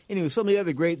like that. Anyway, some of the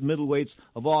other great middleweights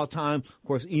of all time, of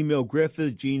course, Emil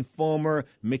Griffith, Gene Fulmer,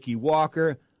 Mickey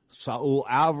Walker, Saul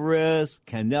Alvarez,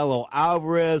 Canelo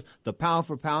Alvarez, the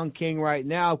pound-for-pound king right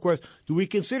now. Of course, do we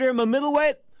consider him a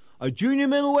middleweight, a junior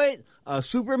middleweight, a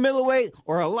super middleweight,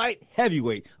 or a light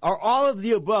heavyweight? Or all of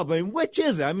the above? I mean, which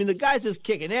is it? I mean, the guy's just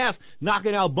kicking ass,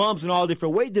 knocking out bums in all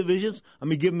different weight divisions. I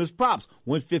mean, give him his props.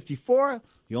 154,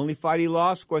 the only fight he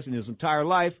lost, of course, in his entire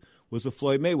life was the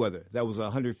Floyd Mayweather. That was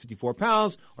 154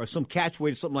 pounds or some catch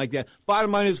weight or something like that.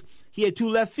 Bottom line is, he had 2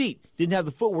 left feet. Didn't have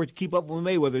the footwork to keep up with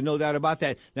Mayweather, no doubt about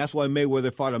that. That's why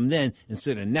Mayweather fought him then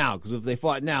instead of now, because if they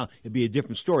fought now, it'd be a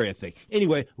different story, I think.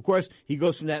 Anyway, of course, he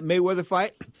goes from that Mayweather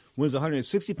fight, wins the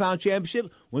 160-pound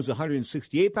championship, wins the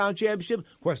 168-pound championship,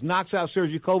 of course, knocks out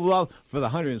Sergey Kovalev for the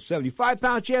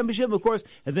 175-pound championship, of course,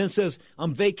 and then says,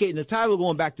 I'm vacating the title,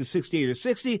 going back to 68 or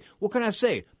 60. What can I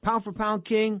say? Pound-for-pound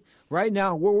king, right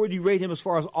now, where would you rate him as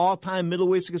far as all-time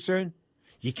middleweights are concerned?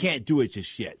 You can't do it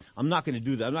just yet. I'm not going to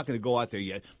do that. I'm not going to go out there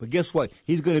yet. But guess what?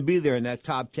 He's going to be there in that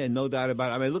top 10, no doubt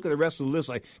about it. I mean, look at the rest of the list,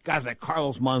 like guys like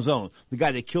Carlos Monzon, the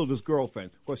guy that killed his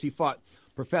girlfriend. Of course, he fought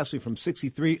professionally from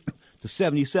 63 to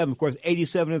 77. Of course,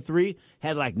 87-3,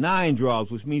 had like 9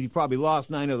 draws, which means he probably lost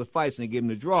 9 other fights and they gave him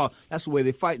the draw. That's the way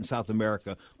they fight in South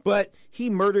America. But he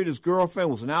murdered his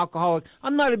girlfriend, was an alcoholic.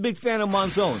 I'm not a big fan of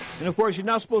Monzon. And of course, you're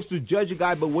not supposed to judge a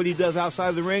guy by what he does outside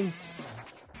of the ring.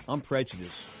 I'm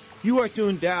prejudiced. You are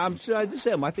tuned down. I just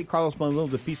said, I think Carlos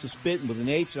Monzon's a piece of spit with an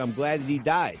H, and I'm glad that he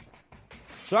died.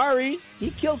 Sorry, he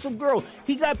killed some girl.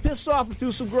 He got pissed off and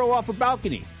threw some girl off a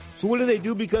balcony. So what did they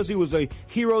do because he was a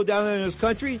hero down there in his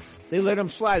country? They let him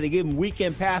slide. They gave him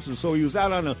weekend passes. So he was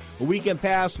out on a weekend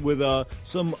pass with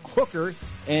some hooker,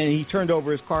 and he turned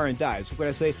over his car and died. So what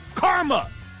I say?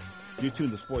 Karma! You're tuned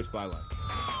to Sports Byline.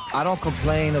 I don't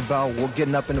complain about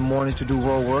getting up in the mornings to do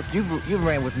road work. You've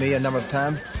ran with me a number of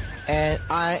times, and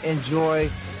I enjoy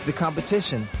the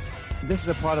competition. This is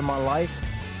a part of my life,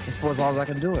 and for as long as I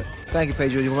can do it. Thank you,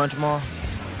 Pedro. You run tomorrow?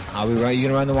 I'll be right. You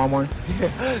gonna run tomorrow morning?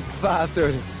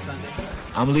 5:30.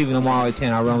 I'm leaving tomorrow at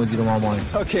 10. I'll run with you tomorrow morning.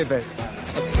 Okay, babe.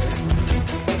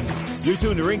 You're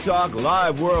tuned to Ring Talk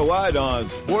live worldwide on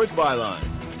Sports Byline.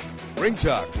 Ring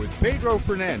Talk with Pedro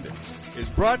Fernandez is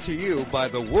brought to you by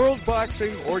the World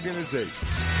Boxing Organization.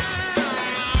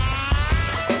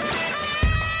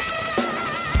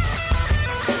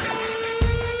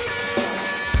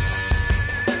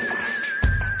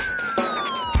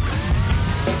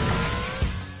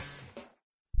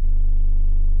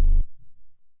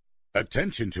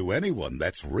 Attention to anyone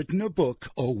that's written a book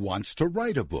or wants to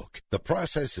write a book. The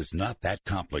process is not that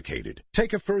complicated.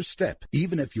 Take a first step.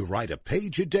 Even if you write a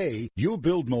page a day, you'll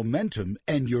build momentum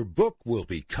and your book will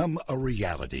become a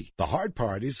reality. The hard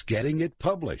part is getting it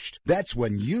published. That's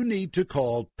when you need to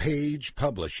call Page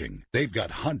Publishing. They've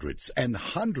got hundreds and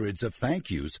hundreds of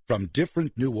thank yous from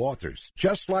different new authors,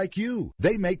 just like you.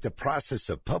 They make the process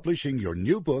of publishing your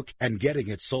new book and getting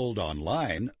it sold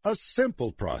online a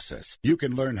simple process. You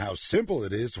can learn how simple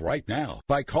it is right now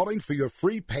by calling for your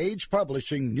free Page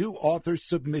Publishing New Author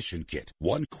Submission Kit.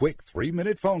 One quick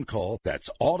 3-minute phone call, that's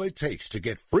all it takes to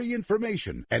get free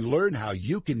information and learn how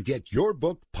you can get your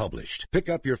book published. Pick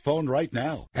up your phone right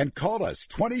now and call us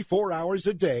 24 hours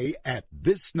a day at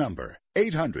this number.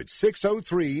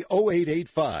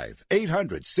 800-603-0885.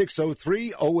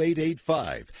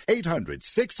 800-603-0885.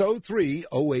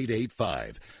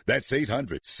 800-603-0885. That's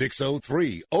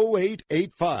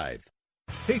 800-603-0885.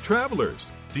 Hey, travelers,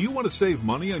 do you want to save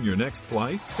money on your next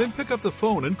flight? Then pick up the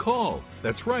phone and call.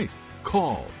 That's right,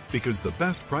 call, because the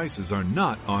best prices are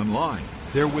not online.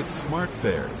 They're with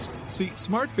SmartFares. See,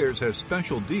 SmartFares has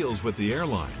special deals with the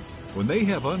airlines. When they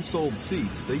have unsold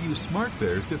seats, they use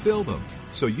SmartFares to fill them.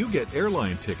 So you get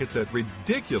airline tickets at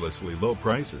ridiculously low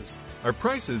prices. Our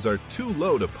prices are too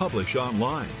low to publish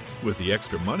online. With the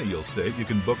extra money you'll save, you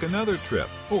can book another trip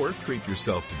or treat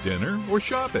yourself to dinner or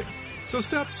shopping. So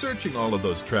stop searching all of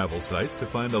those travel sites to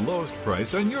find the lowest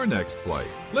price on your next flight.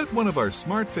 Let one of our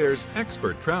SmartFares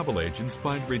expert travel agents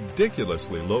find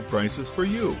ridiculously low prices for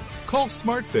you. Call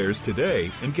SmartFares today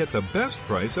and get the best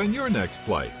price on your next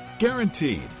flight.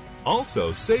 Guaranteed.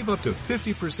 Also, save up to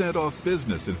 50% off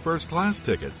business and first class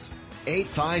tickets.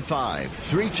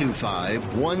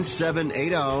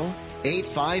 855-325-1780.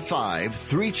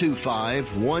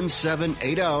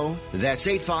 855-325-1780. That's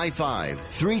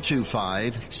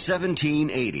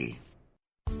 855-325-1780.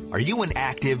 Are you an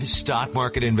active stock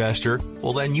market investor?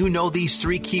 Well, then you know these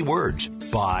 3 key words.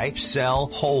 Buy, sell,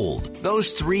 hold.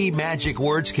 Those 3 magic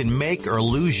words can make or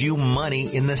lose you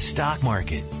money in the stock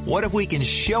market. What if we can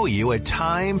show you a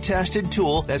time-tested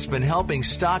tool that's been helping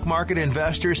stock market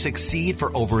investors succeed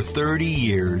for over 30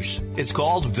 years? It's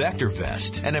called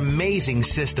VectorVest, an amazing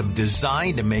system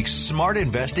designed to make smart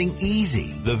investing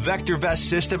easy. The VectorVest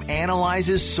system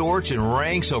analyzes, sorts, and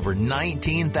ranks over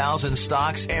 19,000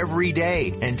 stocks every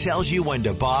day and tells you when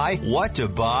to buy, what to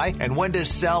buy, and when to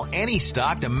sell any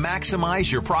stock to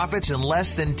maximize your profits in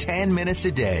less than 10 minutes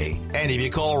a day. And if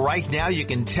you call right now, you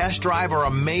can test drive our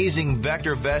amazing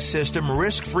VectorVest system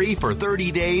risk-free for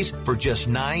 30 days for just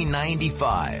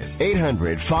 $9.95.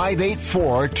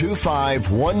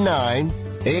 800-584-2519.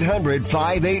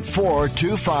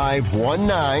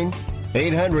 800-584-2519.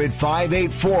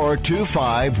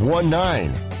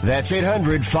 800-584-2519. That's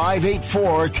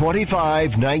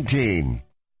 800-584-2519.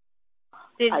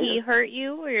 Did he hurt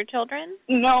you or your children?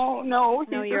 No. No,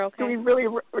 you're okay. Doing really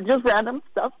just random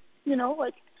stuff,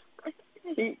 like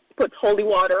he puts holy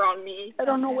water on me. I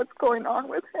don't know what's going on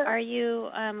with him. Are you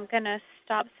going to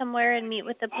stop somewhere and meet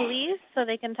with the police so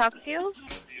they can talk to you?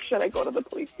 Should I go to the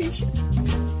police station?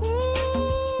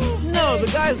 No, the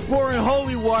guy's pouring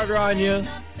holy water on you.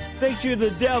 Thinks you're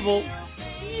the devil.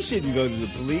 You shouldn't go to the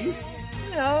police.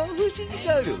 No, who should you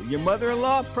go to? Your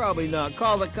mother-in-law? Probably not.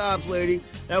 Call the cops, lady.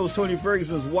 That was Tony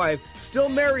Ferguson's wife. Still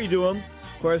married to him.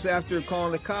 Of course, after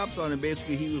calling the cops on him,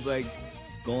 basically he was like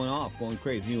going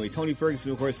crazy. Anyway, Tony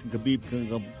Ferguson, of course, and Khabib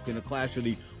going to clash for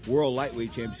the World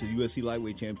Lightweight Championship, UFC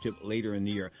Lightweight Championship later in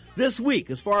the year. This week,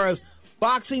 as far as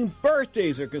boxing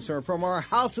birthdays are concerned, from our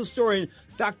house historian,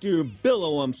 Dr.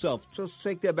 Billow himself. Just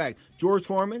take that back. George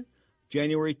Foreman,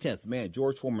 January 10th. Man,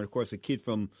 George Foreman, of course, a kid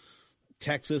from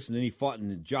Texas, and then he fought in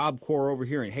the Job Corps over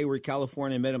here in Hayward,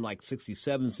 California. Met him like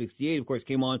 67, 68. Of course,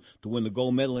 came on to win the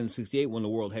gold medal in 68, won the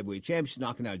World Heavyweight Championship,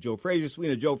 knocking out Joe Frazier.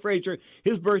 Speaking of Joe Frazier,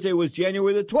 his birthday was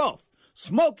January the 12th.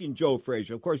 Smoking Joe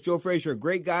Frazier. Of course, Joe Frazier, a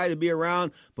great guy to be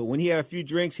around, but when he had a few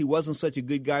drinks, he wasn't such a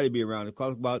good guy to be around. He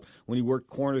talked about when he worked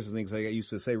corners and things like that. He used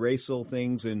to say racial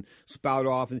things and spout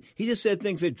off. And he just said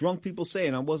things that drunk people say,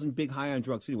 and I wasn't big high on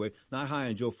drunks anyway, not high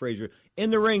on Joe Frazier.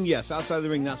 In the ring, yes. Outside of the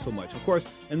ring, not so much. Of course,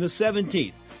 in the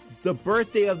 17th, the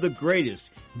birthday of the greatest,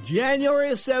 January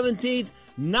 17th,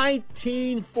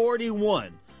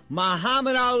 1941,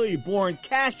 Muhammad Ali, born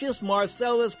Cassius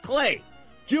Marcellus Clay,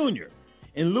 Jr.,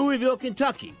 in Louisville,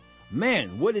 Kentucky.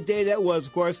 Man, what a day that was,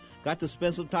 of course. Got to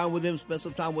spend some time with him, spend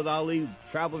some time with Ali,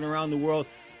 traveling around the world.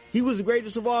 He was the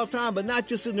greatest of all time, but not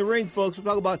just in the ring, folks. We're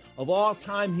talking about of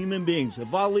all-time human beings.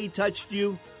 If Ali touched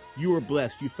you, you were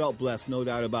blessed. You felt blessed, no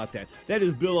doubt about that. That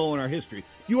is Bill O in our history.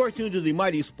 You are tuned to the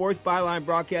mighty Sports Byline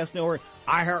Broadcast Network,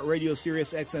 iHeartRadio,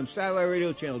 Sirius XM Satellite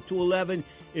Radio, Channel 211.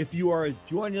 If you are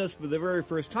joining us for the very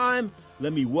first time,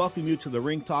 let me welcome you to the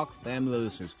Ring Talk family of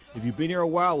listeners. If you've been here a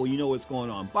while, well, you know what's going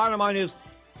on. Bottom line is,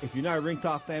 if you're not a Ring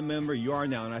Talk fan member, you are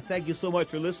now. And I thank you so much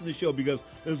for listening to the show because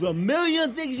there's a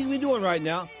million things you can be doing right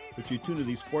now. But you're tuned to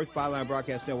the Sports Byline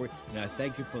Broadcast Network, and I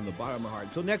thank you from the bottom of my heart.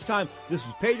 Until next time, this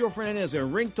is Pedro Fernandez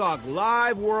and Ring Talk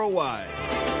live worldwide.